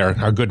 you and I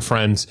are good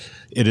friends.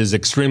 It is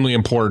extremely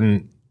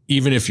important,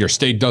 even if your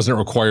state doesn't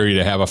require you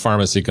to have a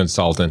pharmacy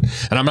consultant.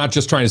 And I'm not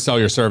just trying to sell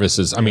your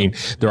services. I mean,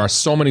 there are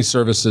so many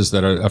services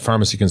that a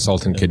pharmacy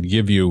consultant can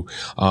give you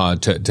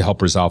to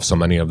help resolve so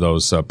many of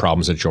those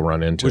problems that you'll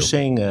run into. We're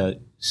seeing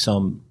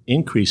some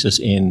increases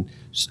in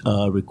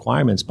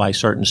requirements by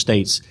certain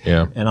states.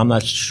 Yeah. And I'm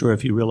not sure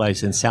if you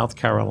realize in South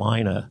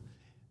Carolina,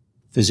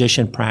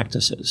 physician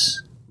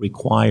practices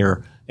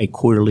require a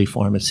quarterly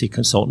pharmacy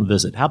consultant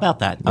visit. How about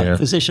that? A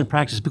physician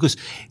practice, because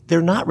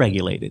they're not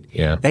regulated.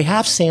 Yeah. They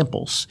have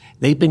samples.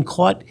 They've been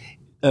caught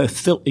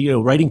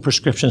writing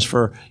prescriptions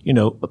for,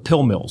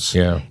 pill mills.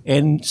 Yeah.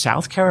 And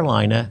South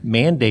Carolina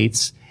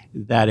mandates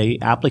that a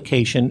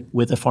application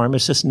with a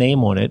pharmacist's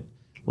name on it,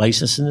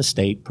 licensed in the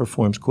state,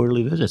 performs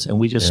quarterly visits. And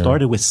we just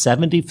started with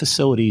 70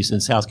 facilities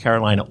in South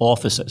Carolina,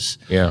 offices.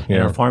 And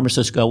our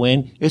pharmacists go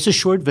in. It's a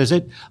short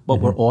visit,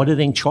 but we're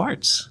auditing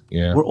charts.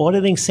 Yeah. We're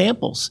auditing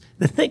samples.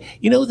 The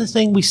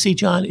thing we see,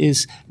 John,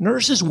 is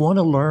nurses want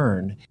to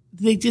learn.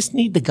 They just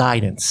need the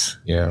guidance.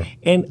 Yeah.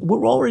 And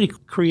we're already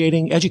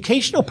creating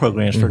educational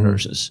programs for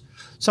nurses.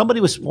 Somebody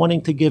was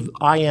wanting to give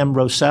IM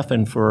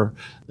Rocephin for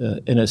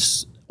in a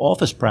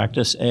office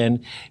practice,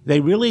 and they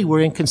really were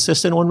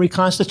inconsistent on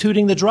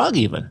reconstituting the drug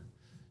even.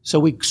 So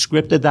we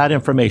scripted that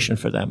information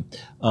for them,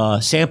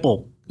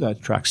 sample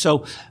tracks.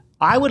 So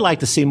I would like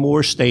to see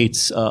more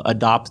states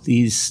adopt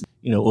these,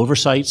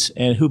 oversights,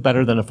 and who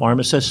better than a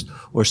pharmacist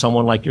or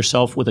someone like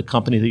yourself with a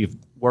company that you've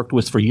worked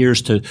with for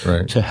years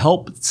to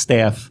help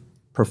staff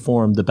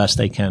perform the best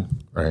they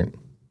can. Right.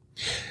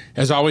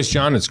 As always,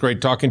 John, it's great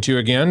talking to you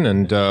again,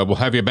 and we'll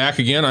have you back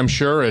again, I'm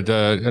sure, at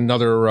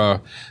another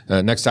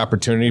next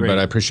opportunity, But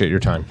I appreciate your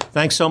time.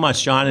 Thanks so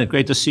much, John, and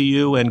great to see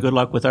you, and good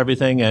luck with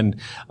everything,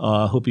 and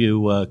hope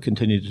you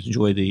continue to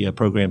enjoy the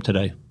program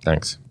today.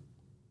 Thanks.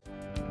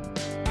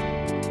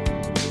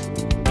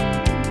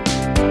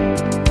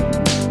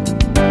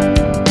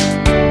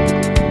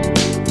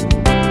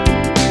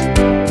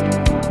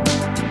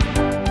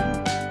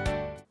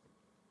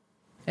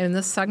 In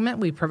this segment,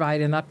 we provide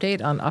an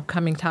update on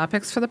upcoming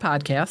topics for the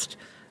podcast,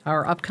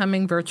 our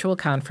upcoming virtual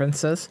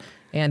conferences,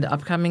 and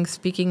upcoming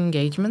speaking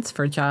engagements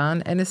for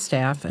John and his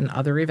staff and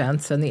other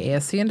events in the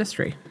ASC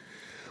industry.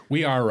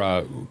 We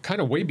are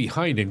kind of way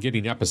behind in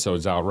getting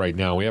episodes out right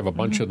now. We have a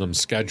bunch of them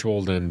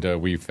scheduled,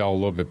 and we fell a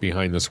little bit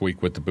behind this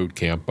week with the boot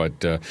camp.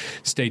 But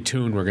stay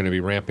tuned. We're going to be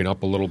ramping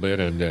up a little bit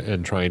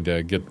and trying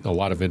to get a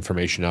lot of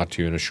information out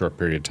to you in a short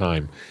period of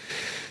time.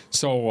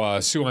 So,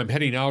 Sue, I'm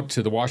heading out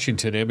to the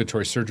Washington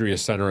Ambulatory Surgery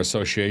Center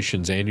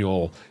Association's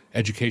annual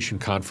education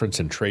conference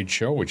and trade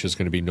show, which is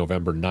going to be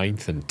November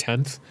 9th and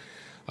 10th,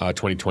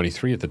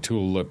 2023 at the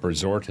Tulip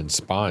Resort and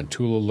Spa in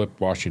Tulip,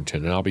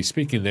 Washington. And I'll be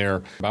speaking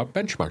there about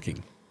benchmarking.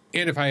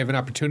 And if I have an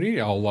opportunity,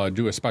 I'll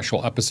do a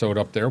special episode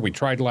up there. We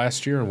tried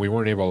last year and we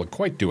weren't able to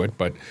quite do it,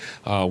 but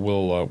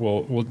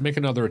we'll make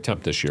another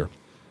attempt this year.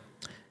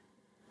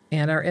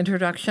 And our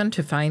introduction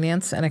to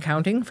finance and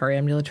accounting for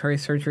ambulatory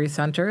surgery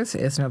centers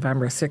is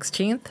November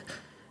 16th,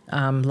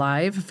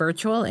 live,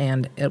 virtual,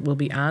 and it will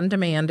be on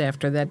demand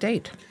after that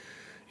date.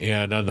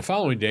 And on the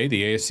following day,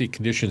 the ASC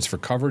Conditions for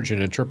Coverage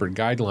and Interpret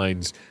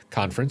Guidelines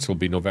Conference will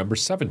be November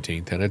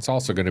 17th, and it's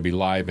also going to be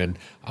live and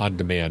on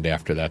demand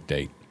after that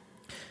date.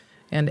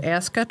 And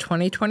ASCA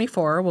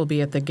 2024 will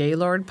be at the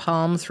Gaylord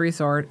Palms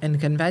Resort and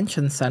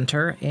Convention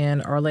Center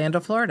in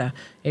Orlando, Florida,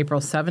 April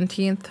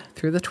 17th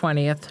through the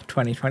 20th,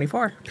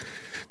 2024.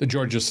 The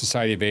Georgia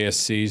Society of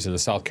ASCs and the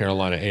South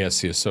Carolina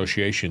ASC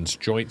Association's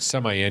joint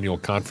semi-annual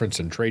conference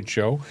and trade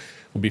show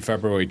will be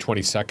February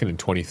 22nd and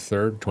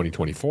 23rd,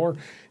 2024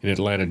 in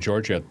Atlanta,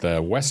 Georgia at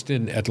the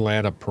Westin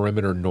Atlanta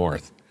Perimeter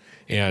North.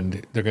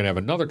 And they're going to have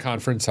another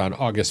conference on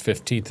August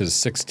 15th to the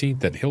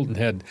 16th at Hilton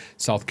Head,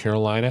 South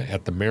Carolina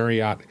at the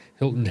Marriott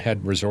Hilton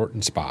Head Resort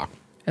and Spa.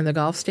 And the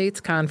Gulf States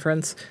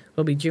Conference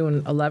will be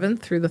June 11th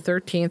through the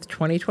 13th,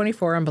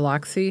 2024 in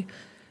Biloxi,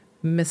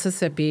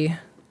 Mississippi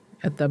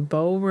at the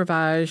Beau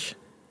Rivage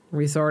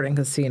Resort and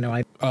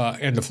Casino.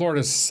 And the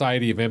Florida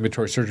Society of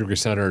Ambulatory Surgery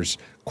Centers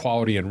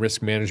Quality and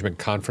Risk Management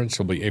Conference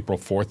will be April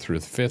 4th through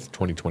the 5th,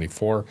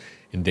 2024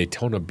 in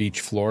Daytona Beach,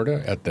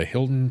 Florida at the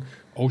Hilton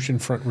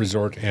Oceanfront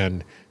Resort,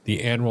 and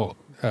the annual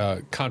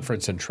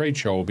conference and trade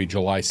show will be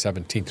July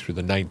 17th through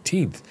the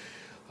 19th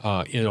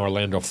in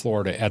Orlando,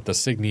 Florida at the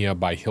Signia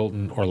by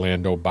Hilton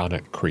Orlando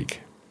Bonnet Creek.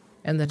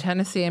 And the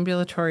Tennessee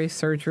Ambulatory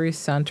Surgery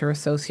Center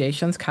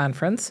Association's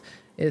conference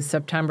is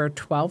September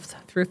 12th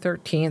through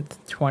 13th,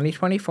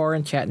 2024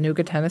 in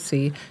Chattanooga,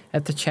 Tennessee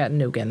at the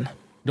Chattanoogan.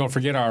 Don't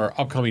forget our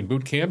upcoming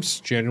boot camps.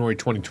 January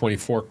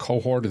 2024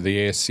 cohort of the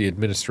ASC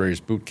Administrators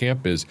Boot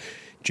Camp is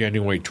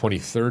January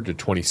 23rd to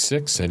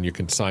 26th, and you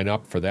can sign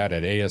up for that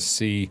at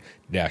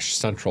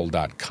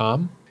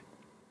asc-central.com.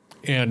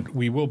 And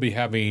we will be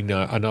having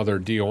another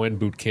DON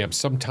boot camp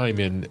sometime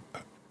in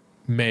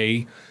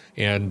May,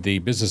 and the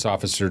Business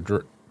Office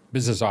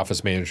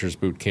Managers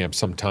boot camp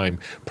sometime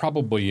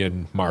probably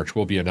in March.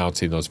 We'll be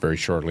announcing those very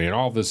shortly. And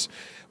all this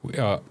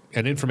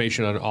and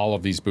information on all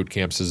of these boot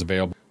camps is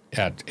available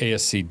at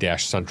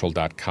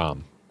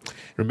asc-central.com.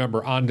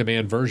 Remember,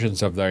 on-demand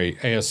versions of the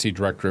ASC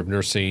Director of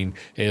Nursing,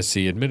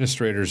 ASC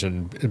Administrators,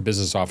 and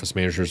Business Office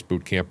Managers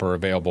Bootcamp are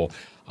available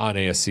on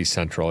ASC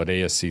Central at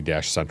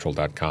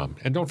asc-central.com.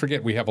 And don't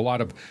forget, we have a lot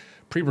of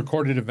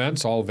pre-recorded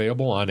events all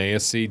available on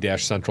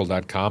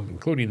asc-central.com,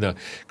 including the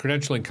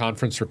Credentialing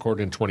Conference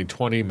recorded in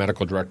 2020,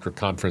 Medical Director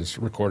Conference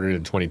recorded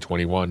in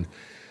 2021.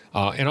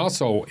 And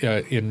also,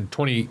 in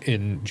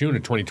June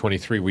of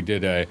 2023, we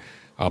did a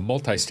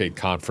multi-state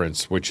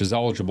conference, which is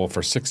eligible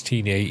for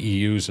 16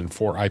 AEUs and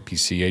 4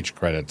 IPCH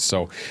credits.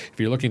 So if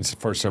you're looking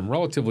for some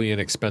relatively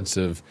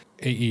inexpensive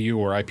AEU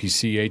or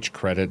IPCH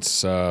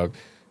credits,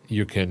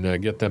 you can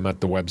get them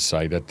at the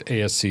website at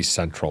ASC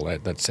Central.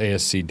 That's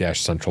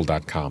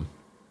asc-central.com.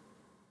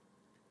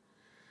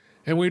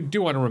 And we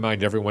do want to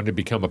remind everyone to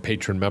become a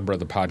patron member of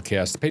the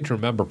podcast. The Patron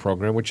Member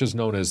Program, which is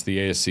known as the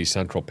ASC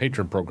Central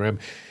Patron Program,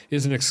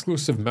 is an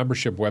exclusive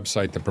membership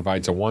website that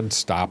provides a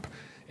one-stop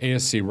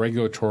ASC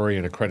regulatory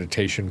and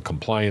accreditation,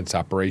 compliance,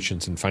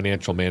 operations, and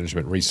financial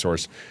management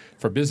resource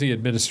for busy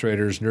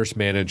administrators, nurse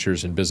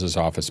managers, and business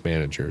office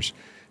managers.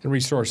 And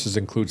resources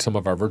include some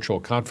of our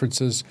virtual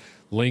conferences,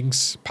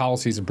 links,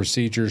 policies and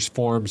procedures,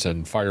 forms,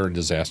 and fire and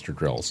disaster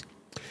drills.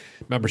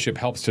 Membership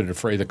helps to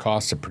defray the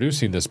costs of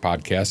producing this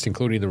podcast,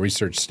 including the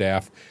research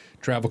staff,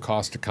 travel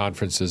costs to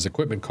conferences,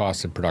 equipment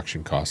costs, and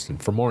production costs.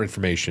 And for more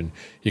information,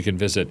 you can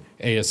visit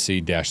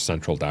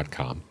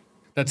asc-central.com.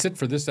 That's it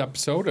for this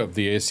episode of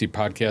the ASC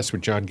Podcast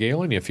with John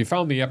Gailey. If you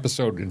found the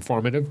episode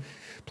informative,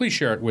 please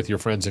share it with your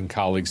friends and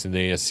colleagues in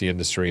the ASC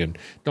industry, and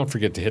don't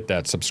forget to hit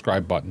that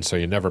subscribe button so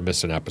you never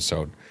miss an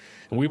episode.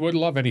 And we would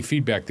love any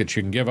feedback that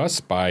you can give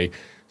us by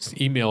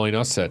emailing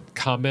us at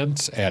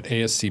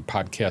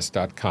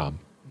comments@ascpodcast.com.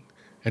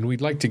 And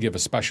we'd like to give a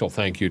special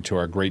thank you to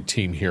our great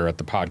team here at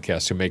the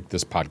podcast who make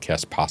this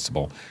podcast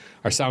possible.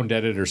 Our sound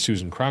editor,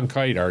 Susan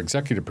Cronkite, our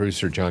executive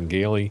producer, John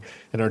Gailey,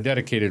 and our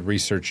dedicated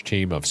research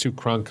team of Sue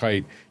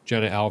Cronkite,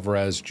 Jenna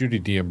Alvarez, Judy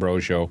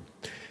D'Ambrosio,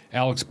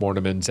 Alex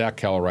Borneman, Zach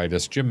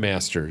Caloritis, Jim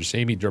Masters,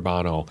 Amy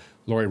Durbano,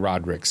 Lori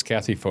Rodricks,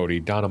 Kathy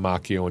Foti, Donna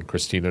Macchio, and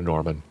Christina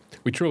Norman.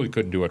 We truly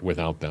couldn't do it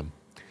without them.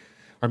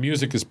 Our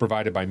music is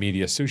provided by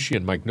Media Sushi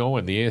and Mike Noah,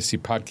 and the ASC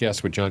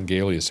Podcast with John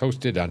Gailey is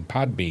hosted on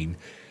Podbean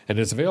and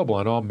is available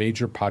on all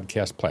major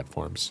podcast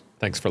platforms.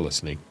 Thanks for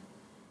listening.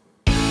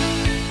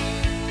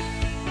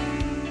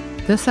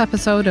 This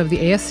episode of the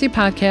ASC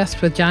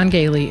Podcast with John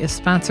Gailey is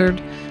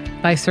sponsored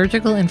by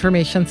Surgical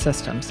Information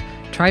Systems,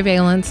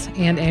 Trivalence,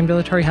 and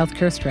Ambulatory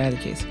Healthcare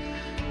Strategies.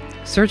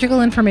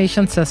 Surgical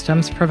Information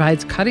Systems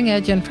provides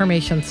cutting-edge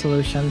information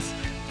solutions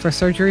for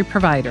surgery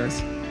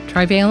providers.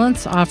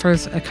 Trivalence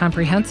offers a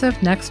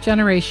comprehensive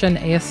next-generation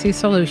ASC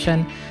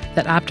solution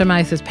that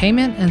optimizes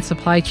payment and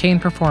supply chain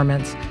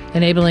performance,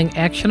 enabling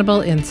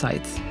actionable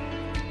insights.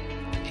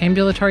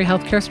 Ambulatory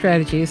Healthcare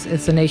Strategies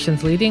is the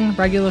nation's leading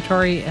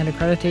regulatory and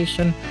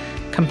accreditation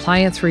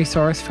compliance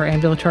resource for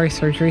ambulatory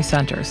surgery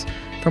centers.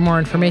 For more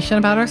information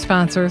about our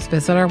sponsors,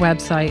 visit our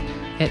website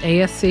at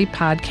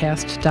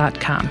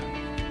ascpodcast.com.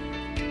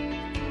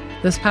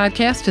 This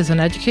podcast is an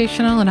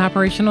educational and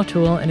operational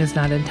tool and is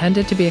not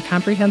intended to be a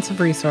comprehensive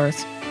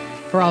resource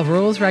for all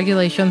rules,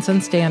 regulations,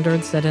 and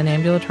standards that an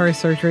ambulatory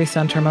surgery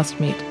center must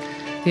meet.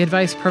 The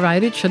advice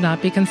provided should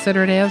not be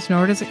considered as,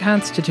 nor does it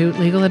constitute,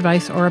 legal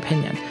advice or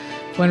opinion.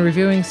 When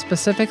reviewing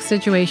specific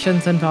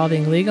situations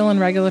involving legal and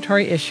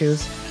regulatory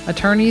issues,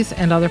 attorneys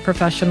and other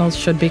professionals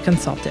should be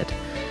consulted.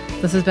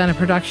 This has been a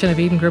production of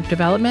Eden Group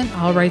Development.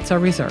 All rights are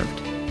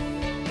reserved.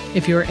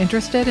 If you are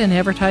interested in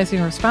advertising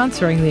or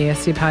sponsoring the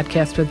ASC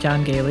Podcast with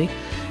John Gailey,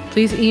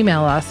 please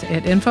email us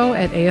at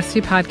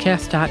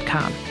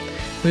info@ascpodcast.com.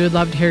 We would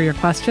love to hear your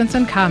questions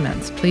and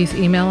comments. Please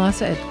email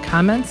us at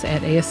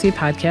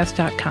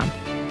comments@ascpodcast.com.